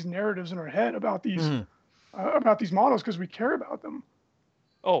have these narratives in our head about these models because we care about them.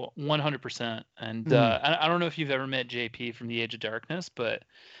 Oh, 100%. And I don't know if you've ever met JP from the Age of Darkness, but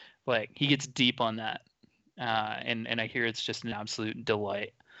like he gets deep on that, and I hear it's just an absolute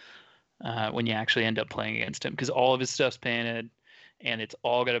delight when you actually end up playing against him, because all of his stuff's painted and it's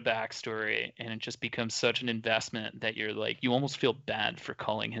all got a backstory, and it just becomes such an investment that you're like, you almost feel bad for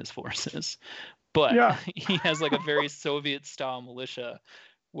culling his forces. But he has like a very Soviet style militia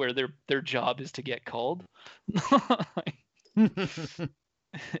where their job is to get culled.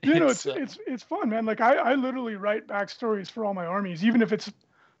 You know, it's fun, man. Like I literally write backstories for all my armies, even if it's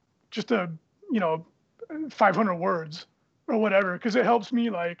just 500 words or whatever, because it helps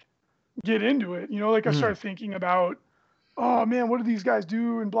me like get into it. You know, like I start thinking about, oh man, what do these guys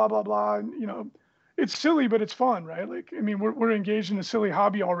do and blah blah blah. And you know, it's silly, but it's fun, right? Like I mean, we're engaged in a silly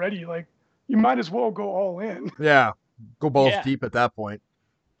hobby already. Like you might as well go all in. Yeah, go balls deep at that point.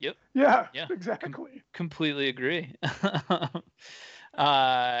 Yep. Yeah. Exactly. Completely agree.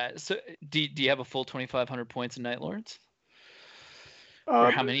 So do you have a full 2,500 points in Night Lords?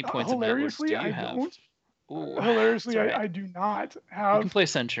 Or how many points of Night Lords do you have? Hilariously, I do not have. You can play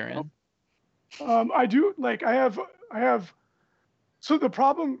Centurion. I do, like I have. So the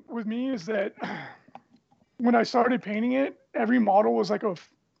problem with me is that when I started painting it, every model was like a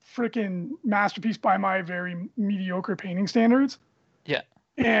freaking masterpiece by my very mediocre painting standards. Yeah.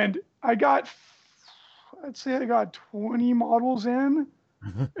 And I'd say I got 20 models in,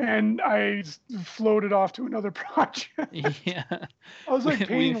 and I floated off to another project. Yeah. I was like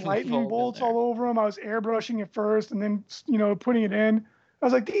painting lightning bolts all over them. I was airbrushing it first, and then putting it in. I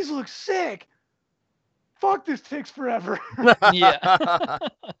was like, these look sick. Fuck, this takes forever. Yeah.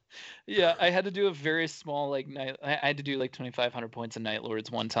 Yeah, I had to do a very small I had to do like 2,500 points in Night Lords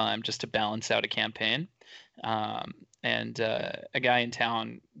one time just to balance out a campaign. And a guy in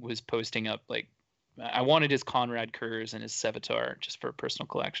town was posting up like, I wanted his Conrad Kurz and his Sevatar just for a personal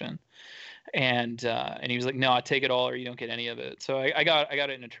collection, and he was like, no, I take it all or you don't get any of it. So I got it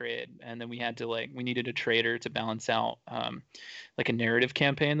in a trade, and then we needed a trader to balance out like a narrative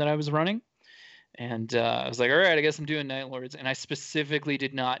campaign that I was running. And I was like, all right, I guess I'm doing Night Lords. And I specifically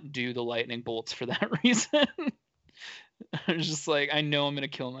did not do the lightning bolts for that reason. I was just like, I know I'm going to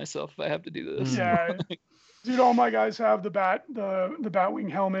kill myself if I have to do this. Yeah. Dude, all my guys have the Batwing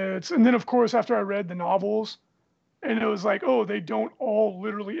helmets. And then, of course, after I read the novels, and it was like, oh, they don't all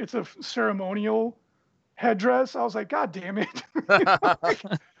literally, it's a ceremonial headdress. I was like, God damn it.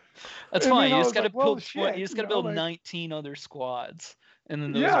 That's And fine. then You I just was got to like, well, build 20. You shit, just got to build like, 19 other squads, and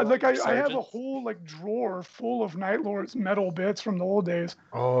then those yeah, are all like your I have a sergeants. whole like drawer full of Night Lord's metal bits from the old days.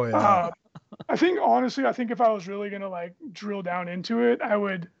 Oh yeah. Uh, I think honestly, I think if I was really gonna like drill down into it, I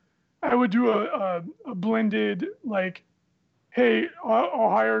would do a blended like, hey, I'll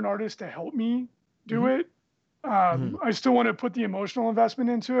hire an artist to help me do Mhm. it. Mhm. I still want to put the emotional investment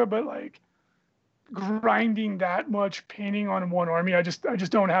into it, but like grinding that much painting on one army, I just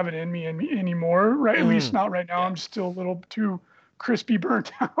don't have it in me anymore. Right, at least Mhm. not right now. Yeah. I'm just still a little too crispy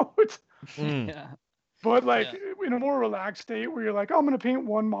burnt out. Mhm. Yeah. But like Yeah. in a more relaxed state where you're like, oh, I'm gonna paint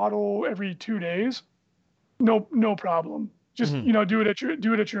one model every 2 days, no problem. Just Mhm. do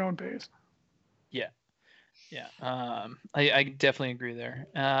it at your own pace. Yeah. Yeah. I definitely agree there.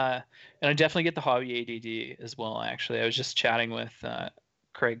 And I definitely get the hobby ADD as well. Actually, I was just chatting with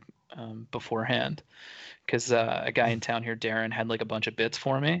Craig beforehand because a guy in town here, Darren, had like a bunch of bits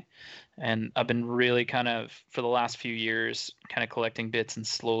for me, and I've been really kind of for the last few years kind of collecting bits and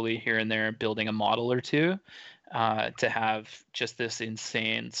slowly here and there building a model or two to have just this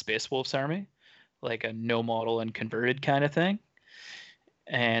insane Space Wolves army, like a no model and converted kind of thing.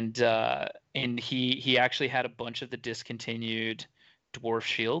 And he actually had a bunch of the discontinued dwarf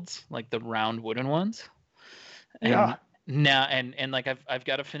shields, like the round wooden ones. And Yeah, now and like I've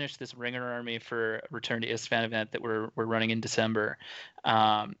got to finish this ringer army for Return to Istvan event that we're running in December.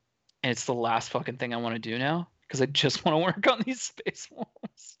 And it's the last fucking thing I want to do now because I just want to work on these Space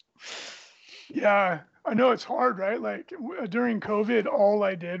Wolves. yeah. I know it's hard, right? Like during COVID, all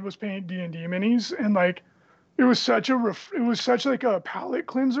I did was paint D&D minis, and like it was such like a palate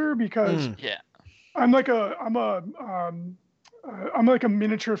cleanser because Mhm. Yeah. I'm like a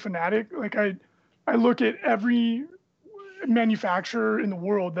miniature fanatic. Like I look at every manufacturer in the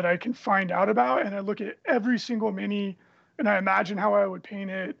world that I can find out about, and I look at every single mini, and I imagine how I would paint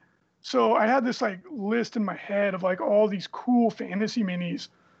it. So I had this like list in my head of like all these cool fantasy minis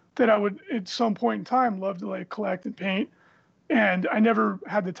that I would at some point in time love to like collect and paint. And I never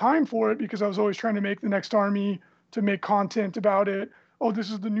had the time for it because I was always trying to make the next army, to make content about it. Oh,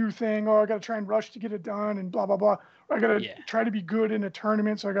 this is the new thing. Oh, I got to try and rush to get it done, and blah blah blah. Or I got to Yeah. try to be good in a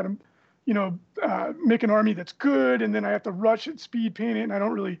tournament, so I got to, make an army that's good, and then I have to rush it, speed paint it, and I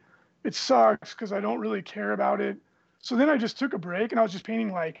don't really. It sucks because I don't really care about it. So then I just took a break, and I was just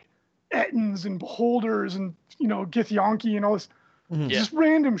painting like Ettins and Beholders and Githyanki and all this Mhm. Yeah. just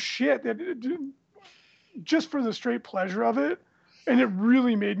random shit that just for the straight pleasure of it. And it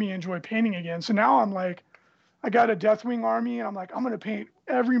really made me enjoy painting again. So now I'm like, I got a Deathwing army, and I'm like, I'm gonna paint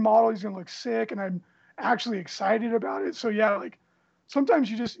every model. He's gonna look sick, and I'm actually excited about it. So yeah, like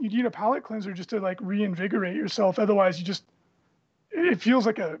sometimes you need a palate cleanser just to like reinvigorate yourself. Otherwise, it feels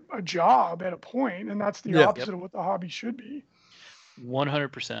like a job at a point, and that's the Yeah. Yep. opposite of what the hobby should be.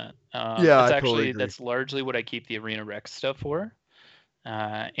 100%. Yeah, I That's totally actually agree. that's largely what I keep the Arena Rex stuff for,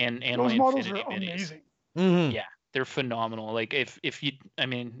 and my Those models are Infinity minis. amazing. Mhm. Yeah, they're phenomenal. Like if you, I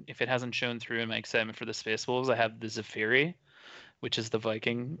mean, if it hasn't shown through in my excitement for the Space Wolves, I have the Zephyri, which is the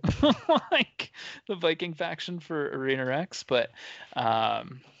Viking, like the Viking faction for Arena Rex, but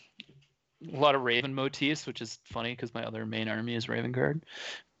um, a lot of Raven motifs, which is funny because my other main army is Raven Guard.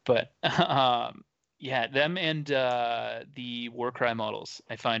 But yeah, them and the Warcry models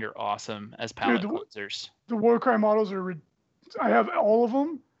I find are awesome as Dude, palette cleansers. the Warcry models are. I have all of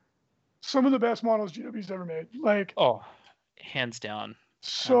them. Some of the best models GW's ever made. Like Oh, hands down.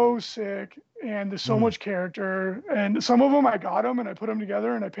 so sick, and there's so Mhm. much character. And some of them I got them and I put them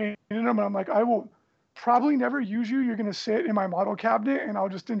together and I painted them, and I'm like, I will probably never use you. You're gonna sit in my model cabinet and I'll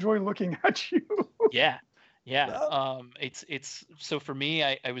just enjoy looking at you. Yeah. Yeah. Uh, It's so for me,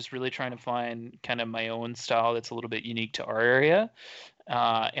 I was really trying to find kind of my own style that's a little bit unique to our area.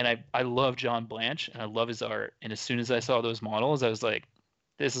 And I love John Blanche and I love his art. And as soon as I saw those models, I was like,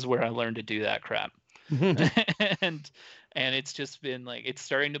 this is where I learned to do that crap. and and it's just been like it's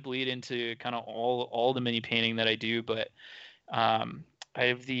starting to bleed into kind of all the mini painting that I do, but I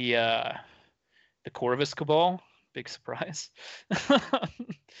have the Corvus Cabal, big surprise.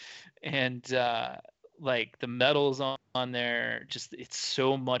 And like the metals on there, just it's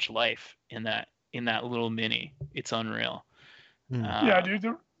so much life in that little mini. It's unreal. Mhm. Yeah, Um, dude.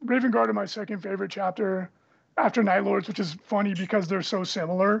 The Raven Guard are my second favorite chapter after Night Lords, which is funny because they're so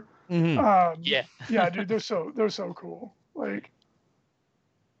similar. Mhm. yeah, Yeah, dude, they're so cool. Like,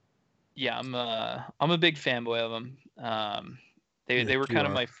 yeah, I'm a big fanboy of them. They Yes, were you kind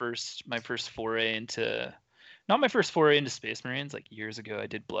of are. my first foray into not my first foray into Space Marines. Like years ago, I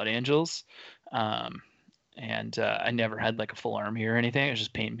did Blood Angels, um, and I never had like a full army or anything. I was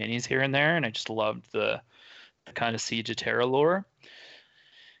just painting minis here and there, and I just loved the kind of Siege of Terra lore.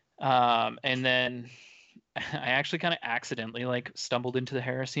 And then I actually kind of accidentally like stumbled into the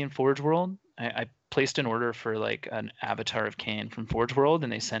heresy in Forge World. I placed an order for like an avatar of Cain from Forge World,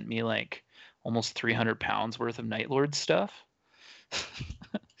 and they sent me like almost 300 pounds worth of Night Lord stuff.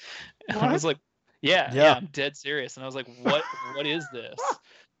 And I was What? like, yeah, Yeah. I'm dead serious. And I was like, what is this?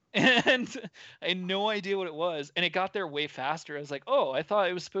 And I had no idea what it was. And it got there way faster. I was like, oh, I thought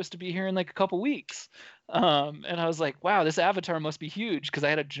it was supposed to be here in like a couple weeks. And I was like, wow, this avatar must be huge, because I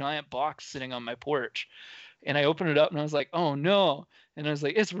had a giant box sitting on my porch. And I opened it up and I was like, oh no. And I was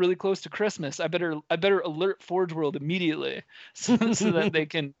like, it's really close to Christmas. I better alert Forge World immediately so that they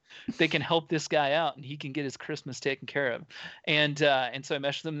can help this guy out and he can get his Christmas taken care of. And so I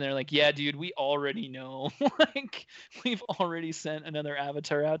messaged them and they're like, yeah, dude, we already know. Like, we've already sent another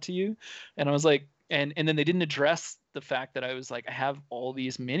avatar out to you. And I was like, and then they didn't address the fact that I was like, I have all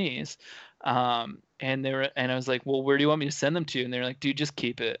these minis. And I was like, well, where do you want me to send them to? And they're like, dude, just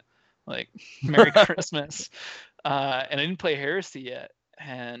keep it. Like, Merry Christmas. And I didn't play Heresy yet.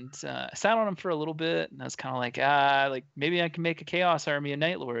 And I sat on them for a little bit, and I was kind of like, like maybe I can make a Chaos Army of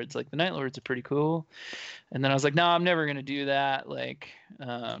Night Lords. Like, the Night Lords are pretty cool. And then I was like, no, I'm never going to do that. Like,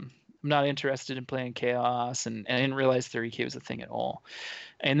 I'm not interested in playing Chaos. And I didn't realize 30K was a thing at all.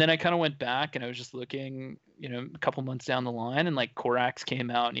 And then I kind of went back and I was just looking, a couple months down the line, and like Korax came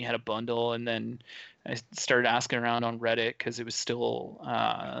out and he had a bundle. And then I started asking around on Reddit because it was still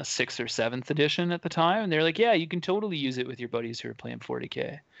 6th or 7th edition at the time. And they're like, yeah, you can totally use it with your buddies who are playing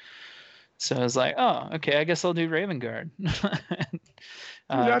 40K. So I was like, oh, okay, I guess I'll do Raven Guard. Dude,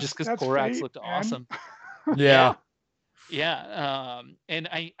 just because that's Korax fate, looked man. awesome. Yeah. Yeah. And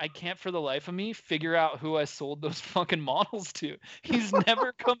I can't for the life of me figure out who I sold those fucking models to. He's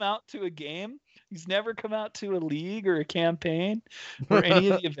never come out to a game. He's never come out to a league or a campaign or any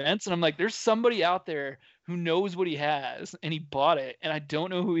of the events. And I'm like, there's somebody out there who knows what he has and he bought it. And I don't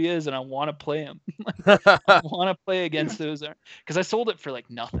know who he is. And I want to play him. I want to play against those, because I sold it for like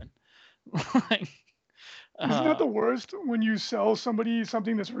nothing. Like, Isn't that the worst when you sell somebody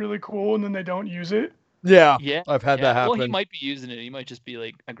something that's really cool and then they don't use it? Yeah. yeah. I've had that Well, he happen. might be using it. He might just be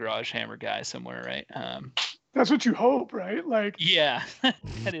like a garage hammer guy somewhere, right? That's what you hope, right? Like, Yeah,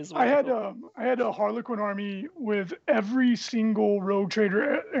 that is what I had hope. I had a Harlequin army with every single Rogue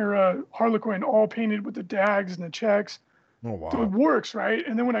Trader era Harlequin all painted with the dags and the checks. Oh So it wow. works, right?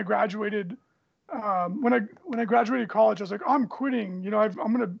 And then when I graduated, when I graduated college, I was like, I'm quitting.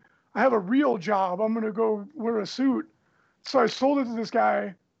 I have a real job. I'm gonna go wear a suit. So I sold it to this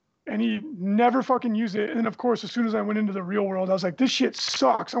guy, and he never fucking used it. And of course, as soon as I went into the real world, I was like, this shit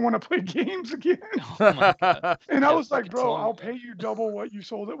sucks. I want to play games again. Oh my god. And I Yeah, was like, fucking bro, tell me I'll pay you double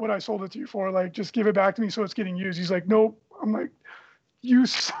what I sold it to you for. Like, just give it back to me so it's getting used. He's like, nope. I'm like, you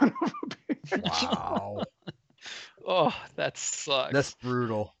son of a bitch. Wow. Oh, that sucks. That's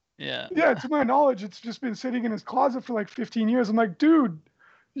brutal. Yeah. Yeah, to my knowledge, it's just been sitting in his closet for like 15 years. I'm like, dude,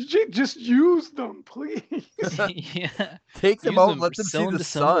 just use them, please. Yeah. Take them Use out them and or let them see sell them the to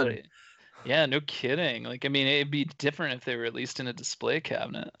sun. somebody. Yeah, no kidding. Like, I mean, it'd be different if they were at least in a display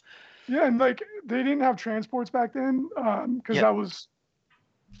cabinet. Yeah, and like they didn't have transports back then because Yep. I was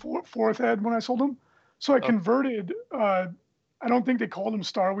fourth ed when I sold them. So I Oh, converted. I don't think they called them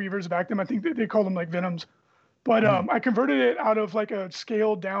Star Weavers back then. I think they called them like Venoms. But I converted it out of like a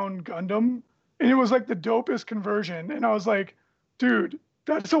scaled down Gundam, and it was like the dopest conversion. And I was like, dude,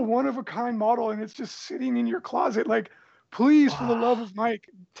 that's a one of a kind model, and it's just sitting in your closet. Like, please, for the love of Mike,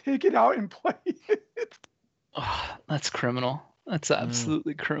 take it out and play it. that's criminal. That's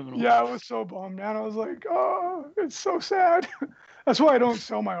absolutely criminal. Yeah, I was so bummed, man. I was like, oh, it's so sad. That's why I don't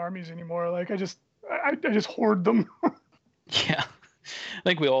sell my armies anymore. Like, I just hoard them. Yeah. I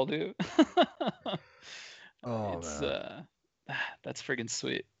think we all do. Oh It's man. that's friggin'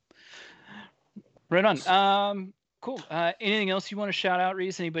 sweet. Right on. Cool. Anything else you want to shout out,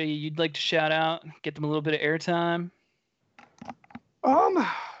 Reese? Anybody you'd like to shout out? Get them a little bit of airtime.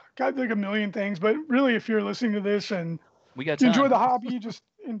 Got like a million things, but really, if you're listening to this and We got you enjoy time. the hobby, just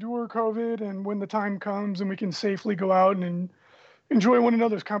endure COVID, and when the time comes and we can safely go out and enjoy one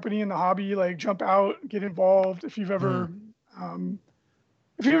another's company in the hobby, like jump out, get involved. Um,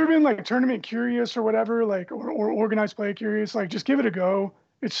 if you've ever been like tournament curious or whatever, like or organized play curious, like just give it a go.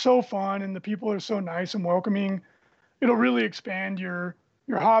 It's so fun, and the people are so nice and welcoming. It'll really expand your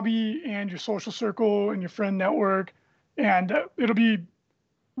hobby and your social circle and your friend network, and it'll be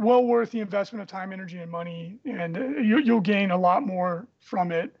well worth the investment of time, energy, and money. And you'll gain a lot more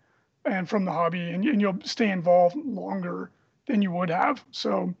from it and from the hobby, and you'll stay involved longer than you would have.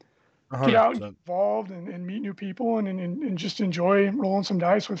 So get out and get 100%. involved and meet new people and just enjoy rolling some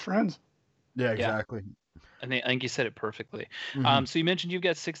dice with friends. Yeah, Yeah. exactly. I think you said it perfectly. Mhm. So you mentioned you've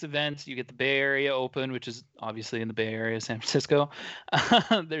got 6 events. You get the Bay Area Open, which is obviously in the Bay Area, San Francisco.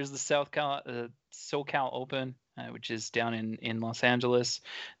 There's the SoCal Open, which is down in Los Angeles.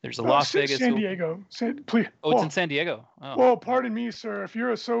 There's a Las Vegas San Open. Diego. Please. Oh, it's in Well, San Diego. Oh, well, pardon me, sir. If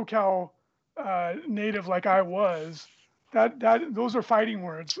you're a SoCal native like I was, that those are fighting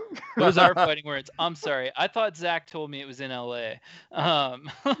words. those are fighting words. I'm sorry. I thought Zach told me it was in LA.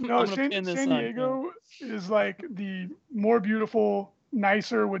 I'm No, gonna pin this San on him. Diego is like the more beautiful,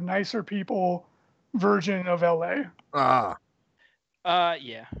 nicer with nicer people version of LA. Ah.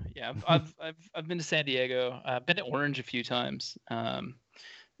 Yeah. I've been to San Diego. I've been to Orange a few times.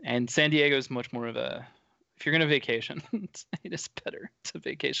 And San Diego is much more of a. If you're gonna vacation, it is better to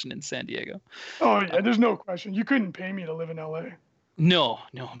vacation in San Diego. Oh yeah, there's no question. You couldn't pay me to live in LA. No,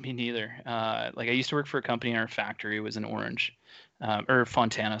 me neither. Like I used to work for a company, and our factory was in Orange, or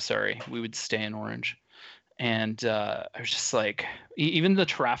Fontana. Sorry, we would stay in Orange, and I was just like, even the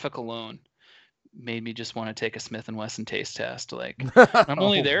traffic alone made me just want to take a Smith and Wesson taste test. Like, I'm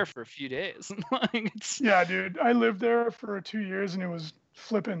only there for a few days. Like, Yeah, dude. I lived there for 2 years and it was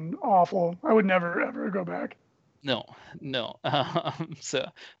flipping awful. I would never ever go back. no. So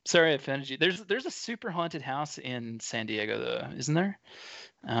sorry I offended you. There's a super haunted house in San Diego though, isn't there?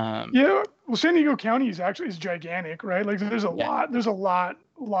 Yeah, well, San Diego County is gigantic, right? Like there's a Yeah.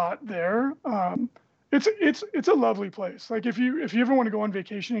 lot there. It's a lovely place. Like if you ever want to go on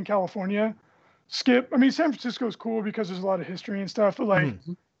vacation in California, skip. I mean, San Francisco is cool because there's a lot of history and stuff, but like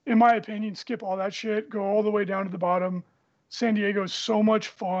Mhm. in my opinion, skip all that shit, go all the way down to the bottom. San Diego is so much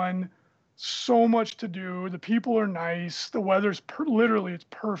fun, so much to do. The people are nice. The weather's literally it's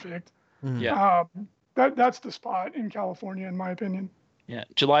perfect. Mhm. Yeah. That's the spot in California, in my opinion. Yeah.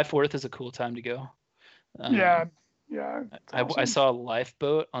 July 4th is a cool time to go. Yeah, yeah, it's I awesome. saw a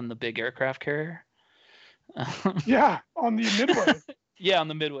lifeboat on the big aircraft carrier. Yeah, on the Midway. Yeah, on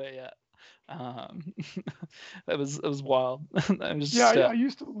the Midway. Yeah. That was wild. I was Yeah, just I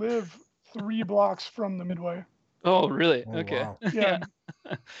used to live 3 blocks from the Midway. oh really? Oh Okay. wow. Yeah,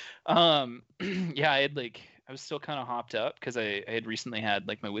 Yeah. Yeah, I was still kind of hopped up because I had recently had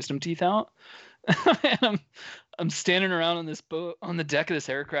like my wisdom teeth out. And I'm standing around on this boat on the deck of this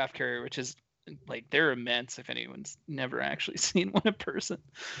aircraft carrier, which is like they're immense if anyone's never actually seen one in person.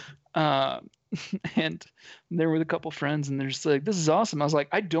 Um, and there were a couple friends, and they're just like, "This is awesome." I was like,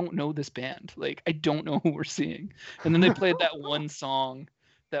 "I don't know this band. Like, I don't know who we're seeing." And then they played that one song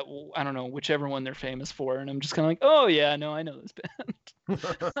that I don't know whichever one they're famous for, and I'm just kind of like, "Oh yeah, no, I know this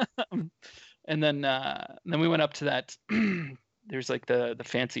band." And then we went up to that. There's like the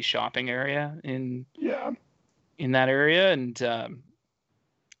fancy shopping area yeah. in that area, and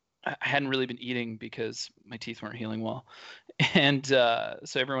I hadn't really been eating because my teeth weren't healing well, and so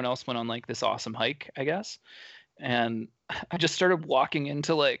everyone else went on like this awesome hike, I guess, and I just started walking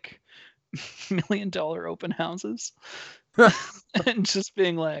into like $1 million open houses and just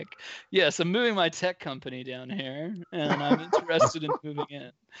being like, yes, I'm moving my tech company down here and I'm interested in moving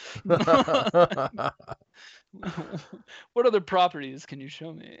in. What other properties can you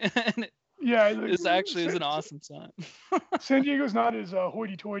show me? And Yeah, like, this actually is an awesome time. San Diego's not as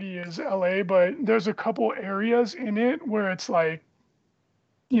hoity-toity as LA, but there's a couple areas in it where it's like,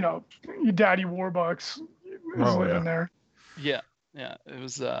 your daddy Warbucks is Oh living yeah. there. Yeah, it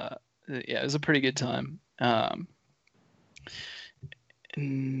was a pretty good time.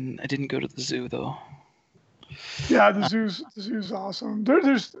 And I didn't go to the zoo though. Yeah, the zoo's awesome.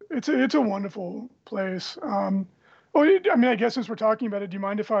 It's a wonderful place. I mean, I guess since we're talking about it, do you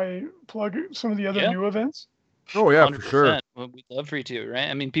mind if I plug some of the other Yeah, new events? Oh yeah, for sure. 100%. Well, we'd love for you to, right?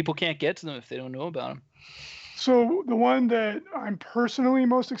 I mean, people can't get to them if they don't know about them. So the one that I'm personally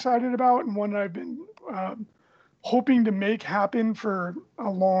most excited about, and one that I've been hoping to make happen for a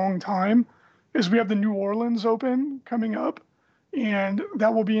long time, is we have the New Orleans Open coming up, and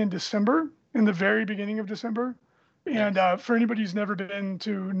that will be in December, in the very beginning of December. And Nice. for anybody who's never been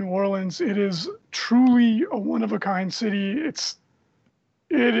to New Orleans, it is truly a one of a kind city. It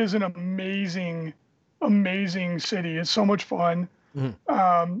is an amazing city. It's so much fun. Mhm.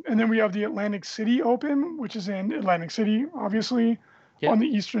 And then we have the Atlantic City Open, which is in Atlantic City, obviously, Yeah. on the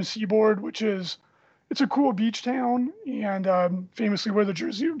Eastern Seaboard, it's a cool beach town and famously where the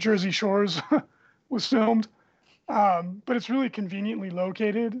Jersey Shores was filmed. But it's really conveniently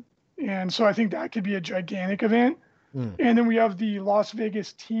located, and so I think that could be a gigantic event. Mm. And then we have the Las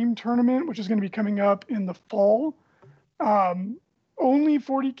Vegas Team Tournament, which is going to be coming up in the fall. Um, only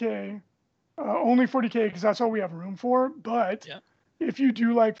 40K, only 40K because that's all we have room for. But Yeah. if you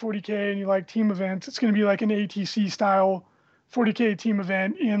do like 40K and you like team events, it's going to be like an ATC style 40K team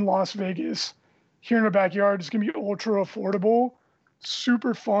event in Las Vegas. here in our backyard. It's going to be ultra affordable,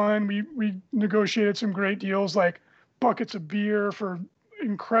 super fun. We negotiated some great deals like buckets of beer for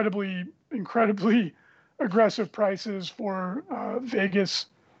incredibly aggressive prices for Vegas,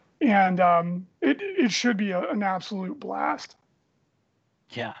 and it should be an absolute blast.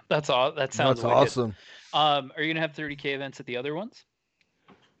 Yeah, that's all. That sounds That's wicked. awesome. Are you gonna have 30K events at the other ones?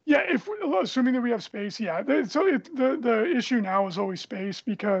 Yeah, if assuming that we have space, yeah. So the issue now is always space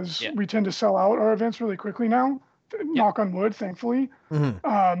because Yeah. we tend to sell out our events really quickly now. Knock on wood, thankfully.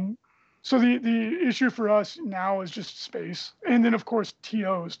 Mhm. So the issue for us now is just space, and then of course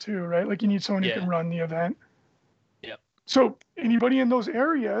TOs too, right? Like you need someone who Yeah. can run the event. Yep. So anybody in those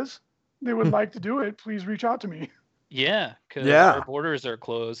areas that would like to do it, please reach out to me. Yeah, because Yeah. our borders are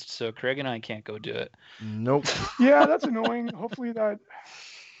closed, so Craig and I can't go do it. Nope. Yeah, that's annoying. Hopefully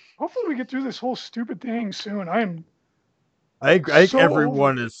we get through this whole stupid thing soon. I think so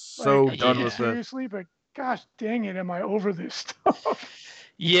everyone over it. is so Like, I done take it with it. seriously, but gosh dang it, am I over this stuff?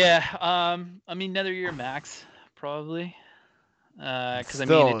 Yeah. I mean, another year max, probably. Because I mean,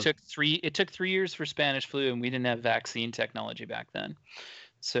 Still. it took 3 years for Spanish flu, and we didn't have vaccine technology back then,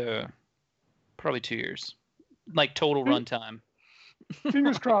 so probably 2 years, like total runtime.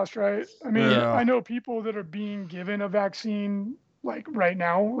 Fingers crossed, right? I mean, Yeah. I know people that are being given a vaccine like right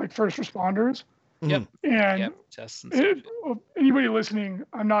now, like first responders. Yep. And Yep. Tests and stuff. Anybody listening,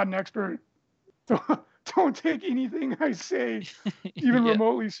 I'm not an expert. Don't take anything I say even Yeah.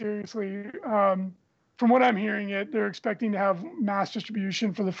 remotely seriously. From what I'm hearing, they're expecting to have mass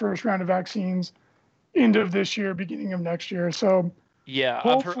distribution for the first round of vaccines end of this year, beginning of next year. So Yeah,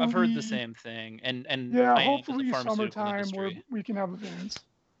 I've heard the hopefully, same thing, and yeah, I am in the hopefully pharmaceutical summertime where industry. we can have events.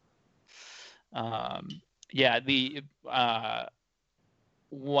 Yeah, the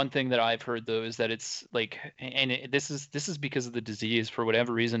one thing that I've heard though is that it's like, and this is because of the disease. For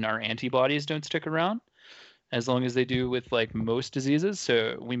whatever reason, our antibodies don't stick around as long as they do with like most diseases.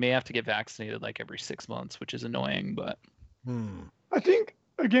 So we may have to get vaccinated like every 6 months, which is annoying, but I think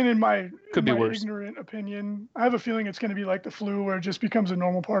again, in my worse. ignorant opinion, I have a feeling it's going to be like the flu, where it just becomes a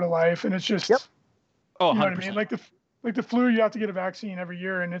normal part of life, and it's just, Oh, you know what I 100%. mean? Like the flu, you have to get a vaccine every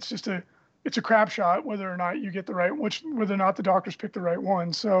year, and it's just it's a crap shot whether or not you get the right, whether or not the doctors pick the right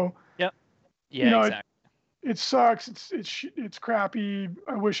one. So Yep. Yeah, you know, exactly. it sucks. It's crappy.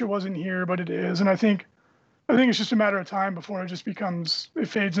 I wish it wasn't here, but it is, and I think it's just a matter of time before it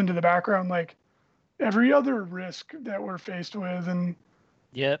fades into the background, like every other risk that we're faced with. And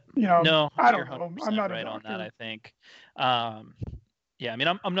Yep. you know, No, I you're don't know. 100% I'm not a right on that, doctor. I think. Yeah, I mean,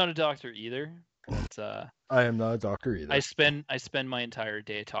 I'm not a doctor either, but I am not a doctor either. I spend my entire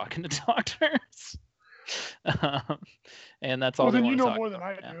day talking to doctors, and that's all Well, they then want you to know talk more than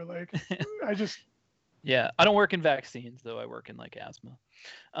about. I do. Like, I just Yeah, I don't work in vaccines though. I work in like asthma,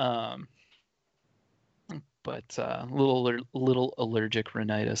 but little allergic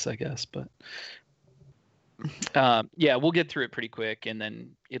rhinitis, I guess. But yeah, we'll get through it pretty quick, and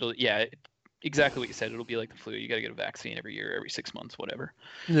then exactly what you said. It'll be like the flu. You got to get a vaccine every year, every 6 months, whatever.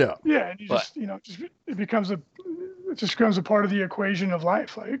 Yeah. Yeah, and it becomes a part of the equation of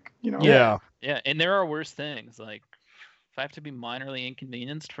life. Like, you know. Yeah. And there are worse things. Like, if I have to be minorly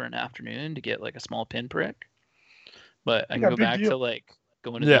inconvenienced for an afternoon to get like a small pinprick, but I can go back to like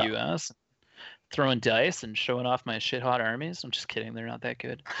going to the U.S., throwing dice and showing off my shit hot armies. I'm just kidding. They're not that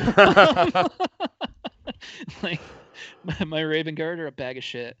good. Like my Raven Guard are a bag of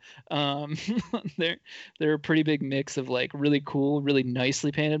shit. They're a pretty big mix of like really cool, really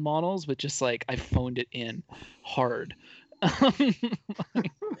nicely painted models, but just like I phoned it in hard.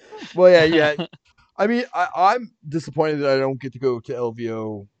 Well, yeah. I mean, I'm disappointed that I don't get to go to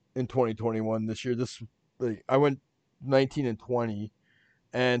LVO in 2021 this year. I went 19 and 20,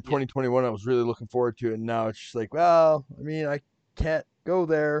 and 2021 I was really looking forward to it. And now it's just like, well, I mean, I can't go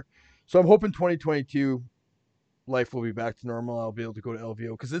there, so I'm hoping 2022 life will be back to normal. I'll be able to go to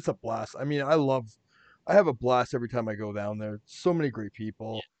LVO because it's a blast. I mean, I have a blast every time I go down there. So many great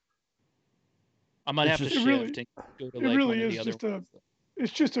people. I might have to shift and go to like one of the other ones.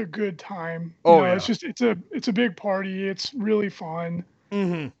 It's just a good time. Yeah. It's a big party. It's really fun.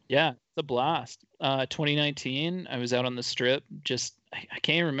 Mm-hmm. Yeah, it's a blast. 2019, I was out on the strip. I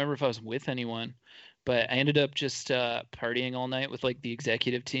can't even remember if I was with anyone, but I ended up just partying all night with like the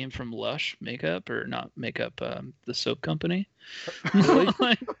executive team from Lush Makeup, or not Makeup, the soap company.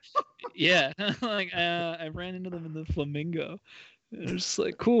 Really? Yeah, like I ran into them in the Flamingo. They're just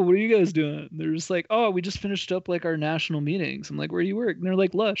like, cool, what are you guys doing? And they're just like, oh, we just finished up like our national meetings. I'm like, where do you work? And they're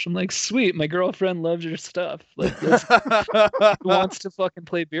like, Lush. I'm like, sweet, my girlfriend loves your stuff. Like, wants to fucking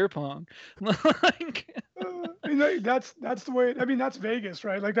play beer pong. And And that's the way. I mean, that's Vegas,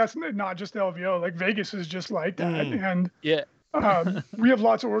 right? Like that's not just LVO. Like Vegas is just like that. And Yeah. we have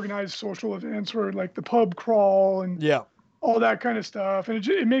lots of organized social events where like the pub crawl and Yeah. all that kind of stuff, and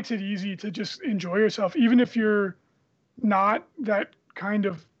it makes it easy to just enjoy yourself, even if you're not that kind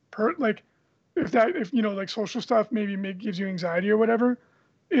of like if like social stuff maybe gives you anxiety or whatever.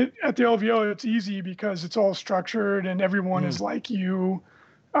 It at the LVO it's easy because it's all structured and everyone is like you.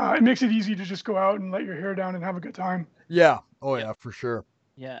 It makes it easy to just go out and let your hair down and have a good time. Yeah. Oh Yep. yeah, for sure.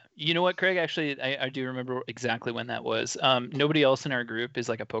 Yeah. You know what, Craig? Actually, I do remember exactly when that was. Nobody else in our group is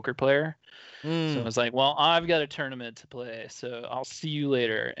like a poker player. So I was like, well, I've got a tournament to play, so I'll see you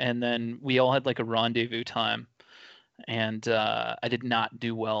later. And then we all had like a rendezvous time. And I did not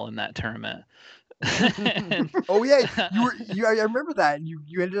do well in that tournament. Oh yeah, I remember that. You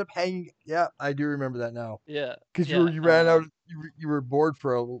ended up hanging. Yeah, I do remember that now. Yeah. Because Yeah. you ran out. You were bored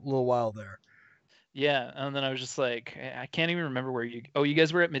for a little while there. Yeah. And then I was just like, I can't even remember where you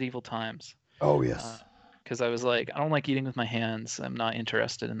guys were at Medieval Times. Oh yes. Because I was like, I don't like eating with my hands. I'm not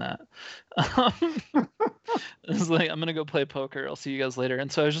interested in that. I was like, I'm gonna go play poker. I'll see you guys later.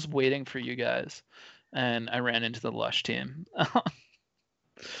 And so I was just waiting for you guys, and I ran into the Lush team.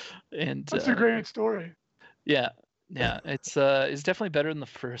 And That's a great story. yeah, it's definitely better than the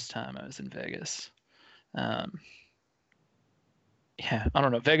first time I was in Vegas. Yeah, I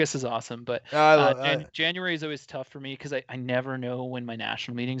don't know. Vegas is awesome, but January is always tough for me because I never know when my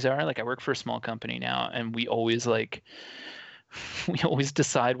national meetings are. Like I work for a small company now, and we always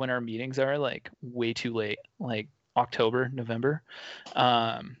decide when our meetings are like way too late, like October, November.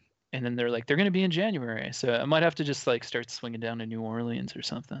 And then they're going to be in January. So I might have to just like start swinging down to New Orleans or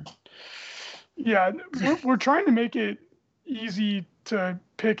something. Yeah, we're trying to make it easy to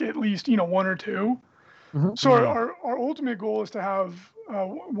pick at least, one or two. So our ultimate goal is to have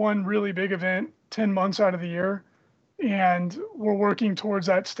one really big event 10 months out of the year. And we're working towards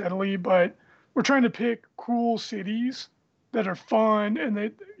that steadily, but we're trying to pick cool cities that are fun and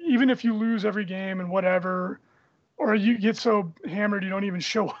that even if you lose every game and whatever, or you get so hammered you don't even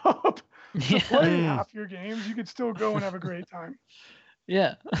show up to play half your games, you could still go and have a great time.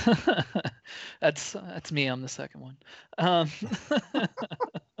 Yeah. That's me on the second one.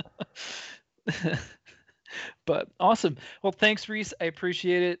 But awesome. Well, thanks, Reese. I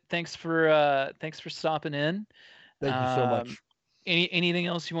appreciate it. Thanks for stopping in. Thank you so much. Anything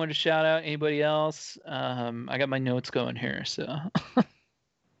else you want to shout out? Anybody else? I got my notes going here, so.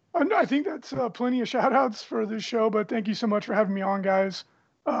 I think that's plenty of shout outs for this show, but thank you so much for having me on, guys.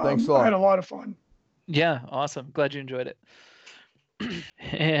 Thanks a lot. I had a lot of fun. Yeah, awesome. Glad you enjoyed it.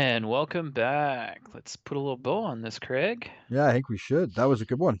 And welcome back. Let's put a little bow on this, Craig. Yeah, I think we should. That was a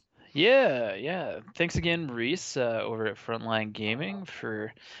good one. Yeah. Thanks again, Reese, over at Frontline Gaming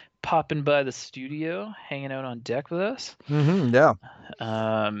for popping by the studio, hanging out on deck with us. Yeah.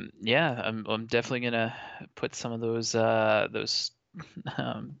 Yeah, I'm definitely gonna put some of those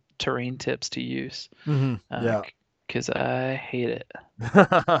terrain tips to use. Yeah. Because I hate it.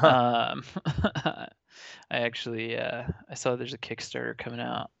 I actually I saw there's a Kickstarter coming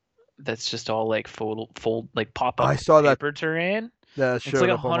out that's just all like fold like pop up I saw paper terrain. Yeah, it's like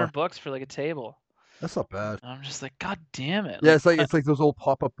 $100 for like a table. That's not bad. And I'm just like, God damn it! Yeah, it's like those old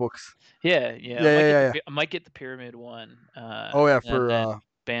pop up books. Yeah. I might get the pyramid one. Oh yeah, for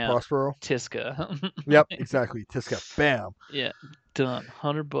bam, Prospero. Tisca. Yep, exactly. Tisca. Bam. Yeah, done.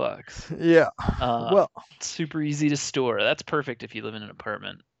 $100. Yeah. Well, super easy to store. That's perfect if you live in an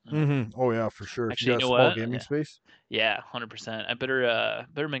apartment. Oh yeah, for sure. Actually, if you got you know a small what? gaming space. Yeah, 100%. I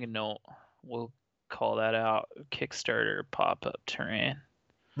better make a note. We'll call that out. Kickstarter pop-up terrain.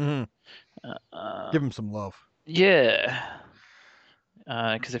 Give him some love. Yeah.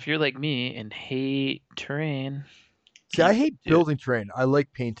 Because if you're like me and hate terrain. See, I hate building terrain. I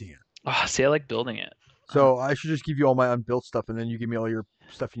like painting it. Oh, see, I like building it. So I should just give you all my unbuilt stuff, and then you give me all your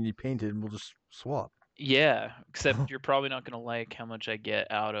stuff you need painted, and we'll just swap. Yeah, except you're probably not gonna like how much I get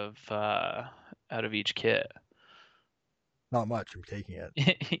out of each kit. Not much. I'm taking it.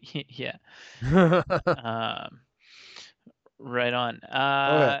 Yeah. Right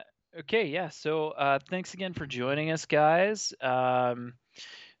on. Okay, yeah. So thanks again for joining us, guys.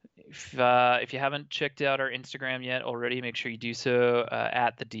 If you haven't checked out our Instagram yet already, make sure you do so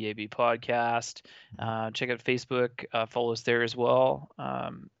at the DAB Podcast. Check out Facebook. Follow us there as well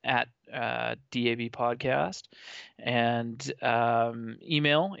at DAB podcast. And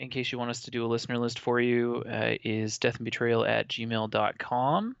email, in case you want us to do a listener list for you, is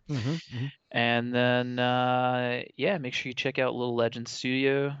deathandbetrayal@gmail.com. And then, make sure you check out Little Legend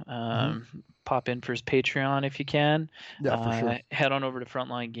Studio. Pop in for his Patreon if you can. Yeah, for sure. Head on over to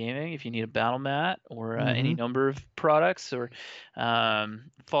Frontline Gaming if you need a battle mat or any number of products, or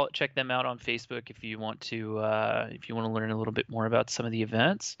check them out on Facebook if you want to learn a little bit more about some of the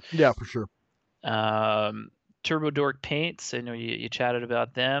events. Yeah, for sure. Turbo Dork Paints, I know you chatted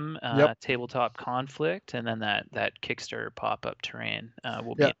about them. Tabletop Conflict, and then that Kickstarter pop-up terrain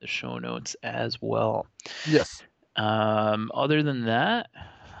will be in the show notes as well. Yes. Other than that,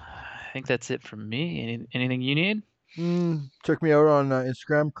 I think that's it from me. Anything you need? Check me out on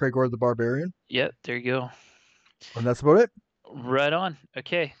Instagram, Craig or the Barbarian. Yep, there you go. And that's about it. Right on.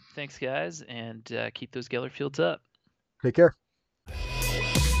 Okay, thanks guys, and keep those Geller fields up. Take care.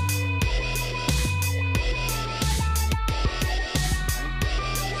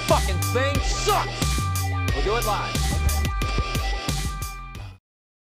 Fucking thing sucks. We'll do it live.